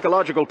enormous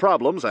psychological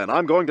problems, and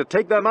I'm going to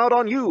take them out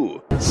on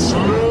you.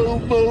 Slow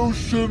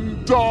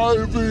motion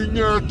diving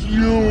at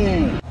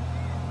you.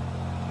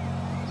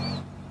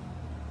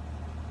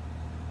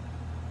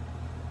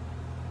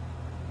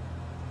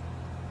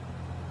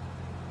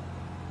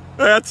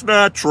 That's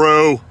not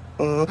true.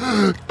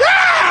 Now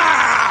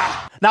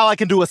I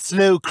can do a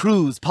slow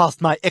cruise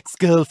past my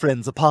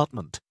ex-girlfriend's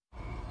apartment.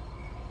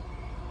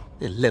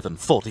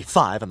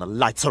 11:45 and the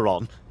lights are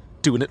on.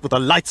 Doing it with the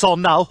lights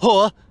on now,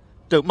 whore.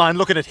 Don't mind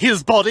looking at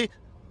his body.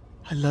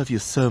 I love you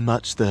so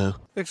much, though.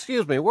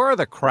 Excuse me, where are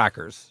the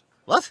crackers?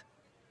 What?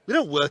 We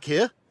don't work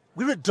here.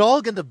 We're a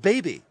dog and a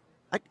baby.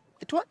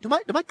 Do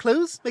my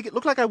clothes make it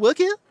look like I work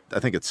here?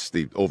 I think it's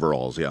the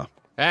overalls, yeah.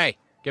 Hey,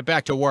 get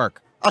back to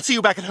work. I'll see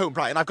you back at home,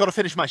 Brian. I've got to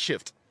finish my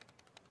shift.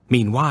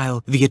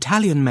 Meanwhile, the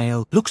Italian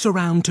male looks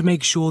around to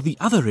make sure the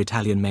other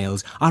Italian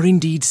males are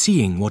indeed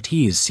seeing what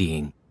he is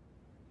seeing.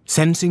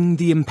 Sensing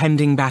the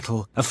impending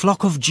battle, a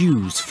flock of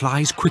Jews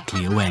flies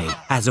quickly away,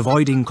 as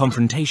avoiding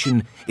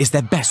confrontation is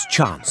their best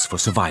chance for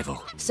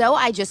survival. So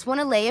I just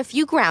want to lay a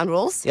few ground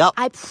rules. Yep.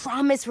 I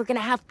promise we're going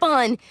to have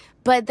fun,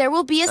 but there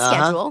will be a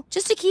schedule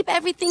just to keep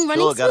everything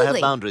running Sure, gotta have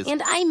smoothly. boundaries.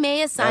 And I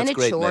may assign That's a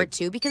great, chore or Meg.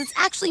 two because it's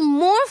actually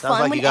more Sounds fun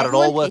like when you got it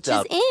all everyone worked pitches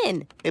out.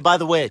 in. Hey, by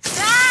the way,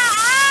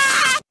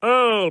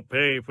 I'll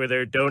pay for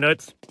their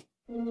donuts.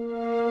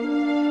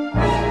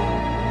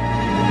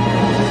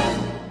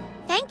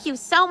 Thank you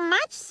so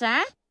much,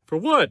 sir. For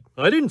what?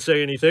 I didn't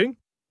say anything.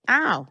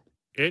 Oh.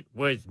 It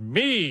was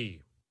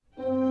me.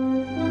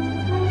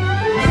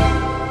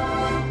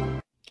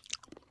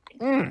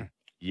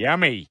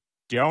 Yummy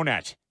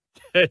donut.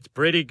 That's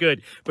pretty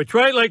good. But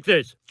try it like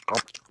this.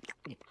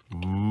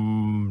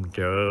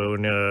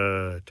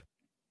 Donut.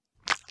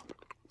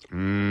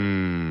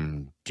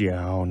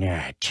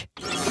 Donut.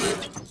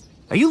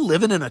 are you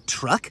living in a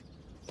truck?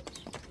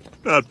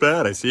 Not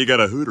bad. I see you got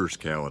a Hooters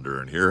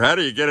calendar in here. How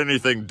do you get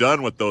anything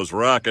done with those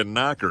rockin'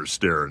 knockers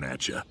staring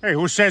at you? Hey,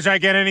 who says I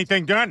get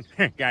anything done?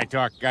 Guy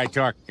talk, guy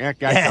talk. Yeah,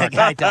 guy talk.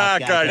 Guy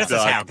talk. This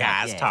is how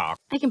guys talk.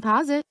 I can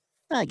pause it.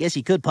 I guess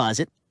you could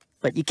pause it,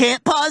 but you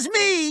can't pause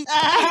me.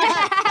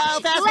 Oh,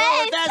 fast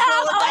forward, fast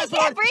forward, I fast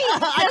can't forward. breathe.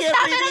 I can't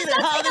breathe either.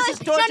 Oh, this is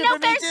torture for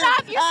me fair, too.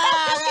 stop. You're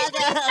so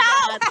stupid.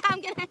 Stop.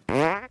 I'm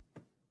gonna...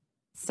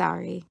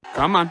 Sorry.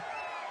 Come on.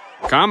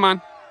 Come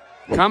on.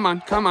 Come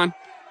on. Come on.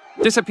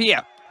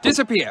 Disappear.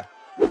 Disappear.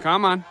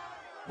 Come on.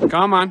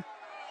 Come on.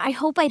 I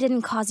hope I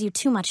didn't cause you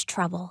too much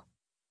trouble.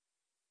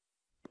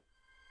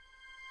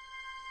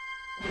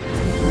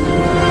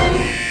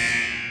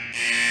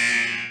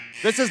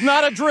 This is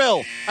not a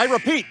drill. I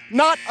repeat,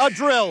 not a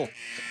drill.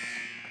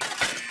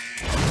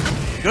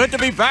 Good to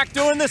be back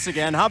doing this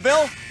again, huh,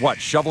 Bill?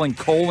 What, shoveling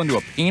coal into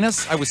a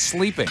penis? I was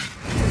sleeping.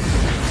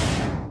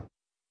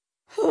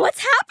 What's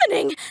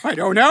happening? I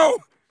don't know.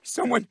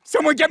 Someone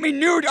get me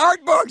nude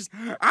art books.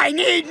 I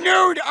need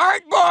nude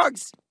art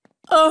books.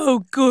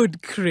 Oh,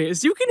 good,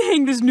 Chris. You can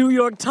hang this New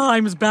York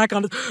Times back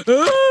on it.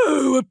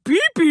 Oh, a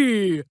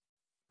peepee.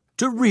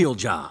 To real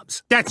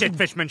jobs. That's it,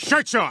 Fishman.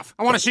 Shirts off.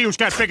 I want to see who's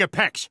got bigger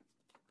pecs.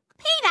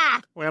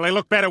 Peter! Well, they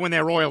look better when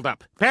they're oiled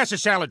up. Pass the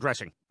salad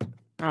dressing.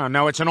 Oh,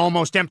 no, it's an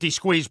almost empty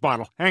squeeze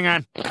bottle. Hang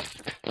on.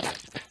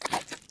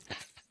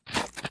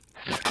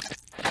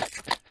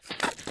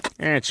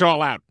 It's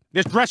all out.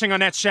 There's dressing on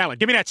that salad.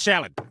 Give me that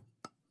salad.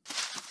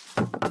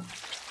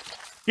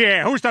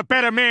 Yeah, who's the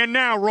better man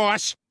now,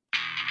 Ross?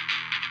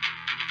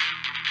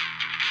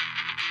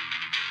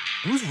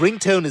 Whose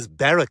ringtone is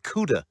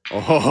Barracuda?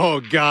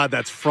 Oh, God,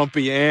 that's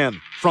Frumpy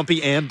Ann.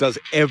 Frumpy Ann does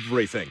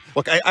everything.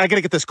 Look, I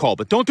gotta get this call,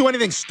 but don't do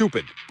anything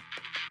stupid.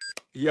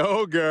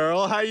 Yo,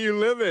 girl, how you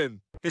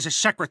living? There's a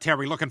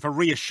secretary looking for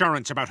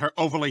reassurance about her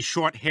overly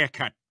short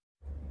haircut.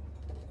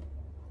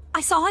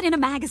 I saw it in a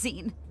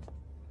magazine.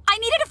 I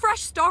needed a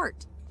fresh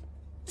start.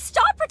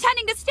 Stop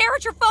pretending to stare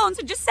at your phones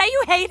and just say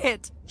you hate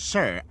it.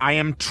 Sir, I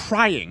am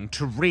trying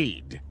to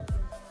read.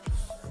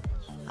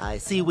 I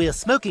see we're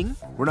smoking.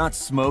 We're not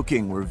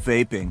smoking, we're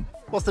vaping.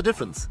 What's the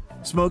difference?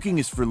 Smoking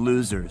is for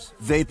losers.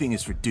 Vaping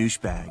is for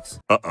douchebags.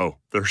 Uh-oh,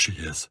 there she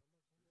is.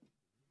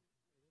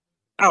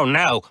 Oh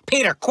no!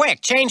 Peter,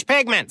 quick, change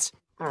pigments!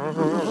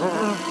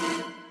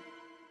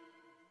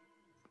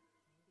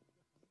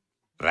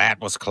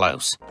 That was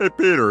close. Hey,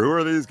 Peter, who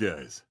are these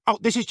guys? Oh,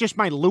 this is just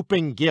my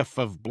looping gif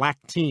of black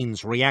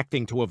teens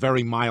reacting to a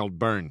very mild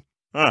burn.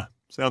 Huh,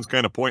 sounds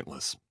kind of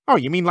pointless. Oh,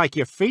 you mean like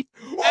your feet?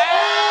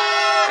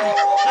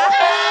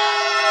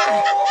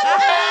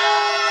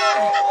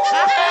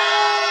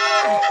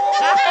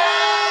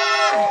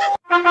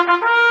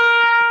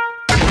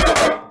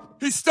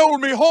 He stole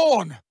me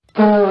horn!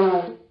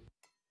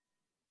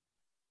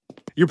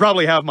 You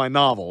probably have my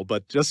novel,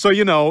 but just so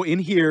you know, in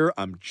here,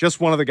 I'm just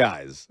one of the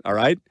guys, all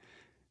right?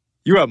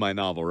 You have my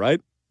novel,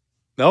 right?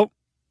 Nope.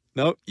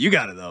 Nope. You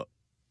got it, though.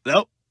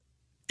 Nope.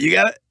 You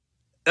got it?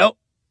 Nope.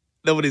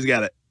 Nobody's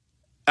got it.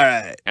 All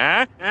right.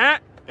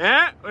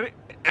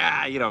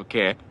 You don't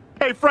care.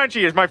 Hey,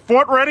 Frenchie, is my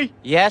fort ready?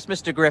 Yes,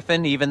 Mr.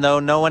 Griffin, even though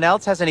no one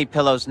else has any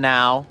pillows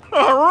now.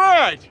 All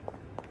right!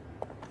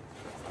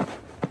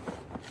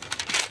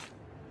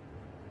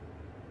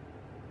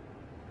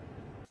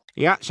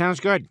 Yeah, sounds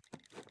good.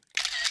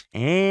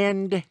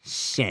 And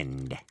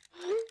send.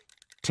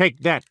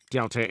 Take that,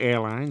 Delta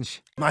Airlines.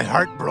 My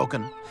heart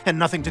broken, and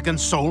nothing to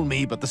console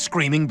me but the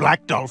screaming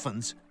black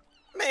dolphins.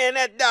 Man,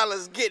 that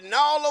dollar's getting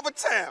all over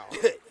town.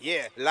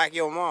 Yeah, like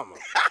your mama.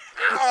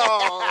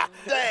 Oh,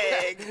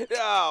 dang.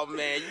 Oh,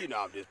 man, you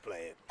know I'm just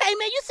playing. Hey,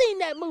 man, you seen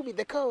that movie,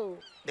 The Cove?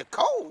 The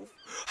Cove?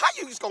 How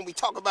you just gonna be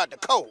talking about The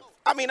Cove?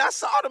 I mean, I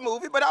saw the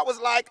movie, but I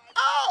was like,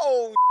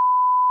 oh,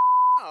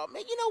 oh,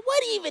 man, you know,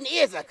 what even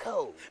is a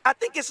cove? I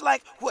think it's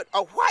like what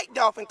a white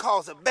dolphin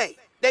calls a bay.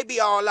 They be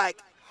all like,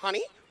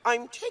 honey,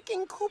 I'm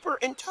taking Cooper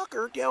and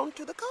Tucker down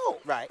to the cove.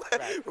 Right,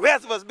 right.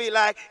 Rest of us be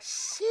like,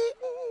 sitting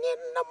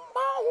in the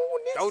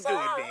morning. Don't do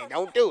it, man.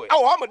 Don't do it.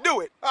 Oh, I'm gonna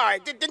do it. All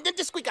right,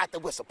 just squeak out the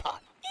whistle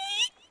part.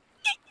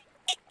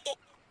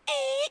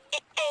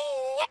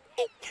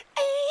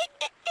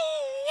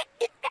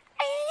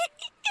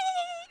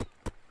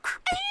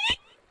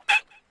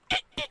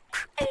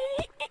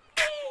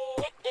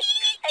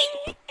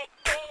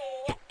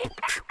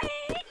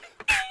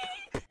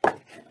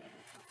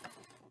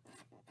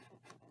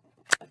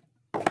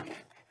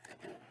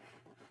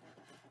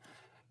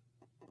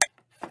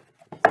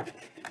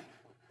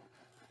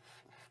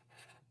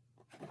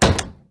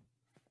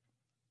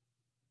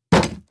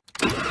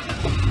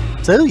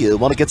 So, you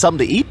want to get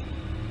something to eat?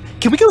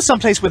 Can we go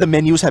someplace where the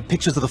menus have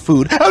pictures of the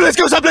food? Oh, let's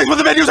go someplace where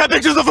the menus have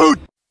pictures of the food!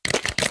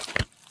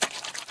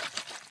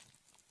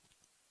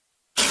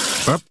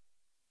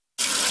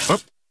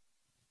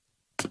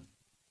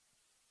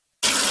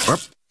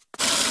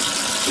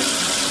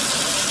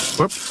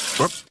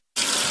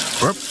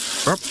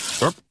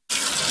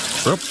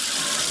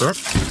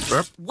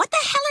 What the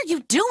hell are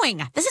you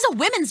doing? This is a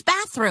women's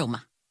bathroom.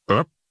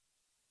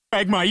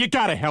 Magma, you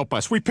gotta help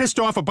us. We pissed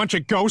off a bunch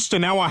of ghosts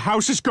and now our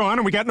house is gone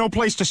and we got no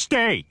place to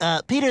stay.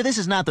 Peter, this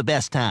is not the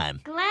best time.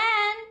 Glenn,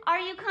 are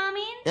you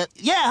coming?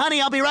 Yeah,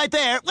 honey, I'll be right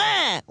there.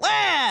 Wah, wah,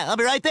 I'll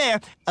be right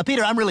there.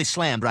 Peter, I'm really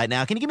slammed right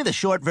now. Can you give me the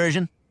short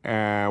version?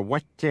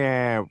 What's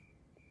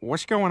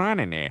going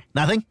on in there?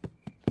 Nothing.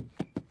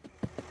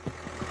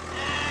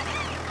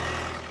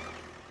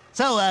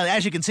 So,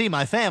 as you can see,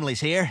 my family's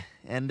here,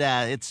 and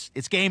it's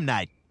game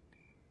night.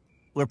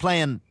 We're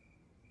playing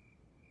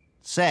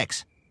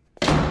sex.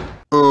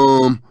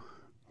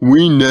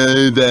 We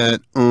know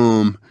that,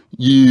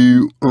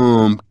 you,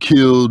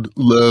 killed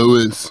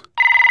Lois.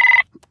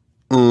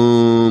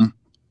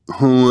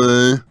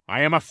 Hello?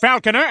 I am a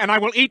falconer, and I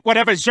will eat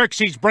whatever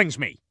Xerxes brings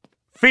me.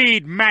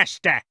 Feed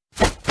master.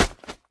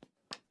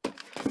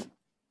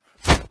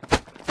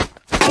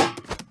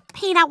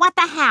 Peter, what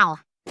the hell?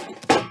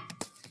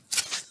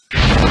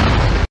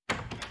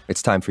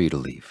 It's time for you to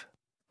leave.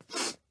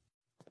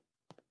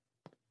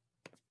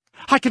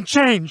 I can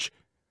change.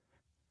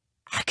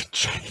 I can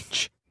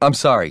change. I'm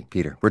sorry,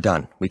 Peter. We're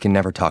done. We can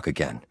never talk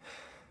again.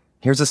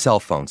 Here's a cell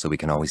phone so we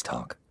can always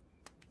talk.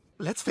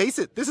 Let's face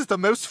it, this is the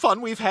most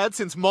fun we've had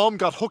since Mom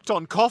got hooked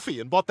on coffee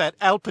and bought that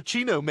Al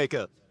Pacino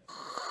maker.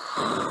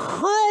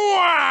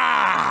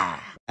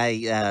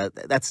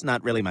 That's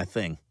not really my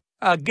thing.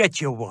 I'll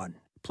get you one.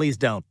 Please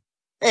don't.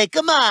 Hey,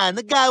 come on.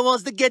 The guy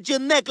wants to get your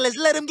necklace.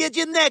 Let him get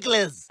your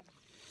necklace.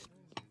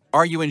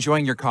 Are you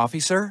enjoying your coffee,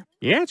 sir?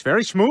 Yeah, it's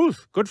very smooth.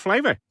 Good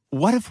flavor.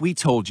 What if we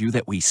told you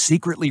that we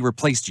secretly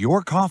replaced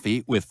your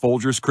coffee with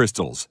Folgers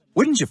crystals?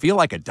 Wouldn't you feel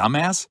like a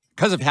dumbass?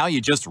 Because of how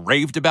you just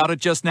raved about it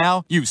just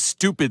now? You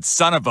stupid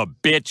son of a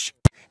bitch.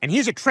 And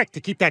here's a trick to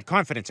keep that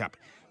confidence up.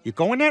 You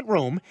go in that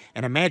room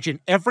and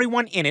imagine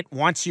everyone in it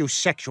wants you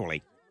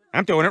sexually.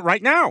 I'm doing it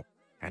right now.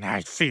 And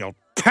I feel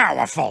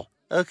powerful.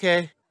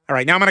 Okay. All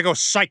right, now I'm gonna go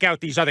psych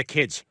out these other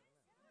kids.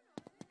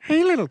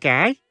 Hey, little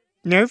guy.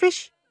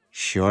 Nervous?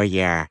 Sure,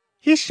 yeah.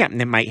 Here's something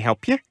that might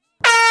help you.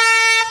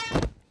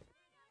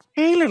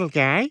 Hey, little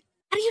guy.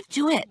 How do you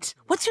do it?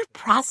 What's your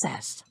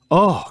process?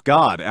 Oh,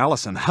 God,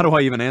 Allison, how do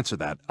I even answer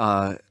that?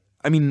 I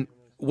mean,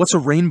 what's a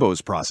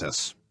rainbow's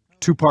process?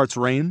 2 parts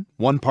rain,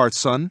 1 part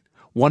sun,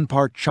 1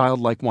 part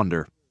childlike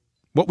wonder.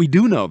 What we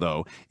do know,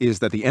 though, is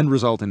that the end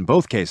result in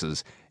both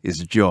cases is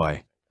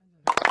joy.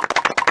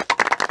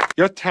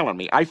 You're telling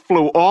me I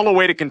flew all the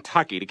way to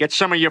Kentucky to get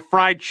some of your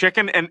fried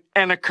chicken and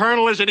the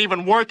Colonel isn't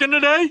even working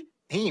today?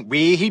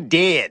 He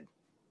did.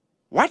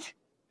 What?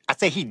 I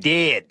say he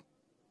did.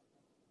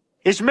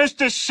 Is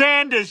Mr.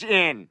 Sanders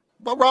in?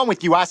 What's wrong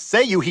with you? I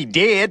say he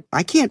did.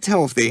 I can't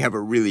tell if they have a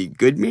really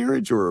good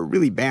marriage or a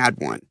really bad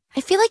one.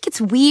 I feel like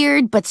it's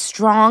weird but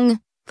strong,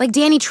 like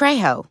Danny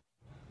Trejo.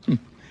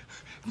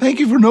 Thank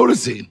you for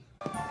noticing.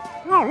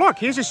 Oh, look,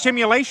 here's a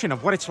simulation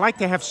of what it's like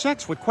to have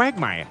sex with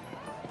Quagmire.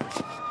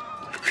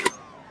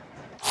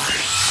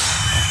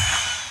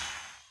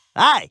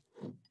 Hi.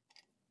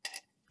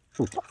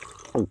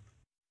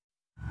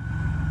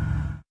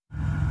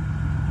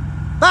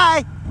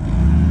 Bye.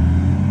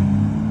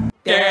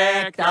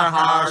 Deck their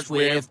hearts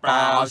with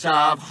boughs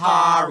of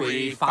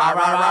holly, fa ra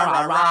ra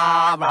ra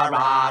ra ra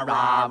ra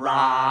ra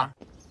ra.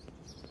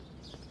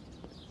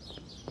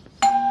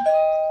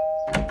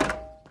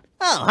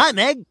 Oh, hi,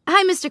 Meg.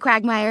 Hi, Mr.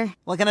 Quagmire.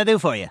 What can I do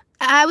for you?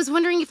 I was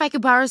wondering if I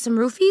could borrow some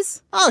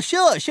roofies? Oh,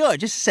 sure.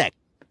 Just a sec.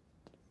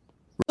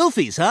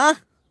 Roofies, huh?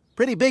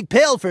 Pretty big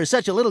pill for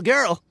such a little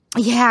girl.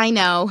 Yeah, I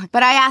know.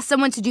 But I asked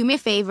someone to do me a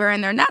favor,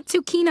 and they're not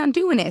too keen on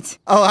doing it.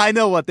 Oh, I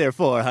know what they're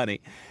for,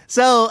 honey.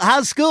 So,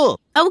 how's school?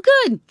 Oh,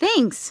 good.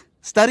 Thanks.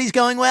 Studies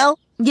going well?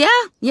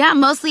 Yeah,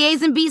 mostly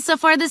A's and B's so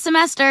far this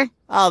semester.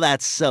 Oh,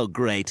 that's so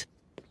great.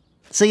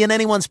 Seeing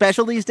anyone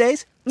special these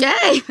days?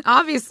 Yay,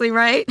 obviously,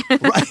 right?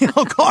 Right,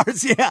 of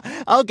course, yeah.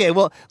 Okay,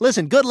 well,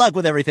 listen, good luck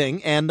with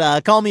everything, and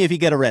call me if you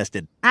get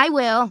arrested. I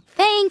will.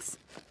 Thanks.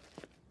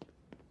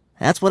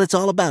 That's what it's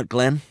all about,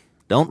 Glenn.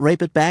 Don't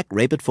rape it back,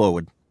 rape it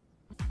forward.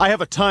 I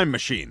have a time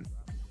machine.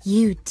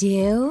 You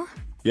do?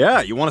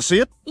 Yeah, you want to see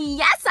it?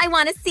 Yes, I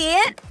want to see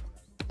it.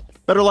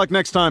 Better luck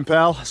next time,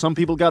 pal. Some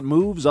people got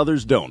moves,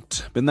 others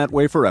don't. Been that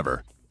way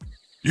forever.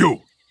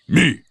 You,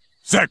 me,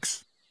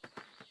 sex.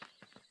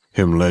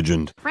 Him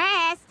legend.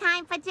 Chris,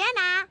 time for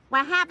dinner.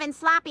 We're having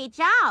sloppy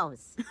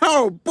joes.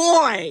 Oh,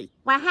 boy!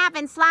 We're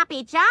having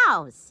sloppy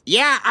joes.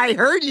 Yeah, I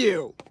heard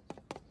you.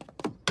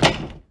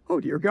 Oh,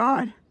 dear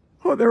God.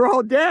 Oh, they're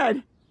all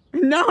dead.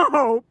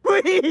 No,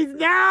 please,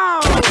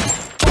 no!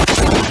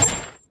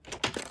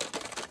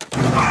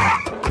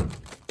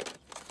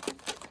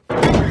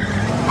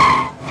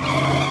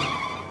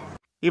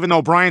 Even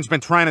though Brian's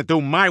been trying to do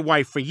my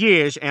wife for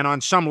years, and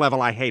on some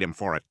level I hate him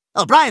for it.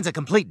 Oh, Brian's a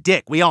complete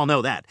dick, we all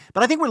know that.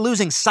 But I think we're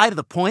losing sight of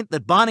the point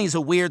that Bonnie's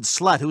a weird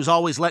slut who's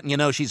always letting you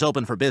know she's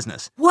open for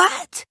business.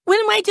 What? When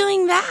am I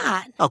doing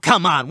that? Oh,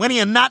 come on, when are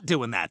you not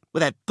doing that?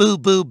 With that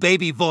boo-boo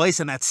baby voice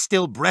and that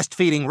still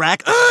breastfeeding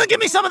rack? Give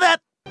me some of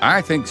that!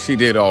 I think she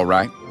did all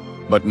right,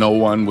 but no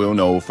one will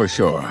know for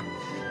sure.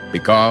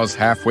 Because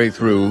halfway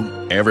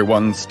through,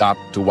 everyone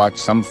stopped to watch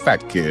some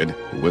fat kid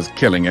who was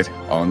killing it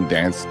on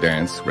Dance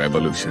Dance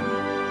Revolution.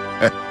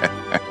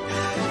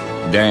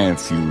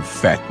 Dance, you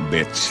fat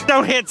bitch.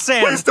 Don't hit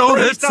send! Please don't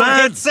hit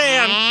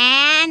send!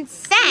 And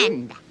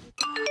send.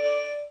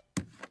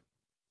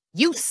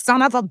 You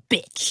son of a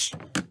bitch.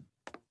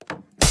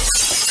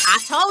 I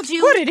told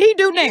you. What did he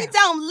do now? He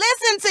don't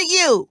listen to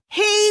you.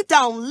 He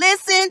don't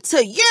listen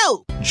to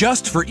you.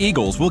 Just for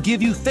Eagles will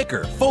give you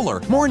thicker,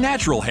 fuller, more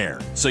natural hair,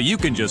 so you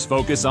can just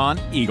focus on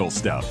Eagle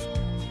stuff.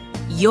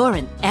 You're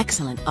an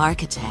excellent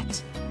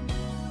architect.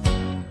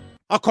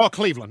 I'll call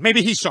Cleveland.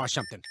 Maybe he saw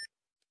something.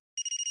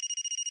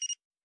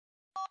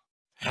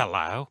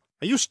 Hello?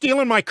 Are you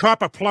stealing my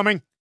copper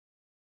plumbing?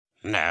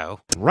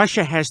 No.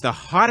 Russia has the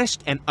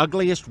hottest and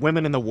ugliest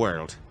women in the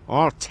world.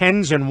 All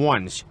 10s and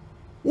 1s.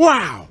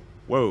 Wow!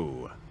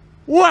 Whoa.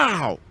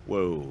 Wow!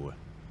 Whoa.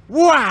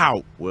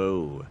 Wow!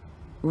 Whoa.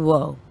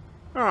 Whoa.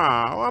 Oh,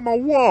 I'm a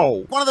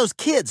whoa. One of those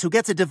kids who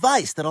gets a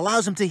device that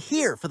allows him to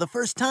hear for the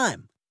first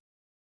time.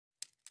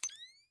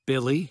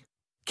 Billy,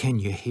 can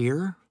you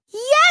hear?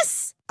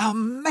 Yes!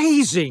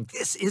 Amazing!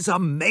 This is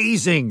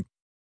amazing!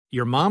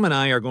 Your mom and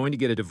I are going to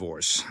get a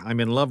divorce. I'm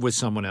in love with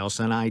someone else,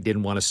 and I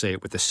didn't want to say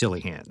it with the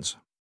silly hands.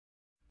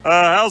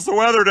 How's the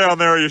weather down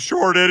there, you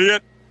short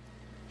idiot?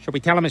 Should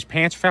we tell him his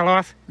pants fell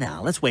off?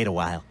 No, let's wait a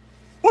while.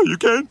 Well, you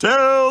can't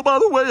tell by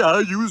the way I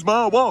use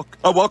my walk.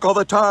 I walk all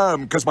the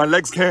time, because my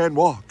legs can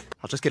walk.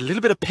 I'll just get a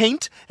little bit of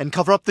paint and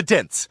cover up the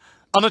dents.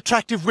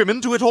 unattractive women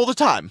do it all the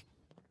time.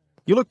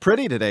 You look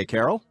pretty today,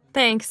 Carol.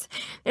 Thanks.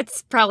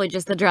 It's probably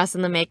just the dress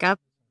and the makeup.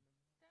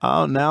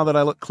 Oh, now that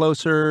I look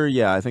closer,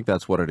 yeah, I think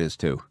that's what it is,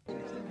 too.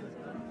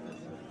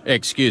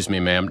 Excuse me,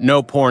 ma'am.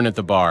 No porn at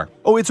the bar.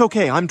 Oh, it's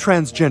okay. I'm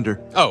transgender.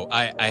 Oh,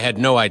 I had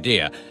no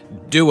idea.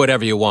 Do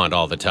whatever you want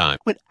all the time.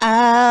 When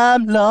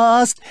I'm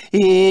lost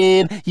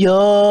in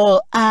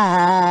your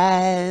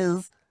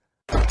eyes.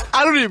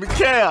 I don't even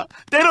care.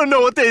 They don't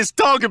know what they's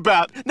talking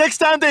about. Next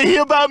time they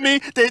hear about me,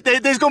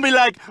 they's gonna be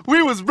like,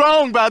 we was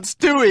wrong about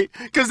Stewie.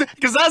 Cause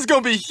that's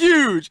gonna be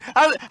huge.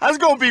 That's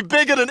gonna be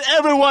bigger than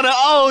every one of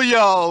all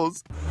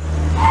y'all's.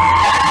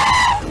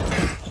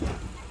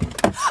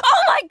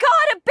 Oh my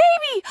god, a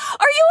baby!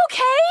 Are you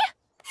okay?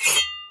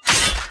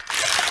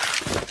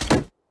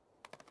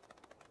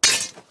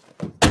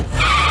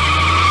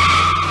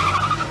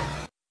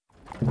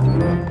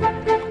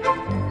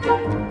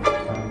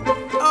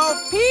 Oh,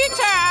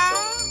 Peter!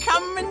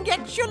 Come and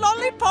get your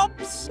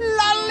lollipops.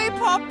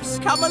 Lollipops,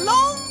 come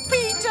along,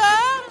 Peter.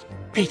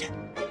 Peter,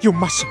 you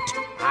mustn't.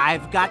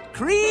 I've got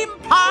cream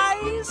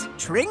pies,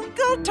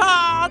 trinkle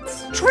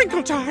tarts.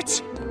 Trinkle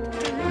tarts?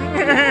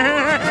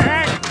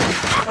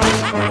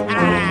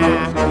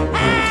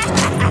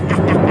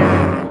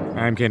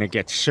 I'm gonna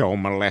get so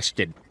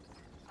molested.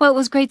 Well, it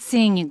was great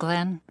seeing you,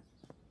 Glenn.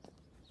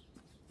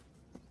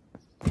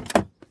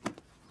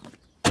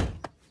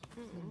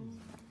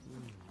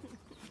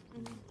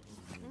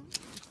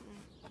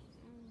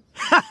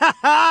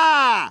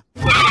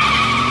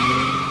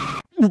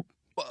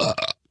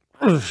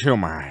 Oh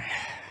my.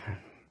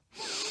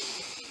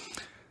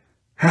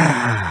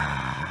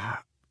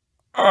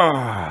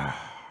 Oh.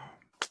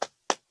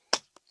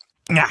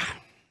 Yeah.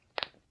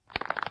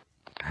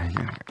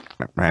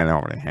 Right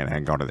over the head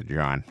and go to the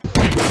John.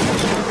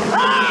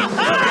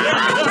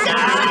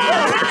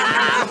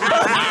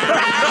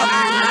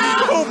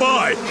 Oh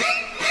my!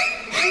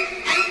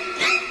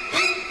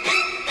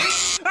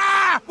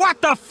 Ah!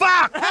 What the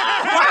fuck?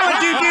 Why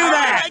would you do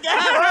that?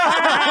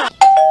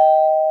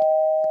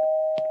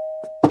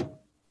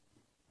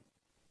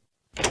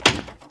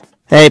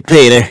 Hey,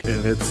 Peter.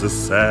 It's a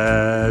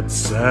sad,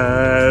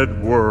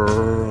 sad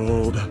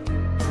world.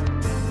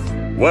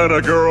 When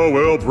a girl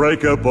will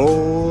break a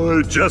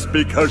boy just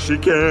because she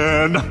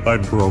can.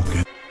 I'm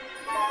broken.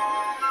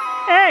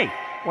 Hey,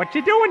 what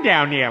you doing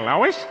down there,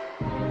 Lois?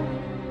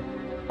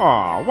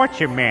 Oh, what's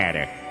your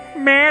matter?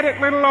 Mad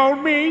at little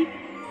old me?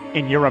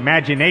 In your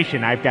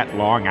imagination, I've got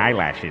long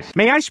eyelashes.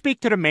 May I speak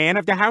to the man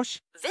of the house?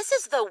 This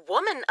is the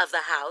woman of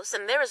the house,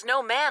 and there is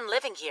no man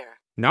living here.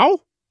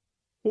 No?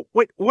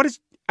 Wait, what is...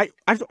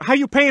 how are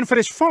you paying for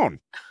this phone?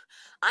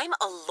 I'm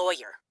a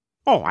lawyer.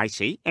 Oh, I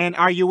see. And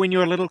are you in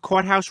your little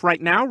courthouse right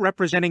now,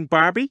 representing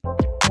Barbie?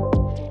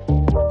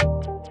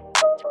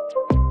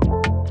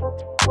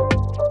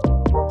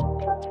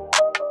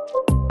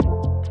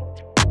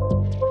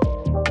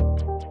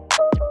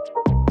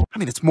 I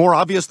mean, it's more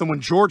obvious than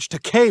when George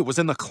Takei was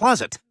in the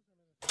closet.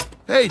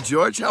 Hey,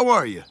 George, how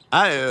are you?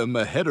 I am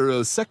a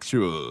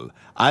heterosexual.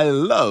 I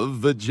love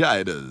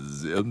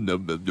vaginas.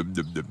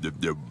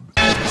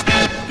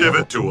 Give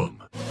it to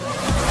him.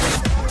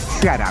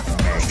 Shut up,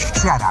 Meg.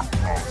 Shut up,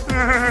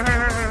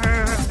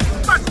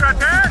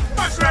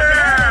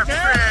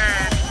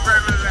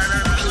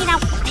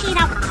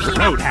 Peanut.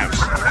 Roadhouse.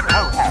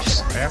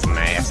 Roadhouse. That's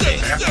nasty.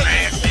 That's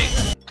nasty.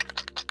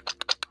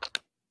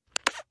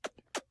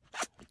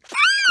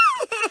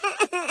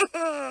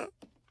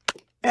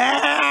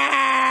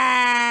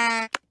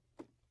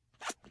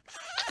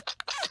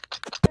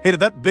 Hey, did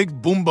that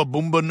big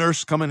boomba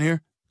nurse come in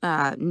here?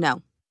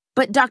 No.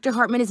 But Dr.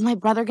 Hartman, is my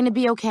brother gonna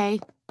be okay?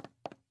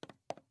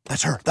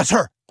 That's her. That's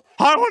her.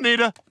 Hi,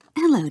 Juanita.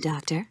 Hello,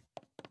 Doctor.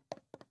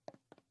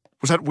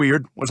 Was that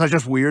weird? Was I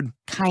just weird?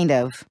 Kind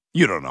of.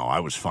 You don't know. I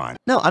was fine.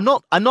 No, I'm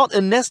not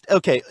a nest.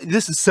 Okay,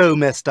 this is so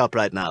messed up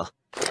right now.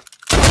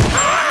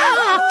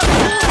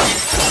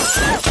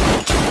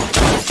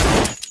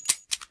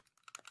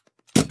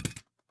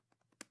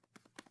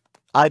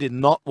 I did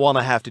not want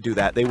to have to do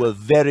that. They were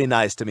very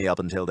nice to me up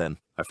until then.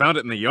 I found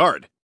it in the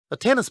yard. A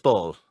tennis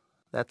ball.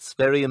 That's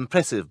very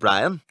impressive,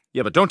 Brian.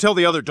 Yeah, but don't tell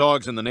the other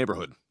dogs in the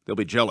neighborhood. They'll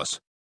be jealous.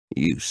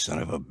 You son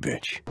of a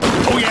bitch.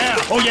 Oh, yeah!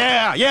 Oh,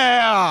 yeah!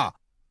 Yeah!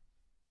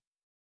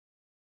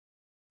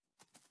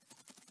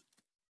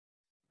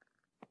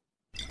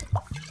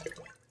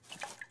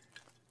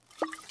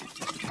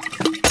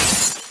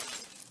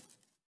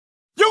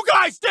 You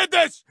guys did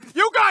this!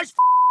 You guys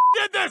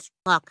did this!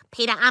 Look,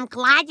 Peter, I'm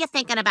glad you're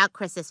thinking about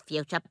Chris's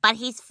future, but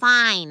he's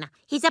fine.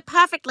 He's a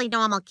perfectly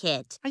normal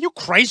kid. Are you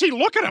crazy?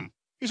 Look at him.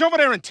 He's over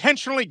there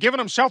intentionally giving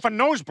himself a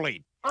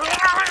nosebleed.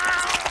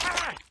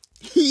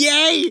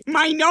 Yay!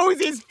 My nose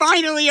is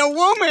finally a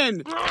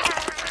woman!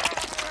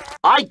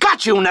 I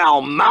got you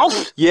now,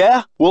 mouse!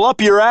 Yeah? Well, up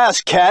your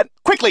ass, cat.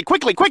 Quickly,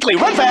 quickly, quickly!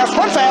 Run fast,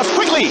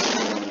 quickly!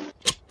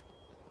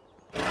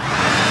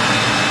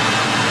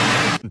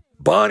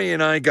 Bonnie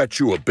and I got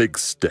you a big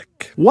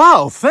stick.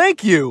 Wow,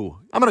 thank you.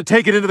 I'm going to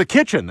take it into the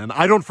kitchen, and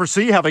I don't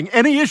foresee having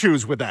any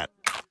issues with that.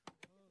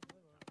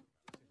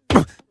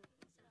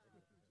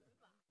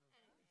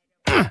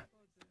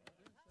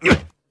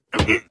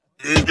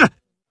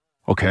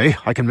 Okay,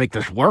 I can make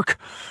this work.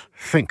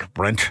 Think,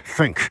 Brent,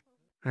 think.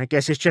 I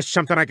guess it's just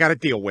something I gotta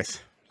deal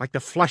with. Like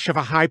the flush of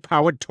a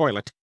high-powered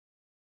toilet.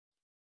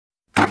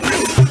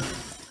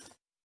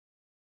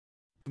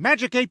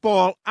 Magic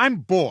 8-Ball, I'm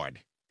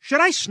bored.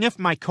 Should I sniff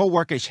my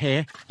coworker's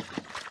hair?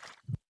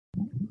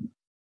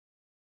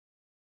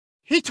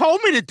 He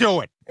told me to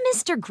do it!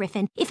 Mr.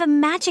 Griffin, if a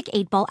magic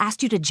 8-Ball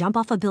asked you to jump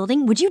off a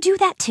building, would you do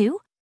that too?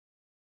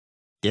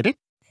 Did it?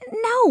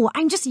 No,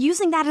 I'm just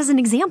using that as an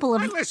example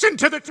of— Listen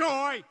to the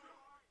toy!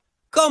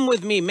 Come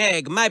with me,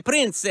 Meg, my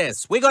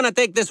princess. We're gonna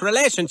take this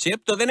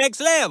relationship to the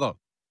next level.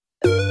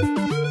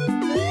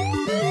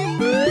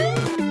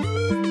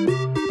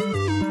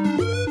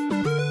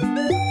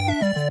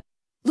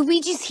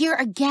 Luigi's here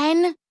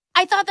again?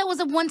 I thought that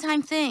was a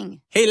one-time thing.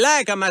 He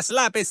like my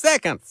sloppy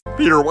seconds.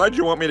 Peter, why'd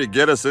you want me to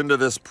get us into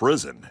this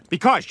prison?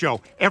 Because,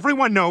 Joe,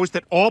 everyone knows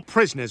that all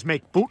prisoners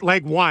make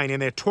bootleg wine in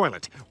their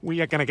toilet.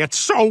 We are gonna get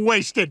so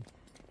wasted.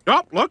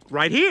 Oh, look,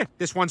 right here.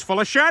 This one's full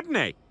of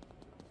Chardonnay.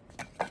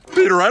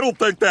 Peter, I don't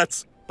think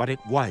that's... But it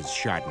was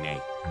Chardonnay.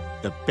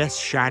 The best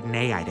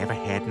Chardonnay I'd ever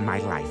had in my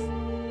life.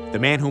 The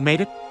man who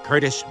made it,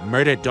 Curtis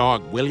Murder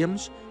Dog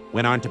Williams,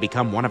 went on to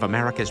become one of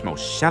America's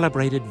most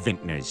celebrated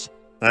vintners.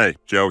 Hey,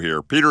 Joe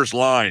here. Peter's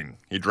lying.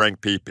 He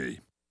drank pee-pee.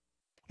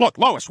 Look,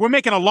 Lois, we're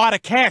making a lot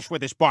of cash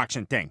with this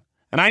boxing thing.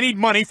 And I need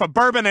money for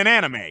bourbon and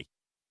anime.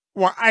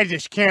 Well, I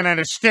just can't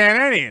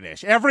understand any of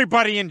this.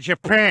 Everybody in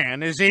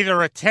Japan is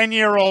either a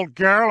 10-year-old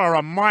girl or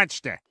a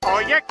monster.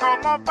 Oye,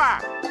 ¿cómo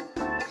va?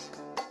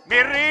 Mi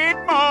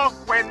ritmo,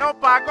 bueno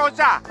pa'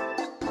 gozar.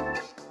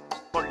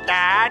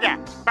 Bolada,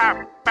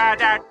 ba ba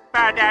da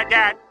ba da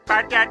da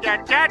ba da da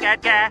da da da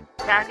da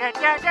da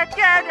da da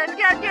da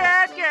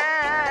da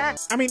da.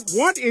 I mean,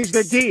 what is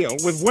the deal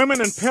with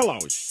women and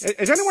pillows?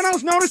 Has anyone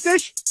else noticed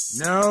this?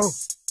 No.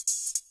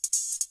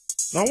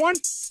 No one?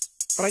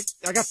 But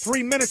I got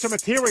 3 minutes of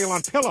material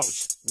on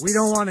pillows. We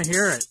don't want to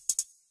hear it.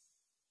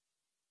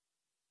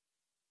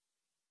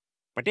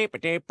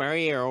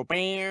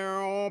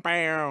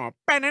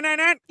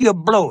 You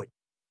blew it.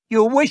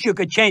 You wish you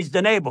could change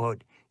the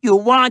neighborhood. You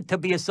want to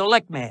be a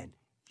select man.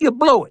 You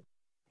blew it.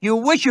 You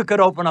wish you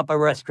could open up a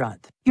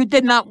restaurant. You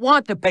did not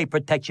want to pay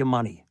protection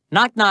money.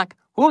 Knock, knock.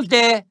 Who's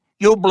there?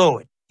 You blew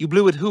it. You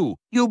blew it who?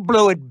 You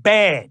blew it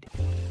bad.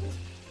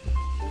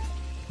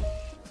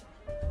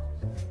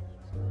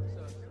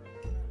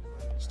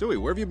 Stewie,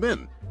 where have you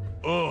been?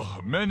 Oh,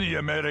 many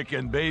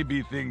American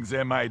baby things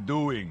am I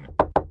doing.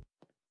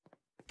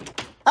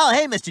 Oh,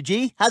 hey, Mr.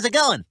 G. How's it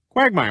going?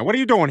 Quagmire, what are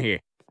you doing here?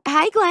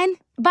 Hi, Glenn.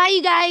 Bye,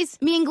 you guys.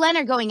 Me and Glenn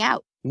are going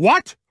out.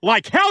 What?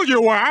 Like hell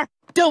you are!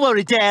 Don't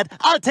worry, Dad.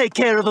 I'll take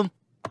care of him.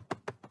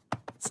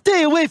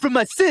 Stay away from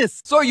my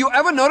sis! So you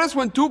ever notice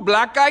when two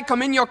black guys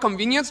come in your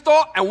convenience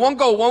store and one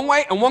go one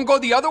way and one go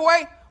the other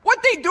way?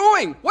 What they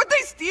doing? What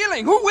they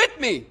stealing? Who with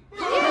me? You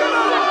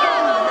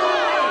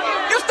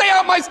stay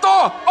out my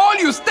store! All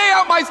you stay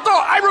out my store!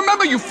 I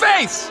remember you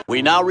face!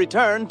 We now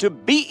return to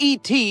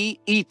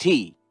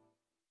B-E-T-E-T.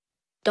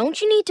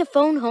 Don't you need to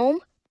phone home?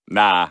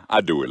 Nah,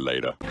 I'll do it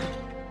later.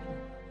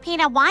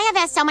 Peter, why are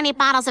there so many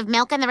bottles of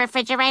milk in the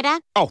refrigerator?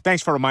 Oh,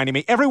 thanks for reminding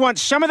me. Everyone,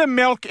 some of the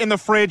milk in the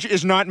fridge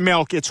is not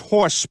milk, it's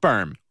horse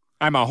sperm.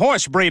 I'm a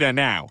horse breeder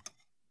now.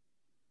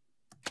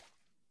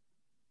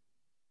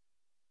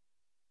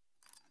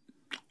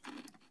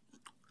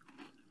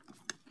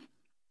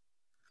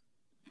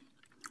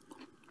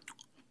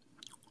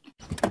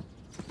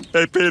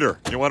 Hey, Peter,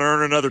 you want to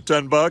earn another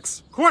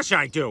 $10? Of course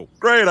I do.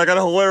 Great, I got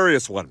a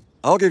hilarious one.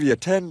 I'll give you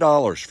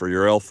 $10 for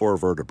your L4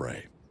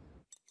 vertebrae.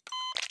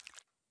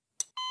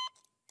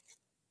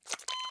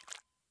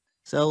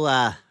 So,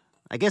 I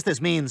guess this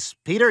means,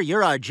 Peter,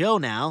 you're our Joe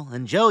now,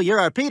 and Joe, you're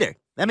our Peter.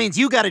 That means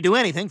you gotta do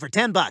anything for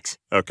 $10.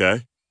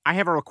 Okay. I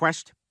have a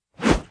request.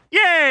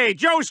 Yay!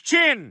 Joe's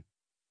chin!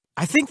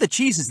 I think the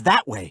cheese is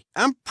that way.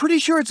 I'm pretty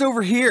sure it's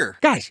over here.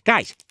 Guys,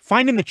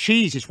 finding the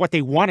cheese is what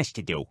they want us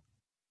to do.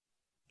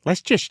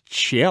 Let's just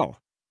chill.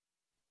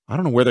 I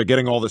don't know where they're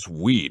getting all this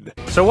weed.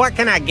 So what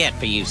can I get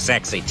for you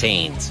sexy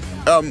teens?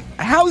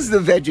 How's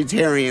the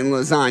vegetarian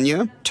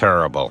lasagna?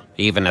 Terrible,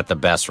 even at the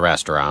best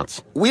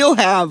restaurants. We'll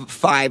have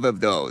 5 of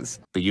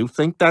those. Do you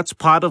think that's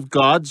part of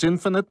God's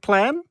infinite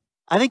plan?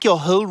 I think your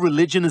whole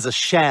religion is a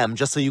sham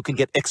just so you can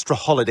get extra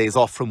holidays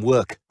off from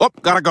work. Oh,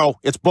 gotta go.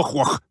 It's book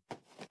work.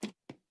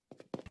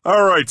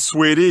 All right,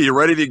 sweetie, you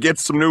ready to get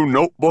some new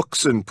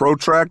notebooks and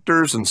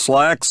protractors and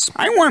slacks?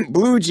 I want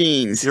blue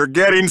jeans. You're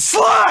getting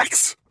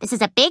slacks! This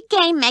is a big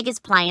game Meg is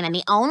playing, and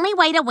the only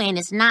way to win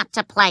is not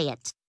to play it.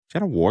 Is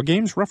that a War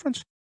Games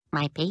reference?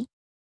 Might be.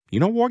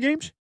 You know War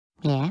Games?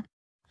 Yeah.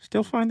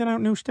 Still finding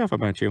out new stuff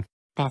about you.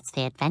 That's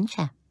the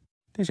adventure.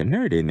 There's a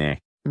nerd in there.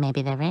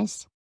 Maybe there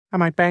is. I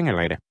might bang her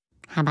later.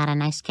 How about a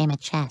nice game of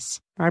chess?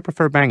 I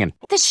prefer banging.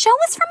 The show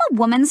was from a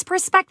woman's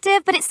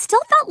perspective, but it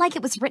still felt like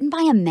it was written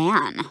by a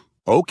man.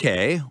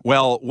 Okay,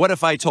 well, what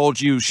if I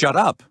told you shut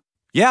up?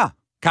 Yeah,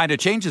 kind of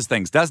changes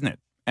things, doesn't it?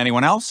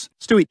 Anyone else?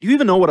 Stewie, do you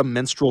even know what a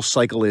menstrual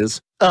cycle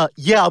is?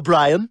 Yeah,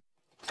 Brian.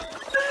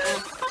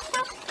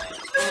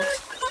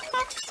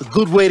 It's a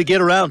good way to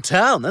get around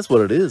town, that's what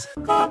it is.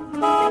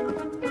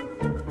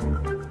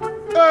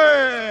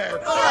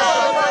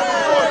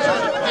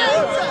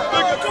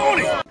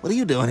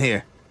 doing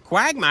here?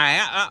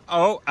 Quagmire?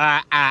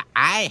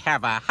 I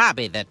have a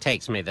hobby that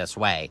takes me this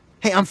way.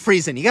 Hey, I'm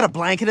freezing. You got a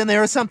blanket in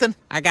there or something?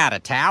 I got a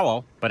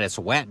towel, but it's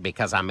wet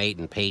because I'm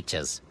eating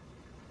peaches.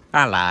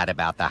 I lied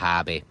about the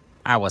hobby.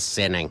 I was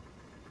sinning.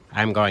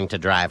 I'm going to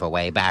drive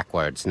away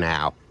backwards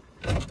now.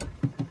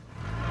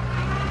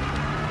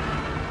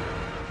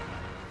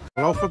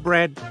 A loaf of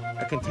bread,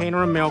 a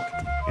container of milk,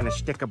 and a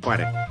stick of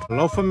butter. A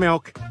loaf of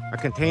milk, a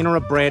container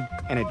of bread,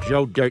 and a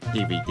Joe Dirt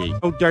DVD.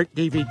 Joe Dirt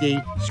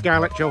DVD,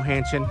 Scarlett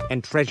Johansson,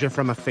 and Treasure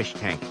from a Fish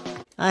Tank.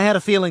 I had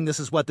a feeling this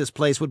is what this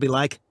place would be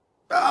like.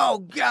 Oh,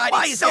 God,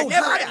 Why it's is so there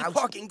never hot any out.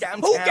 parking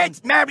downtown? Who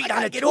gets married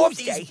on a get off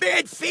Tuesday? these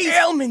bad feet.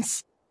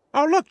 Ailments.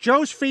 Oh, look,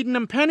 Joe's feeding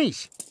them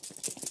pennies.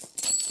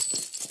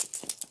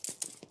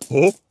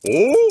 Oh,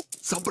 oh!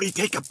 Somebody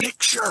take a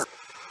picture.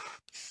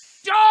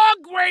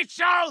 Dog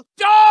whistle!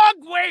 Dog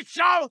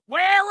whistle!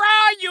 Where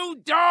are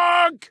you,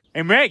 dog?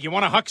 Hey, Meg, you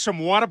want to huck some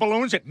water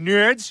balloons at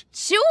nerds?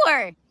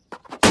 Sure.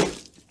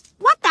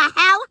 What the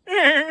hell?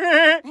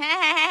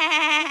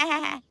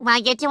 Well,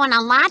 you're doing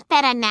a lot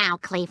better now,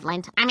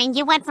 Cleveland. I mean,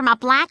 you went from a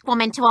black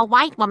woman to a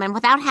white woman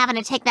without having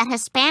to take that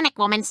Hispanic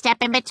woman step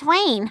in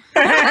between.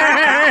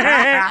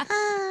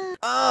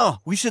 Oh,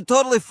 we should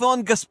totally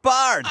phone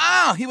Gaspard.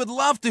 Oh, he would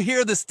love to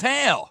hear this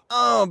tale.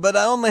 Oh, but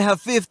I only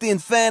have 15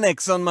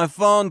 Fenix on my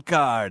phone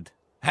card.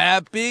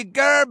 Happy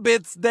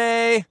Gerbits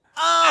Day.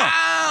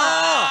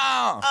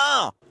 Oh!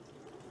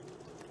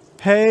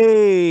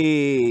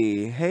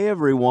 Hey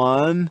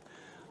everyone.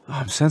 Oh,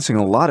 I'm sensing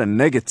a lot of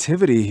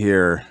negativity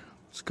here.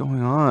 What's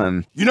going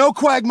on? You know,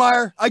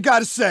 Quagmire, I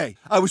gotta say,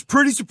 I was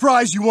pretty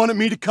surprised you wanted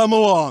me to come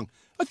along.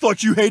 I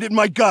thought you hated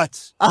my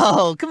guts.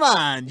 Oh, come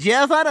on,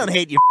 Jeff. I don't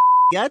hate your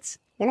guts.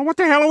 Well, what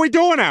the hell are we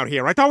doing out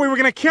here? I thought we were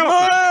going to kill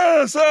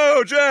him.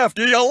 So, Jeff,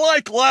 do you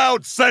like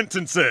loud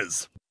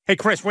sentences? Hey,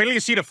 Chris, wait till you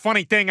see the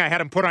funny thing I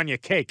had him put on your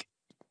cake.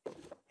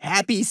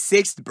 Happy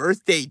 6th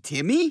birthday,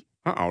 Timmy?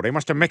 Uh-oh, they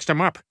must have mixed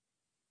him up.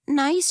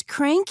 Nice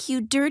crank,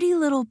 you dirty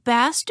little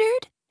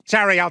bastard.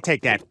 Sorry, I'll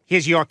take that.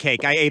 Here's your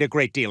cake. I ate a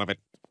great deal of it.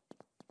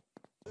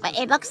 But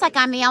it looks like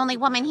I'm the only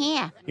woman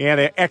here. Yeah,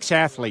 they're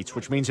ex-athletes,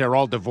 which means they're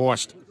all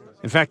divorced.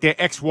 In fact, their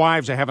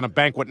ex-wives are having a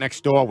banquet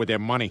next door with their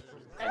money.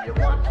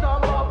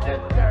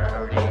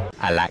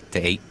 I like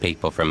to eat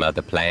people from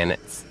other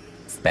planets,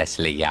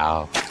 especially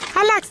y'all.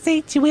 I like to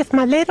eat you with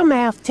my little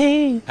mouth,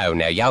 too. Oh,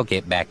 now y'all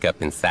get back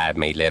up inside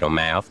me, little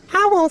mouth.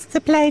 I wants to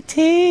play,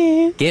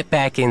 too. Get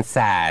back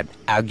inside.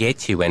 I'll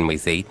get you when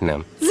we's eating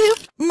them.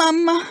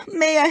 Mama,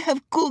 may I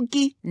have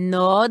cookie?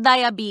 No,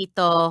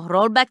 Diabito.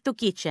 Roll back to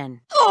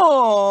kitchen.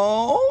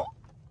 Oh.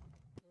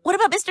 What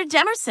about Mr.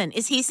 Jemerson?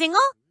 Is he single?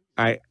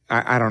 I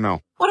don't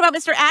know. What about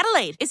Mr.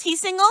 Adelaide? Is he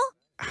single?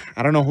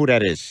 I don't know who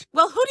that is.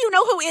 Well, who do you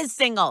know who is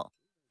single?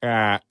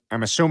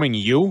 I'm assuming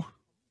you?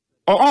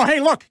 Oh, hey,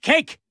 look,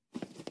 cake!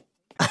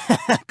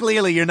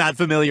 Clearly you're not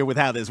familiar with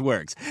how this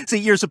works. See,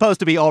 you're supposed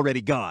to be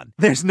already gone.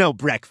 There's no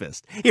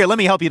breakfast. Here, let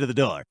me help you to the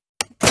door.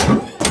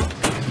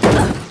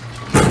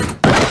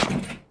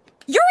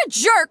 You're a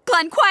jerk,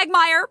 Glenn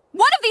Quagmire.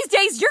 One of these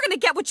days, you're gonna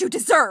get what you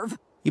deserve.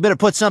 You better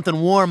put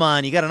something warm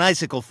on. You got an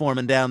icicle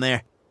forming down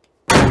there.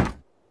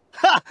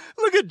 Ha!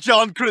 Look at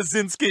John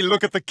Krasinski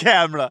look at the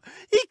camera.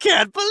 He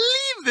can't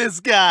believe this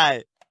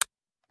guy.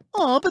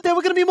 Oh, but there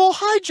were going to be more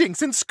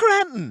hijinks in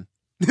Scranton.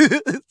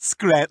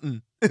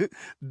 Scranton.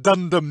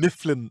 Dunder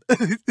Mifflin.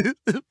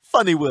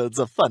 Funny words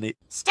are funny.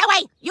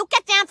 Stewie, you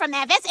get down from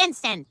there this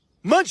instant.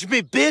 Munch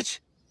me, bitch.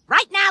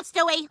 Right now,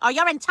 Stewie, or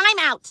you're in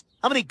timeout.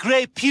 How many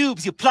gray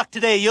pubes you plucked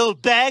today, you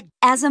old bag?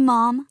 As a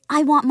mom,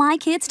 I want my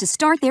kids to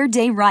start their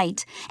day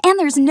right. And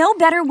there's no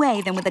better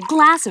way than with a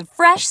glass of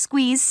fresh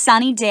squeezed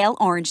Sunnydale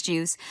orange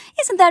juice.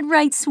 Isn't that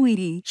right,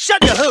 sweetie?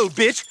 Shut your hole,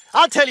 bitch.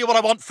 I'll tell you what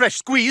I want fresh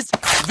squeezed.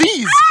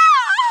 These.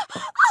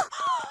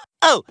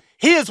 Oh,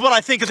 here's what I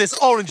think of this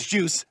orange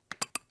juice.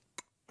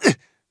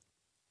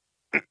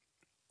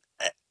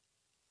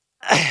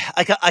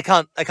 I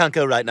can't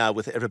go right now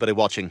with everybody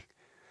watching.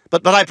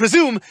 But I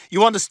presume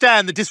you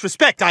understand the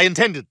disrespect I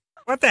intended.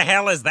 What the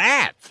hell is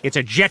that? It's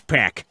a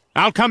jetpack.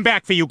 I'll come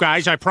back for you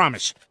guys, I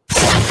promise.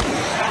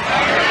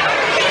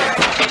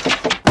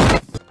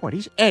 Boy,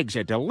 these eggs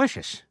are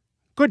delicious.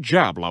 Good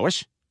job,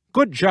 Lois.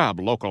 Good job,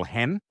 local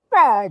hen.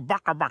 Oh,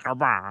 baka baka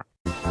ba.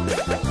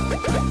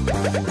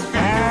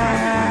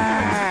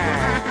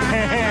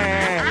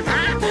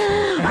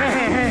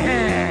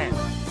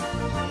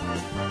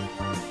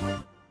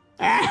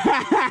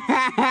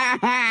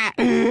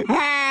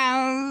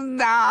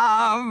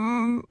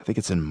 I think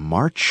it's in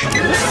March.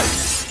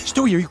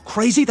 Stewie, are you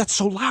crazy? That's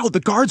so loud. The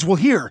guards will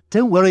hear.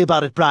 Don't worry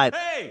about it, Brian.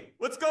 Hey,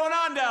 what's going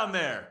on down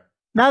there?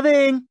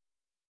 Nothing.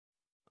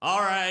 All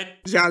right.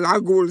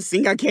 Jalagul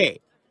Singake.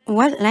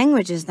 What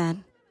language is that?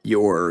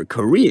 You're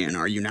Korean,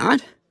 are you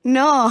not?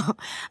 No,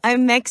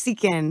 I'm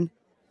Mexican.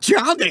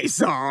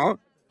 Chaldesa.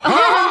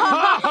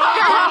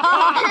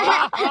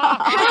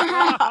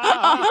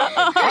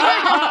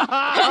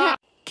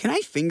 Can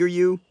I finger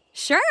you?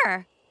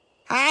 Sure.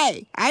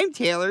 Hi, I'm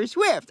Taylor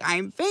Swift.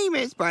 I'm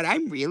famous, but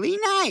I'm really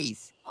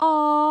nice.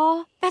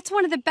 Aw, that's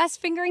one of the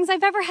best fingerings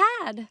I've ever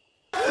had.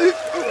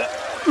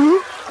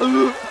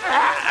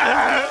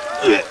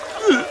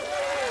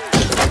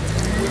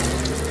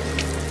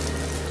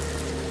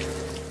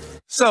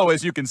 So,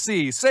 as you can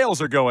see,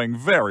 sales are going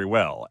very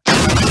well.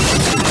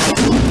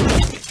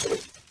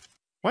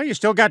 Well, you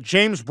still got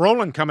James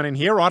Brolin coming in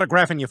here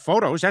autographing your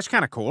photos. That's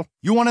kind of cool.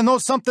 You want to know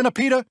something,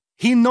 Peter?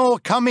 He no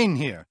come in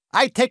here.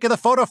 I take the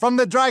photo from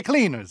the dry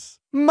cleaners.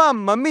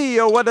 Mamma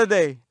mia, what a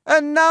day.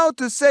 And now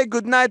to say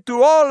goodnight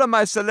to all of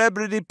my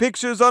celebrity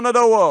pictures on the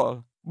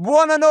wall.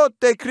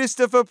 Buonanotte,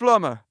 Christopher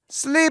Plummer.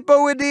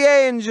 Sleeper with the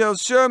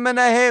angels, Sherman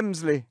A.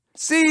 Hemsley.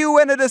 See you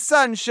when the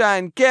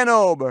sunshine, Ken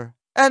Ober.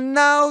 And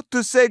now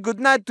to say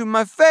goodnight to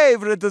my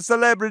favorite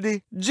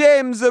celebrity,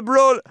 James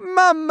Brolin.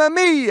 Mamma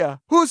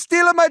mia! Who's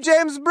stealing my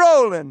James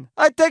Brolin?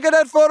 I take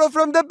that photo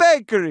from the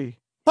bakery.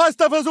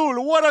 Pasta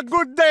Fazool, what a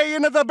good day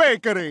in the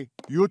bakery.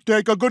 You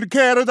take a good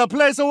care of the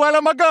place while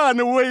I'm gone,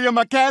 William,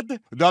 my cat.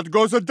 That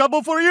goes a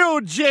double for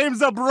you,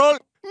 James Brolin.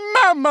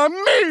 Mamma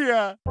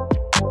mia!